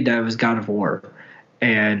agreed that it was God of War,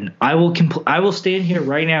 and I will stand here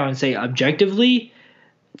right now and say objectively,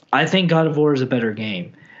 I think God of War is a better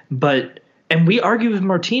game. And we argued with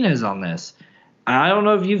Martinez on this. I don't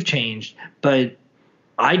know if you've changed, but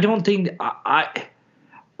I don't think I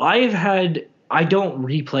don't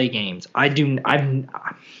replay games. I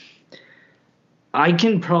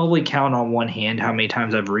can probably count on one hand how many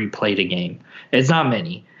times I've replayed a game. It's not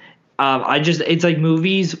many. it's like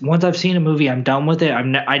movies. Once I've seen a movie, I'm done with it.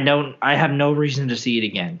 I have no reason to see it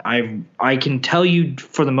again. I can tell you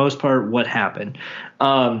for the most part what happened.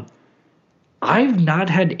 I've not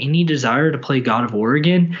had any desire to play God of War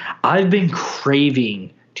again. I've been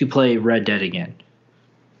craving to play Red Dead again.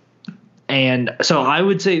 And so I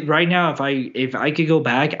would say right now, if I could go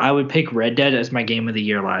back, I would pick Red Dead as my game of the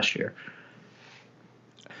year last year.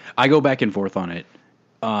 I go back and forth on it.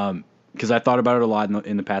 Because I thought about it a lot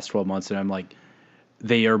in the past 12 months, and I'm like,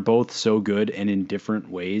 they are both so good and in different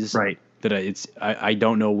ways, right? That I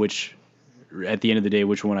don't know which, at the end of the day,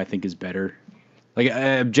 which one I think is better. Like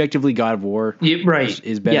objectively, God of War,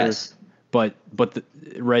 is better. Yes. But the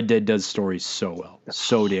Red Dead does stories so well,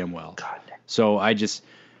 so damn well. God. So I just,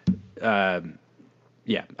 I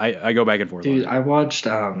go back and forth. Dude, I watched.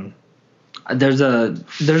 There's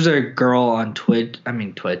a girl on Twitch.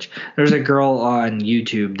 There's a girl on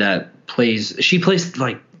YouTube that plays. She plays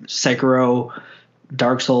like Sekiro,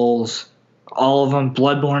 Dark Souls, all of them.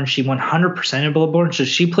 Bloodborne. She 100% of Bloodborne. So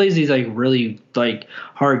she plays these like really like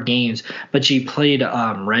hard games. But she played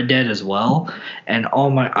Red Dead as well. And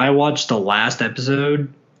I watched the last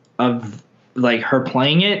episode of like her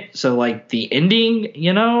playing it. So like the ending,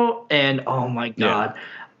 and oh my god,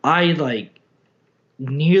 I like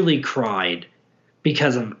nearly cried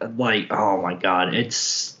because of like, oh my god,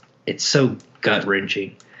 it's so gut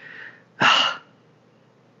wrenching.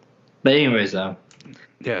 But anyways, though.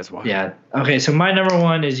 Yeah, it's wild. Yeah. Okay, so my number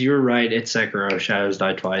one is, you're right, it's Sekiro: Shadows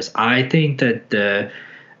Die Twice. I think that the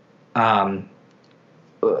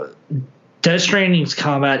Death Stranding's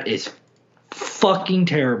combat is fucking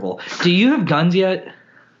terrible. Do you have guns yet?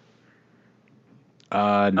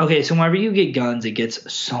 No. Okay, so whenever you get guns, it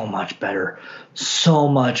gets so much better. So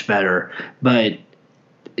much better. But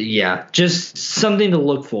yeah, just something to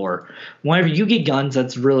look for. Whenever you get guns,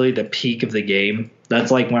 that's really the peak of the game. That's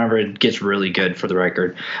like whenever it gets really good, for the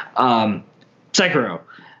record. Sekiro.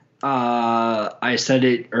 I said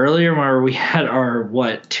it earlier whenever we had our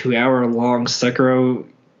 2-hour-long Sekiro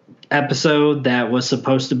episode that was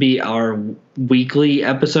supposed to be our weekly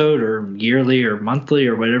episode, or yearly, or monthly,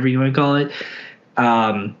 or whatever you want to call it.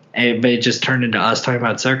 But it just turned into us talking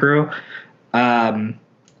about Sekiro.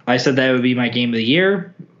 I said that would be my game of the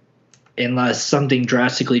year, unless something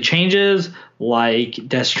drastically changes, like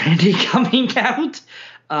Death Stranding coming out.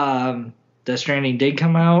 Death Stranding did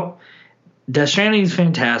come out. Death Stranding is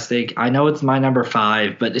fantastic. I know it's my number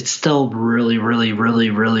 5, but it's still really, really, really,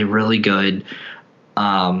 really, really good.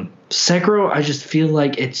 Sekiro, I just feel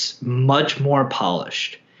like it's much more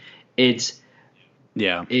polished. The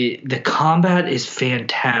combat is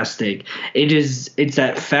fantastic. It's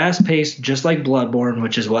that fast paced, just like Bloodborne,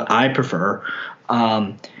 which is what I prefer.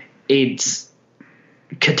 It's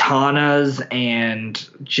katanas and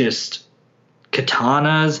just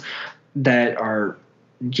katanas that are,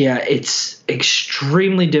 it's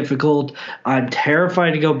extremely difficult. I'm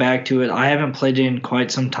terrified to go back to it. I haven't played it in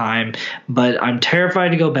quite some time, but I'm terrified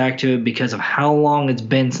to go back to it because of how long it's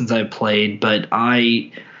been since I played. But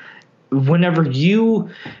whenever you're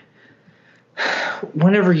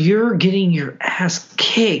getting your ass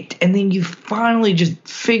kicked and then you finally just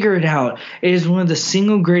figure it out, it is one of the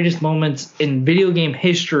single greatest moments in video game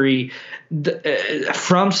history.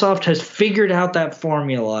 FromSoft has figured out that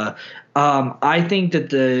formula. I think that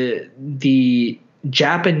the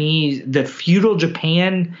Japanese, the feudal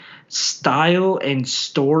Japan style and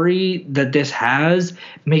story that this has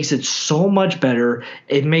makes it so much better.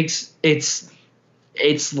 It's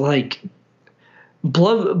like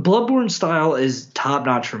Bloodborne style is top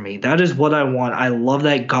notch for me. That is what I want. I love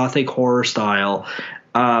that gothic horror style.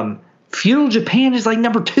 Feudal Japan is like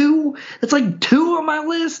number 2. It's like 2 on my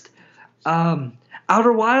list.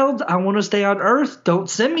 Outer Wilds, I want to stay on Earth. Don't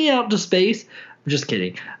send me out to space. I'm just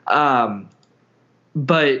kidding.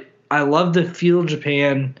 But I love the feudal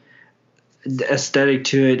Japan aesthetic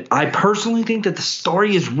to it. I personally think that the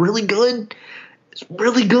story is really good. It's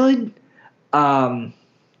really good.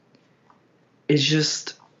 It's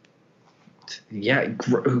just,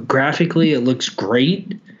 graphically it looks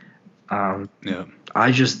great. The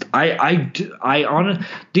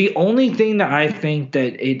only thing that I think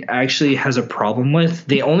that it actually has a problem with,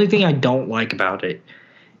 the only thing I don't like about it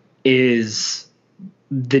is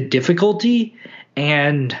the difficulty,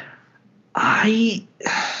 and I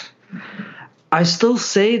still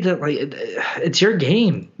say that, like, it's your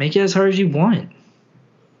game. Make it as hard as you want.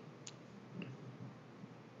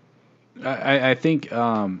 I think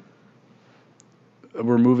we're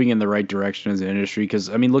moving in the right direction as an industry, because,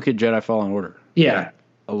 I mean, look at Jedi Fallen Order. Yeah.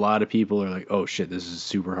 A lot of people are like, oh, shit, this is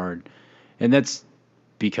super hard. And that's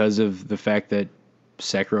because of the fact that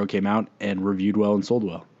Sekiro came out and reviewed well and sold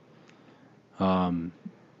well.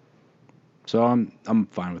 So I'm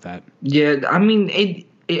fine with that. Yeah, I mean,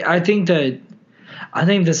 I think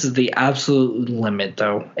this is the absolute limit,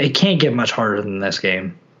 though. It can't get much harder than this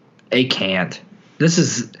game. It can't. This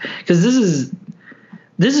is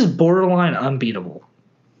borderline unbeatable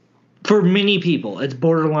for many people. It's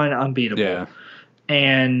borderline unbeatable. Yeah.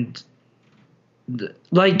 And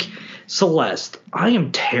like Celeste, I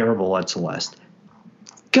am terrible at Celeste.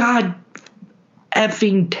 God,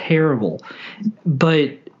 effing terrible.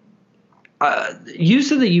 But you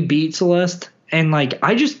said that you beat Celeste, and like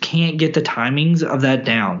I just can't get the timings of that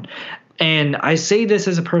down. And I say this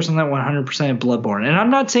as a person that 100% Bloodborne, and I'm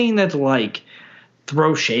not saying that to like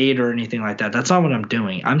throw shade or anything like that. That's not what I'm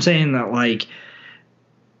doing. I'm saying that like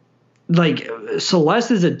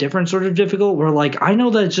Celeste is a different sort of difficult where like I know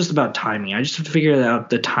that it's just about timing. I just have to figure out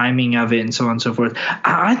the timing of it and so on and so forth.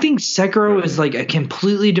 I think Sekiro is like a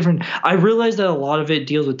completely different. I realize that a lot of it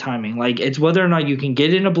deals with timing. Like it's whether or not you can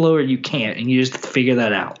get in a blow or you can't, and you just have to figure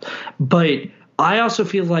that out. But I also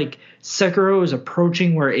feel like Sekiro is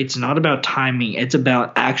approaching where it's not about timing. It's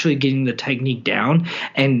about actually getting the technique down.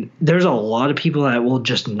 And there's a lot of people that will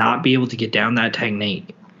just not be able to get down that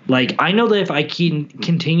technique. Like, I know that if I can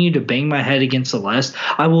continue to bang my head against Celeste,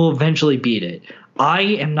 I will eventually beat it. I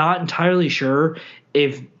am not entirely sure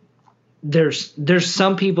if there's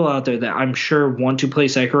some people out there that I'm sure want to play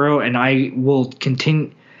Sekiro, and I will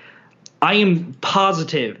continue. I am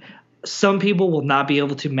positive some people will not be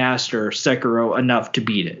able to master Sekiro enough to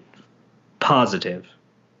beat it. Positive.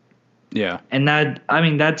 Yeah. And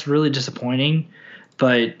that's really disappointing.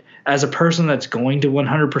 But as a person that's going to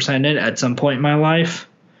 100% it at some point in my life,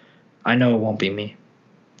 I know it won't be me.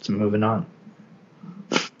 So moving on.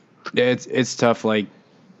 Yeah, it's tough. Like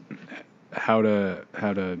how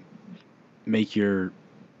to make your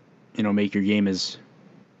game as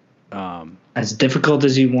difficult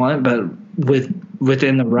as you want, but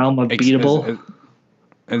within the realm of beatable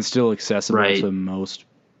and still accessible right. to most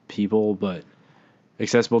people, but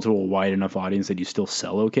accessible to a wide enough audience that you still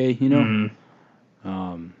sell okay.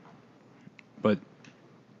 Mm-hmm. But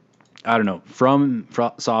I don't know.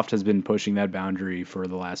 FromSoft has been pushing that boundary for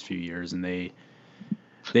the last few years, and they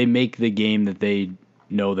make the game that they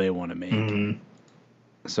know they want to make. Mm-hmm.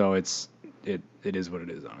 So it is what it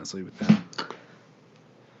is, honestly, with them.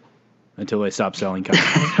 Until they stop selling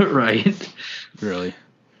copies. Right. Really.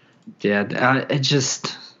 Yeah, it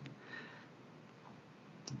just.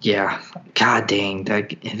 Yeah. God dang,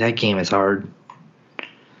 that game is hard.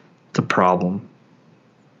 It's a problem.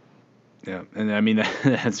 Yeah, and I mean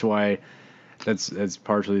that's why that's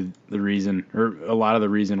partially the reason, or a lot of the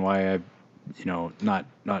reason why I've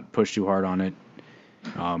not pushed too hard on it.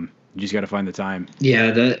 You just got to find the time.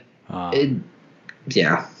 Yeah,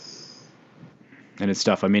 yeah. And it's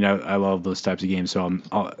tough. I mean, I love those types of games, so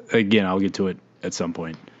I'll get to it at some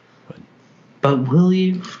point. But will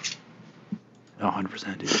you?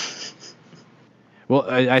 100%, dude. Well,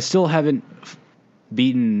 I still haven't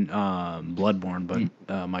beaten Bloodborne,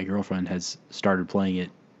 but my girlfriend has started playing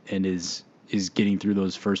it and is getting through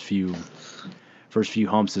those first few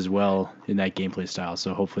humps as well in that gameplay style.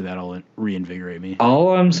 So hopefully that'll reinvigorate me.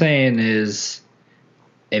 All I'm saying is,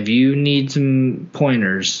 if you need some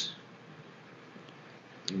pointers,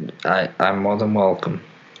 I'm more than welcome.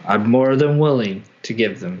 I'm more than willing to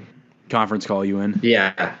give them. Conference call you in?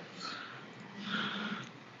 Yeah.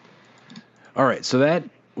 All right, so that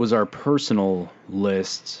was our personal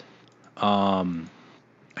lists. I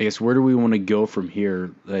guess where do we want to go from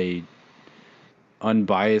here? The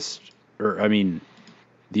unbiased, or I mean,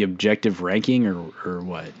 the objective ranking, or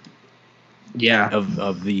what? Yeah.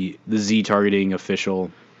 Of the Z targeting official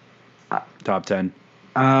top 10.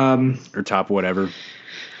 Or top whatever.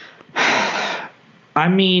 I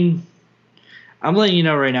mean, I'm letting you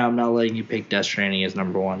know right now, I'm not letting you pick Death Stranding as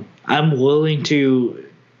number one. I'm willing to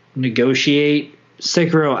negotiate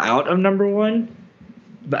Sekiro out of number one,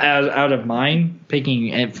 but out of mine, picking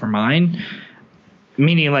it for mine,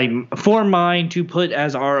 meaning like for mine to put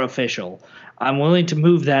as our official. I'm willing to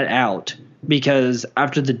move that out because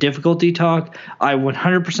after the difficulty talk, I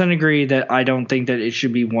 100% agree that I don't think that it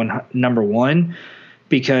should be number one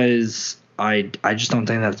because I just don't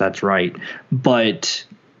think that that's right. But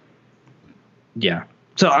yeah,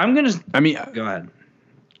 so I'm gonna. I mean, go ahead.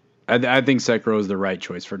 I think Sekiro is the right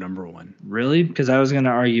choice for number one. Really? Because I was going to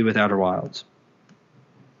argue with Outer Wilds.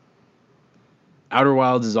 Outer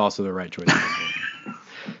Wilds is also the right choice.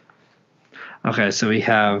 Okay, so we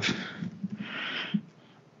have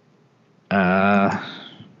Outer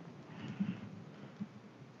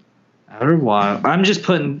Wilds. I'm just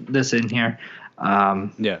putting this in here.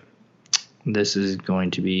 Yeah. This is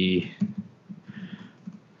going to be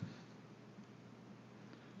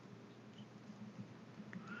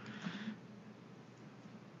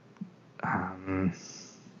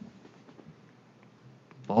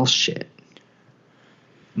Bullshit.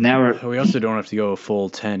 Now We also don't have to go a full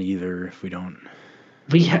 10 either if we don't.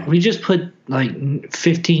 we just put like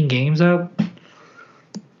 15 games up.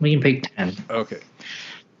 We can pick 10. Okay.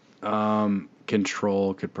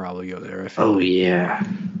 Control could probably go there. I feel Oh like. yeah.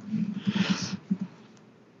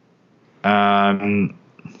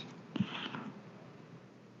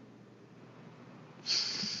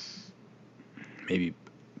 Maybe.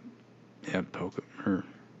 Yeah, or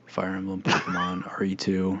Fire Emblem, Pokemon,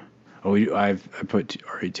 RE2. Oh, I put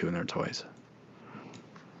RE2 in there twice.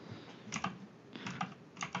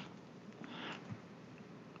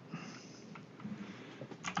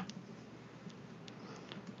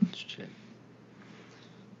 Shit.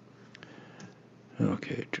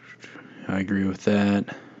 Okay, I agree with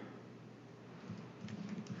that.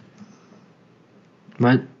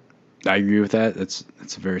 What? I agree with that. That's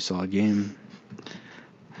a very solid game.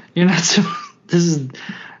 You're not so. This is.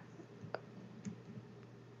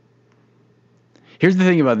 Here's the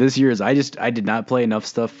thing about this year is I did not play enough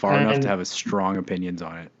stuff far enough And- to have a strong opinions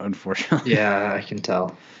on it, unfortunately. Yeah, I can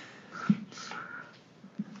tell.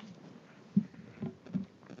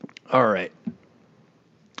 All right.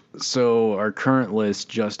 So our current list,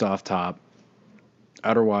 just off top: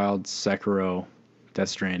 Outer Wilds, Sekiro, Death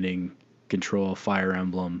Stranding, Control, Fire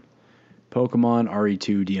Emblem, Pokemon,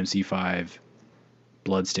 RE2, DMC5,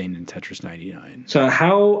 Bloodstained, and Tetris 99. So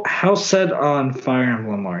how set on Fire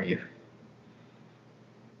Emblem are you?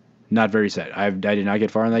 Not very set. I did not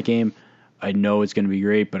get far in that game. I know it's going to be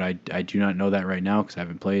great, but I do not know that right now because I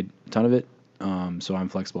haven't played a ton of it. So I'm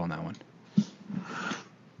flexible on that one.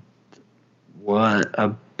 What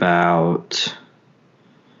about?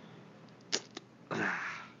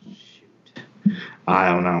 Shoot. I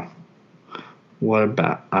don't know. What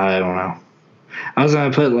about? I don't know. I was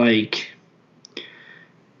gonna put like.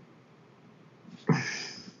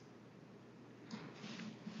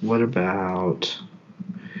 What about?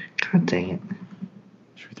 God dang it.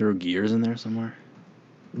 Should we throw Gears in there somewhere?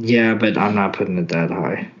 Yeah, but I'm not putting it that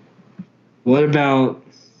high. What about?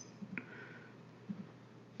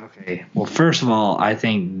 Okay. Well, first of all, I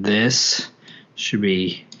think this should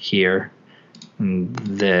be here, and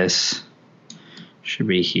this should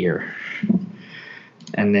be here,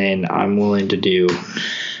 and then I'm willing to do.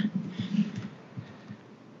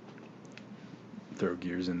 Throw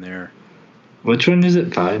Gears in there. Which one is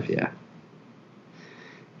it? 5? Yeah.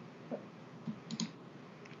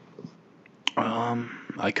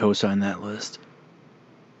 I co-sign that list.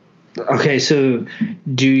 Okay, so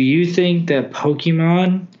do you think that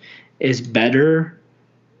Pokemon is better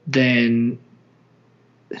than?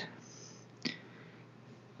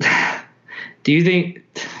 Do you think?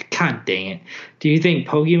 God dang it! Do you think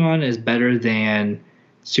Pokemon is better than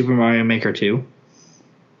Super Mario Maker 2?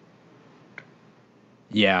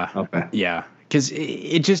 Yeah. Okay. Yeah. Because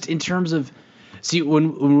it just, in terms of, see,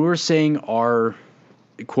 when we're saying our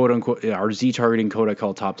quote unquote, our Z targeting code I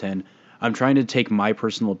call top 10, I'm trying to take my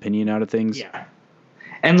personal opinion out of things. Yeah.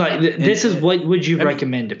 And like this is what would you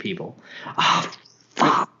recommend to people? Oh,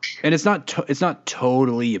 fuck. And it's not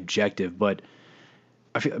totally objective, but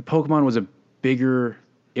I feel Pokemon was bigger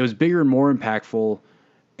and more impactful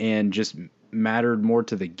and just mattered more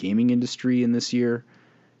to the gaming industry in this year.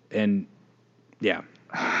 And yeah.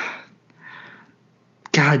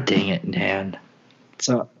 God dang it, man.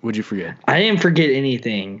 So What'd you forget? I didn't forget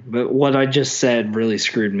anything, but what I just said really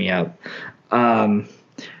screwed me up. Did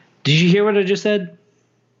you hear what I just said?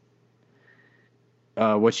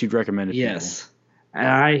 What you'd recommend to Yes. people.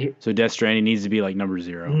 And So Death Stranding needs to be like number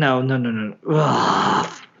 0. No.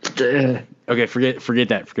 Ugh. Okay, forget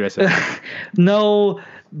that. Forget I said that. No,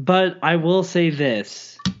 but I will say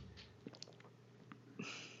this.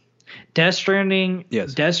 Death Stranding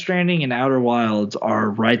and Outer Wilds are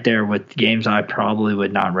right there with games I probably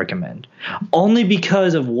would not recommend. Only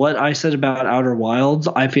because of what I said about Outer Wilds,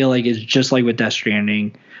 I feel like it's just like with Death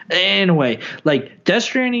Stranding. In a way, like Death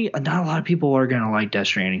Stranding, not a lot of people are going to like Death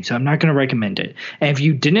Stranding, so I'm not going to recommend it. And if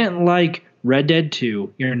you didn't like Red Dead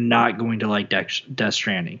 2, you're not going to like Death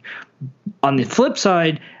Stranding. On the flip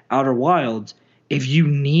side, Outer Wilds, if you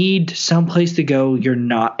need someplace to go, you're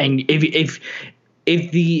not. And if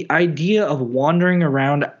the idea of wandering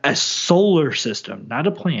around a solar system, not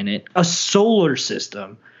a planet, a solar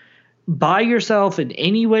system, by yourself in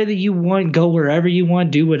any way that you want, go wherever you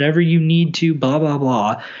want, do whatever you need to, blah, blah,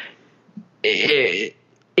 blah. If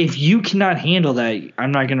you cannot handle that,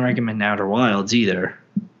 I'm not going to recommend Outer Wilds either.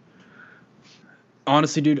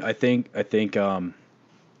 Honestly, dude, I think the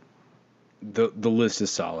list is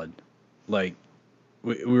solid. Like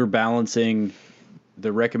we were balancing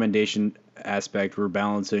the recommendation aspect, we're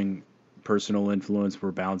balancing personal influence.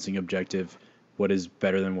 We're balancing objective. What is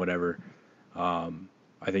better than whatever. I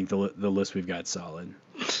think the list we've got solid.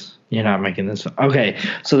 You're not making this. Okay,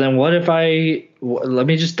 so then what if let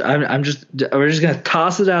me just, we're just going to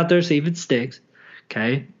toss it out there, see if it sticks.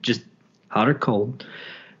 Okay, just hot or cold.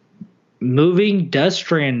 Moving Death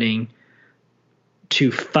Stranding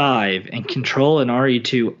to 5 and Control and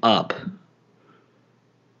RE2 up.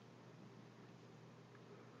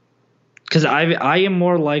 Because I am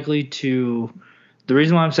more likely to, the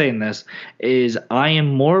reason why I'm saying this is I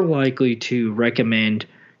am more likely to recommend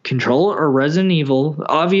Control or Resident Evil.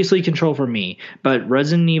 Obviously Control for me, but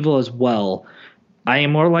Resident Evil as well. I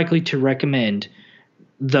am more likely to recommend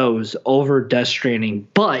those over Death Stranding.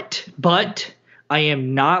 But I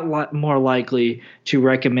am not more likely to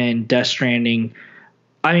recommend Death Stranding.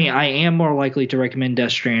 I mean, I am more likely to recommend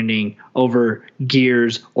Death Stranding over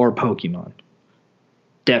Gears or Pokemon.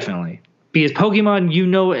 Definitely. Because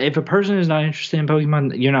Pokemon, if a person is not interested in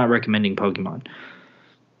Pokemon, you're not recommending Pokemon.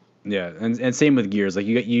 Yeah, and same with Gears. Like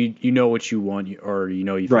you know what you want, or you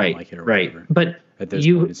don't like it, or whatever. Right. But at this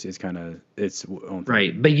point, it's kind of its own thing.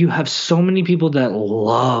 Right. But you have so many people that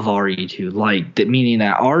love RE2, like that, meaning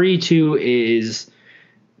that RE2 is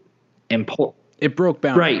important. It broke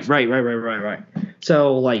boundaries. Right.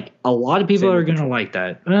 So like a lot of people are gonna like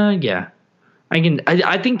that. Yeah,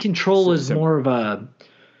 I think Control is more of a.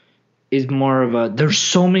 There's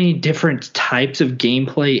so many different types of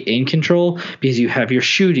gameplay in Control, because you have your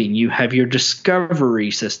shooting, you have your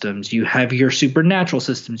discovery systems, you have your supernatural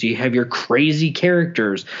systems, you have your crazy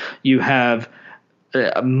characters, you have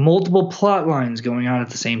multiple plot lines going on at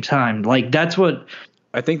the same time. Like that's what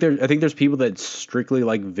I think there's people that strictly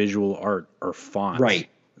like visual art or fonts, right,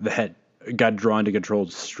 that got drawn to Control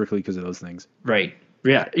strictly because of those things. Right.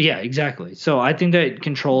 Yeah, exactly. So I think that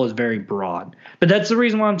Control is very broad. But that's the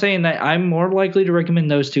reason why I'm saying that I'm more likely to recommend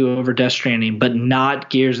those two over Death Stranding, but not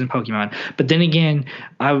Gears and Pokemon. But then again,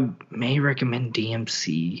 I may recommend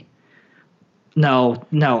DMC. No,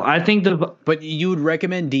 I think But you would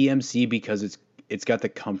recommend DMC because it's got the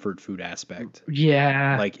comfort food aspect.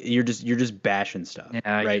 Yeah. Like you're just bashing stuff.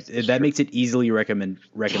 Yeah, right. That makes it easily recommend.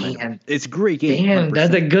 It's a great game. Damn,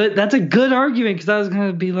 100%. That's a good argument, because I was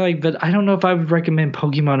gonna be like, but I don't know if I would recommend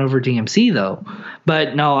Pokemon over DMC though.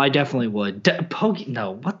 But no, I definitely would.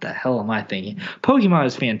 No, what the hell am I thinking? Pokemon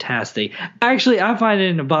is fantastic. Actually, I find it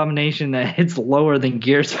an abomination that it's lower than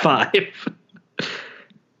Gears 5.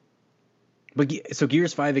 But so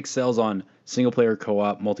Gears 5 excels on single player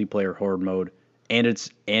co-op, multiplayer horde mode. And it's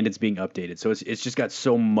being updated, so it's just got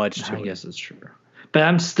so much to it. I guess it's true, but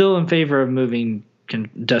I'm still in favor of moving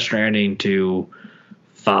Death Stranding to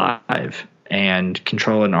 5 and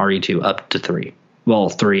Control and RE2 up to 3. Well,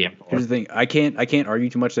 3 and 4. Here's the thing: I can't argue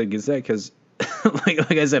too much against that, because,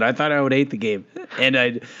 like I said, I thought I would hate the game,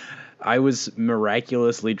 and I was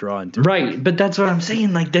miraculously drawn to it. Right, but that's what I'm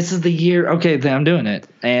saying. Like, this is the year. Okay, then I'm doing it,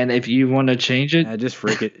 and if you want to change it, just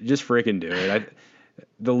freaking do it.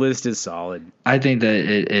 The list is solid. I think that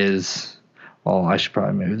it is. Well, I should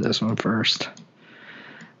probably move this one first.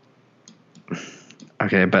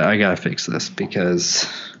 Okay, but I gotta fix this because.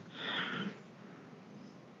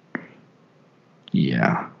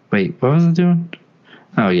 Yeah. Wait, what was it doing?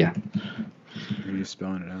 Oh yeah. You're just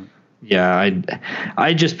spelling it out. Yeah,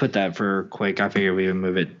 I just put that for quick. I figured we would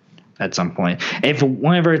move it at some point.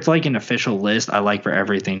 Whenever it's like an official list, I like for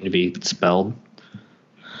everything to be spelled.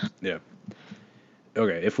 Yeah.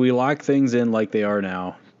 Okay, if we lock things in like they are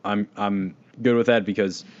now, I'm good with that,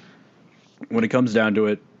 because when it comes down to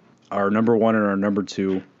it, our number 1 and our number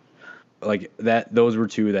 2, like those were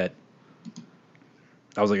two that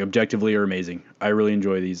I was like objectively are amazing. I really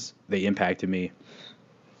enjoy these. They impacted me.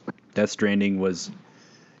 Death Stranding was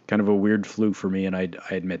kind of a weird fluke for me, and I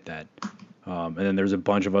admit that. And then there's a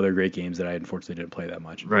bunch of other great games that I unfortunately didn't play that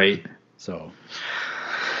much. Right. So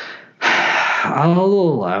I'll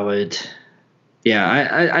allow it.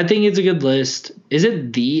 Yeah, I think it's a good list. Is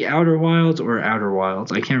it The Outer Wilds or Outer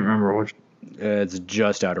Wilds? I can't remember which. It's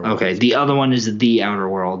just Outer Worlds. Okay, the other one is The Outer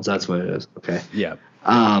Worlds. That's what it is. Okay. Yeah.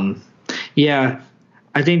 Yeah,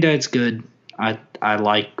 I think that's good. I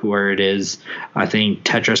like where it is. I think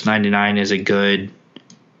Tetris 99 is a good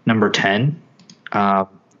number 10. It's a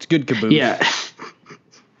good caboose. Yeah.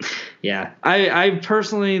 Yeah. I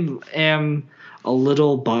personally am a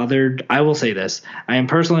little bothered. I will say this. I am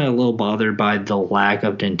personally a little bothered by the lack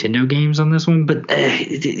of Nintendo games on this one, but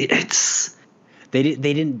it's they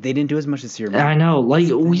didn't do as much this year. I know. Like,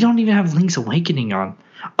 we don't even have Link's Awakening on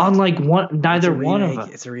like neither one of them.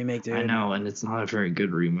 It's a remake, dude. I know, and it's not a very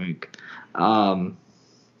good remake. Yeah.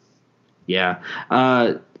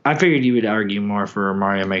 I figured you would argue more for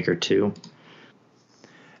Mario Maker 2.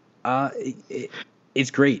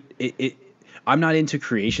 It's great. I'm not into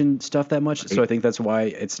creation stuff that much, so I think that's why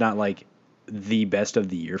it's not like the best of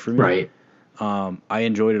the year for me. Right. I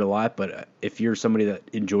enjoyed it a lot, but if you're somebody that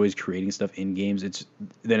enjoys creating stuff in games,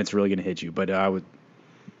 then it's really going to hit you. But I would,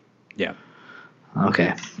 yeah.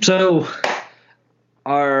 Okay. So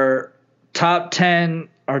our top 10,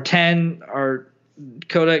 our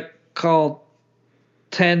Kodak called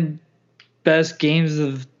 10 best games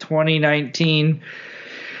of 2019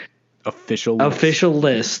 official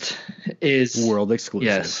list is world exclusive.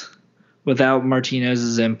 Yes. Without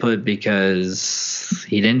Martinez's input because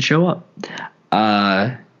he didn't show up.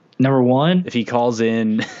 Number one. If he calls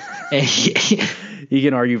in, he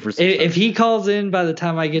can argue for some if he calls in by the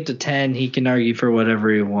time I get to 10, he can argue for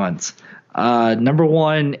whatever he wants. Number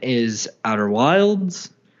one is Outer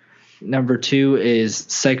Wilds. Number two is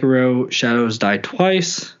Sekiro Shadows Die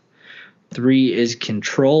Twice. 3 is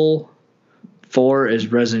Control. 4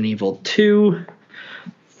 is Resident Evil 2.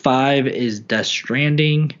 5 is Death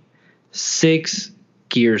Stranding. 6,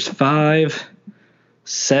 Gears 5.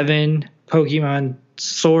 7, Pokemon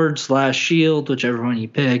Sword/Shield, whichever one you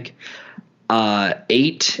pick.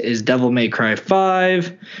 8 is Devil May Cry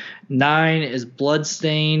 5. 9 is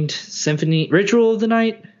Bloodstained Symphony Ritual of the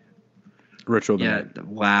Night.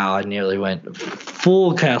 Wow, I nearly went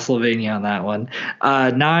full Castlevania on that one.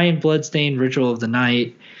 9, Bloodstained Ritual of the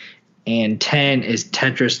Night. And 10 is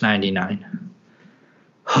Tetris 99.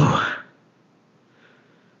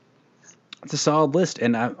 It's a solid list,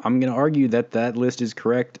 and I'm going to argue that list is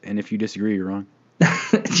correct, and if you disagree, you're wrong.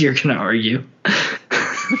 You're going to argue.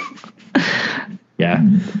 Yeah.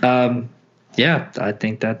 Yeah, I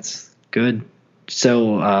think that's good.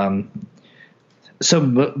 So,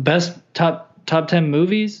 best top 10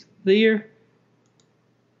 movies of the year?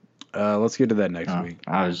 Let's get to that next week.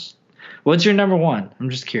 What's your number one? I'm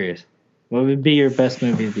just curious. What would be your best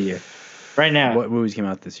movie of the year? Right now. What movies came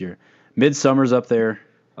out this year? Midsummer's up there.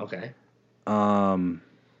 Okay. Knives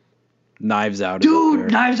Out.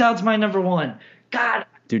 Dude, Knives Out's my number one. God.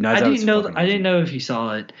 Dude, Knives Out. I didn't know if you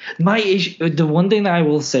saw it. My issue, the one thing that I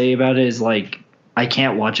will say about it is like I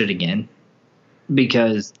can't watch it again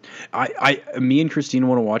because me and Christina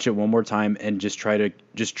want to watch it one more time and just try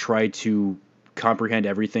to comprehend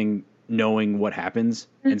everything, knowing what happens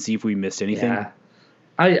and see if we missed anything. Yeah.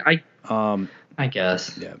 I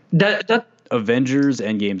guess. Yeah. That Avengers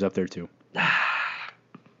Endgame's up there too.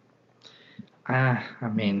 I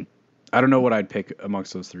mean, I don't know what I'd pick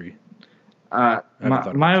amongst those three.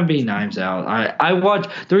 Mine would be Knives Out. I watched.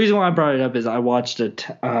 The reason why I brought it up is I watched it.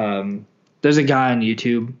 There's a guy on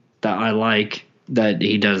YouTube that I like that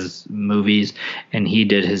he does movies, and he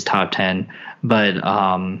did his top 10. But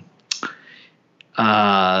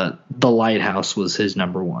The Lighthouse was his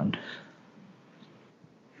number one.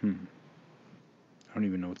 I don't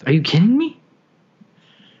even know what that is. Are you kidding me?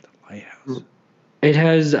 The Lighthouse. It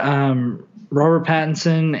has Robert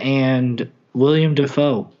Pattinson and William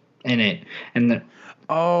Dafoe in it, and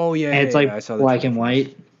it's like black and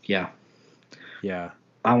white. Yeah.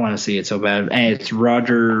 I want to see it so bad, and it's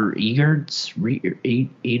Roger Egerts.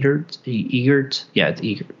 Egerts. Yeah, it's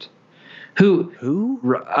Egerts. Who?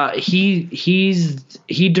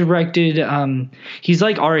 He directed. He's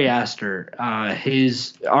like Ari Aster.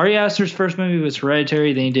 Ari Aster's first movie was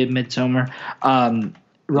Hereditary. Then he did Midsommar.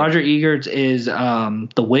 Roger Egerts is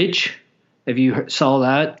The Witch. If you saw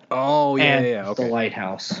that. Oh yeah, and okay. The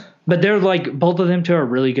Lighthouse. But they're like both of them two are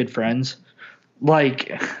really good friends.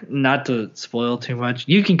 Like, not to spoil too much,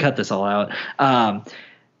 you can cut this all out.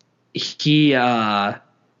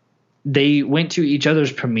 They went to each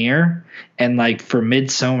other's premiere, and like for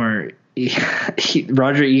Midsommar,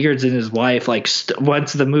 Roger Egerts and his wife, like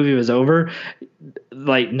once the movie was over,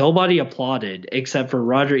 like nobody applauded except for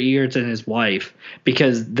Roger Egerts and his wife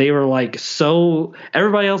because they were like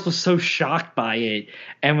everybody else was so shocked by it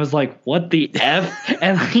and was like, what the F?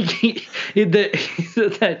 And like he said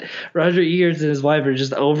that Roger Egerts and his wife are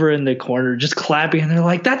just over in the corner just clapping, and they're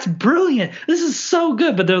like, that's brilliant, this is so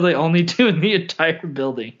good, but they're the only two in the entire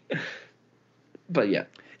building. But yeah,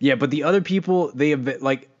 but the other people, they have,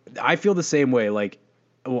 like, I feel the same way. Like,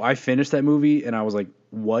 I finished that movie and I was like,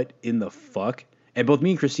 what in the fuck? And both me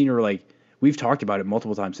and Christina were like, we've talked about it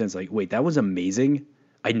multiple times since, like, wait, that was amazing.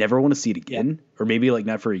 I never want to see it again, or maybe like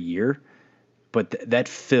not for a year. But that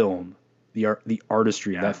film, the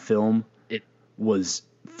artistry of that film, it was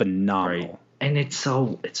phenomenal. Right. And it's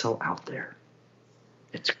so out there.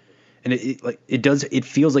 It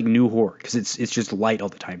feels like new horror because it's just light all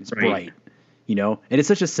the time. It's bright, you know, and it's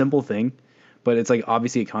such a simple thing, but it's like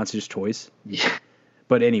obviously a conscious choice. Yeah.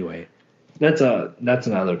 But anyway. That's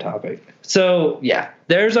another topic. So yeah,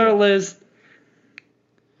 there's our list.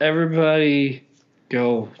 everybody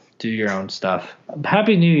go do your own stuff.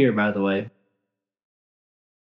 Happy New Year, by the way.